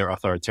for why they're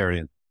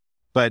authoritarian.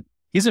 But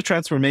he's a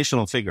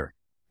transformational figure.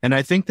 And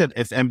I think that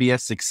if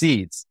MBS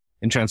succeeds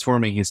in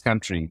transforming his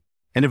country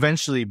and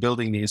eventually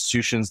building the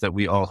institutions that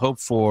we all hope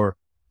for,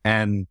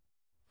 and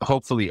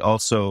hopefully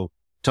also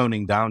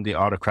toning down the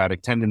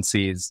autocratic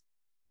tendencies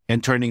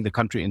and turning the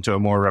country into a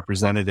more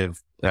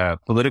representative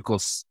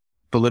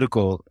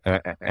political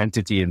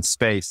entity in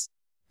space,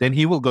 then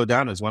he will go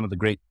down as one of the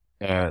great,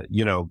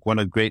 one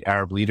of the great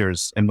Arab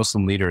leaders and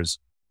Muslim leaders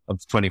of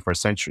the 21st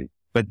century.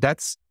 But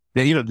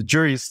the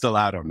jury is still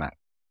out on that.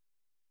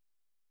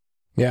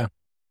 Yeah.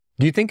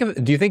 Do you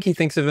think he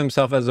thinks of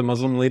himself as a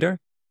Muslim leader?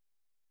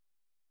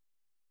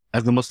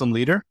 As a Muslim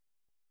leader?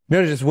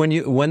 No, just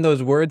when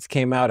those words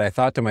came out, I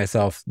thought to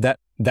myself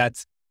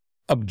that's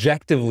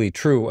objectively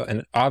true,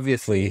 and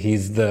obviously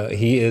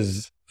he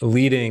is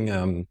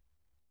leading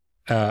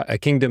a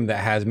kingdom that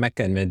has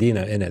Mecca and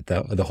Medina in it,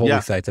 the holy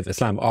sites of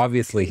Islam.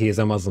 Obviously, he is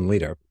a Muslim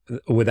leader,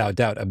 without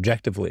doubt,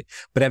 objectively.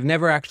 But I've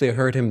never actually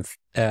heard him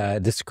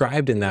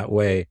described in that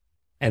way,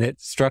 and it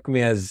struck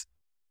me as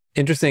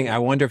interesting. I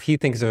wonder if he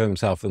thinks of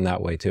himself in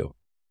that way too.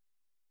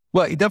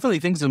 Well, he definitely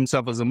thinks of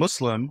himself as a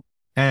Muslim,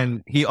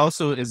 and he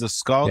also is a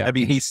scholar. Yeah. I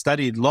mean, he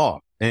studied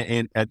law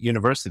at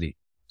university,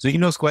 so he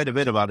knows quite a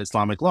bit about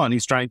Islamic law, and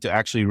he's trying to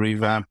actually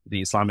revamp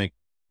the Islamic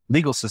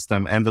legal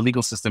system and the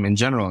legal system in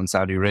general in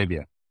Saudi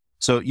Arabia.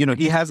 So,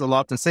 he has a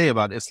lot to say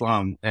about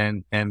Islam,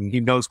 and he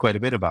knows quite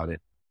a bit about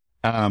it.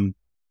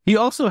 He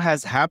also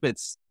has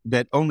habits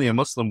that only a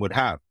Muslim would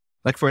have.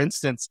 Like, for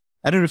instance,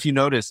 I don't know if you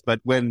noticed, but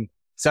when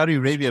Saudi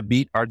Arabia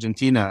beat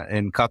Argentina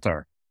in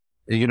Qatar,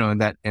 in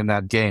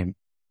that game,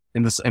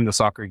 in the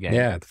soccer game.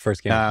 Yeah, the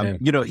first game.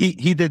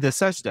 He did the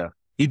sajda.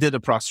 He did a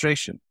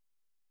prostration,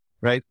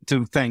 right?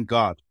 To thank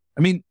God.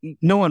 I mean,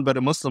 no one but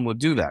a Muslim would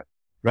do that,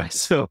 right?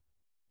 So,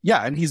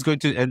 yeah, and he's going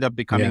to end up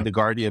becoming the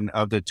guardian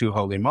of the two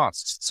holy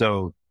mosques.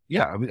 So,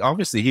 yeah, I mean,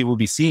 obviously he will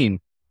be seen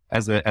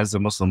as a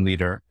Muslim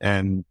leader,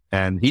 and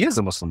he is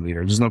a Muslim leader.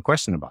 There's no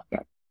question about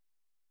that.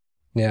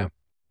 Yeah.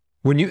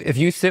 If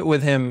you sit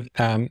with him,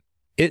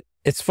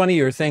 it's funny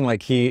you were saying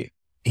like he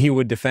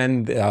would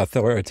defend the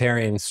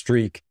authoritarian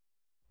streak.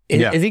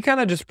 Is he kind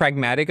of just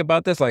pragmatic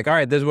about this? Like, all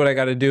right, this is what I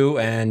got to do,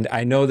 and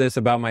I know this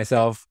about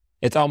myself.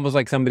 It's almost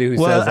like somebody who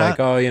says like,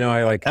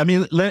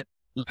 let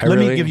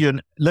me give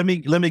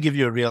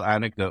you a real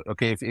anecdote,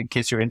 okay, in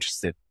case you're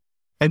interested.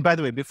 And by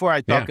the way, before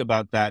I talk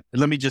about that,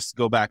 let me just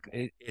go back.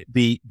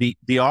 The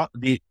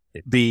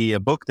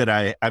book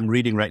that I'm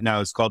reading right now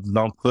is called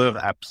L'Empereur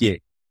à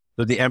pied,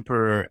 so the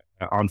Emperor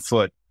on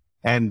foot,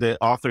 and the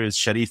author is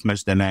Sharif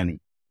Majdanani,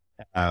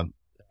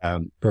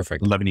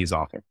 perfect Lebanese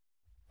author,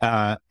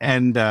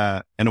 and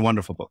a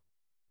wonderful book.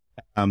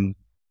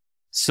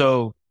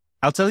 So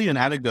I'll tell you an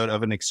anecdote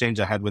of an exchange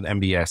I had with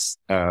MBS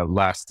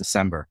last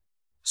December.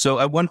 So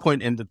at one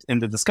point in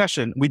the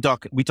discussion, we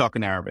talk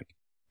in Arabic.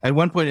 At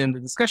one point in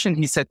the discussion,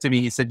 he said to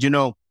me,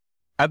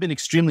 I've been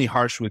extremely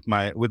harsh with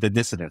the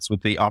dissidents,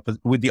 with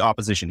the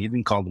opposition. He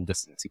didn't call them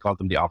dissidents. He called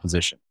them the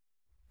opposition.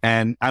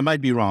 And I might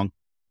be wrong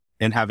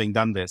in having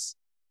done this,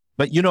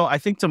 but I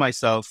think to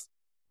myself,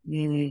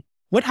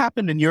 what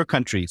happened in your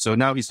country? So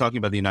now he's talking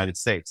about the United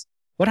States.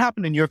 What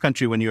happened in your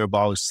country when you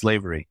abolished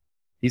slavery?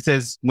 He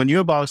says, when you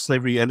abolished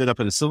slavery, you ended up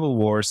in a civil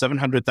war,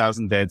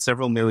 700,000 dead,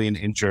 several million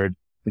injured.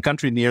 The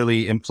country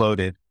nearly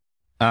imploded.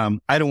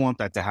 I don't want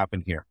that to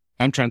happen here.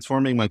 I'm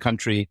transforming my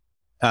country,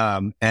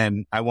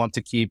 and I want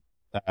to keep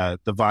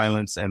the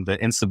violence and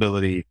the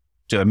instability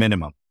to a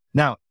minimum.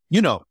 Now,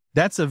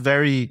 that's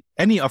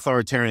any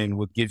authoritarian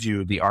would give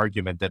you the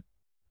argument that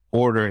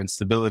order and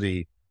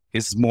stability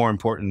is more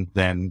important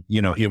than,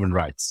 human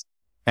rights.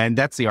 And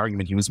that's the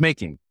argument he was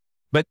making.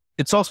 But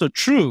it's also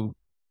true.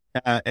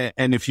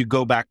 And if you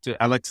go back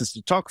to Alexis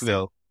de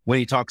Tocqueville, when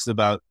he talks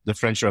about the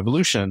French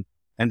Revolution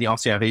and the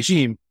Ancien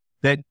Régime,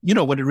 that,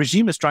 when a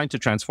regime is trying to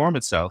transform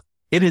itself,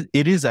 it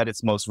is at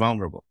its most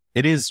vulnerable.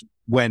 It is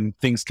when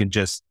things can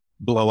just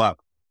blow up.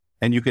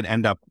 and you could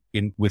end up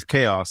with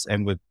chaos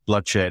and with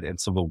bloodshed and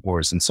civil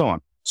wars and so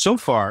on. So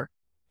far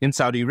in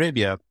Saudi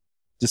Arabia,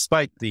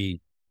 despite the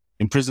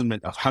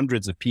imprisonment of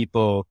hundreds of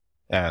people,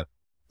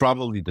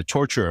 probably the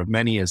torture of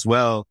many as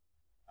well,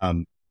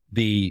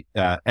 the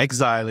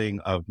exiling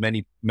of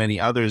many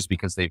others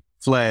because they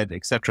fled,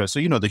 etc. So,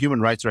 the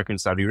human rights record in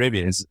Saudi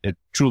Arabia is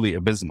truly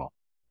abysmal.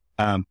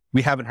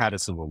 We haven't had a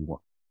civil war.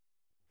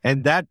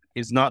 And that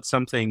is not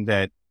something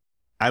that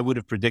I would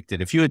have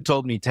predicted. If you had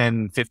told me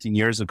 10, 15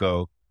 years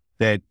ago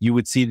that you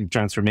would see the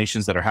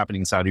transformations that are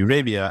happening in Saudi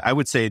Arabia, I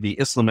would say the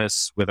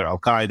Islamists, whether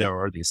al-Qaeda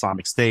or the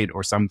Islamic State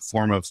or some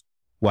form of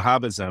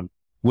Wahhabism,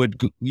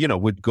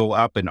 would go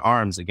up in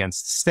arms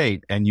against the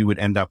state, and you would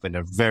end up in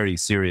a very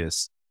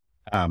serious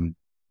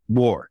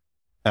war,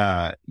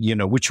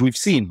 which we've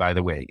seen, by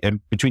the way.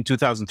 And between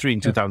 2003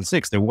 and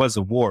 2006, there was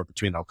a war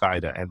between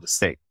al-Qaeda and the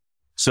state.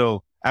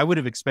 So I would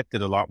have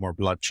expected a lot more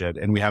bloodshed,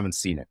 and we haven't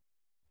seen it.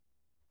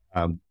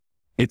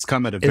 It's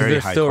come at a very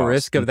high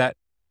cost.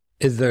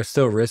 Is there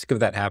still risk of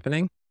that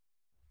happening?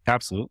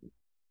 Absolutely.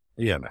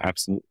 Yeah,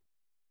 absolutely.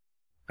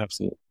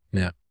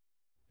 Yeah.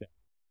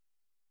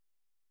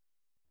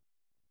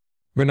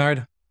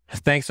 Bernard,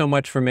 thanks so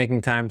much for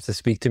making time to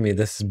speak to me.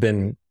 This has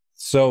been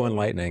so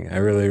enlightening. I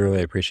really,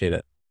 really appreciate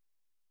it.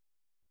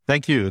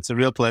 Thank you. It's a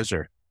real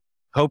pleasure.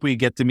 Hope we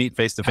get to meet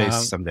face to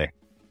face someday.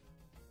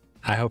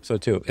 I hope so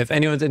too. If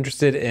anyone's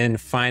interested in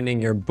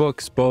finding your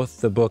books,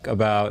 both the book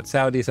about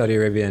Saudi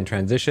Arabia and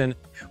transition,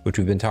 which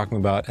we've been talking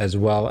about, as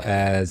well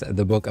as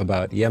the book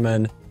about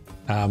Yemen,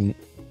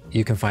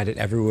 you can find it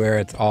everywhere.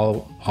 It's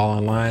all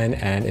online.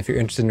 And if you're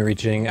interested in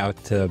reaching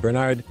out to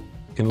Bernard,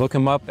 you can look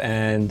him up,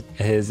 and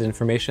his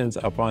information's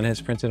up on his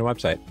Princeton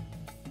website.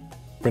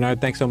 Bernard,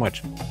 thanks so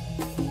much.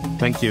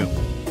 Thank you.